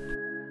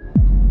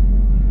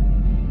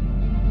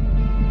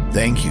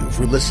 Thank you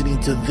for listening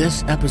to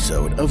this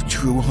episode of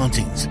True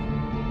Hauntings.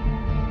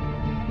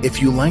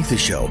 If you like the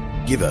show,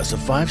 give us a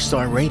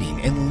 5-star rating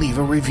and leave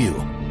a review.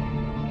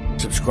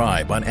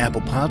 Subscribe on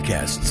Apple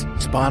Podcasts,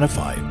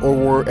 Spotify, or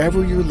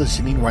wherever you're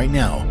listening right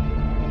now.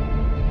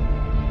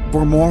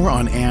 For more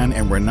on Anne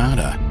and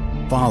Renata,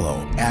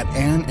 follow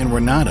 @Anne and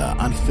Renata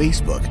on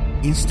Facebook,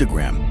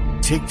 Instagram,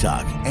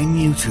 TikTok, and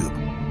YouTube,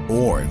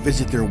 or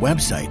visit their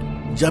website,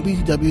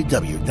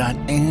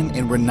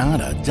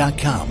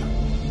 www.anneandrenata.com.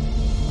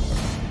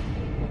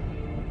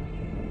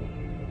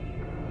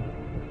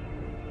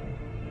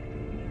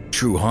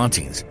 True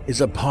Hauntings is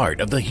a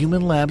part of the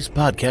Human Labs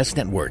Podcast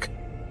Network.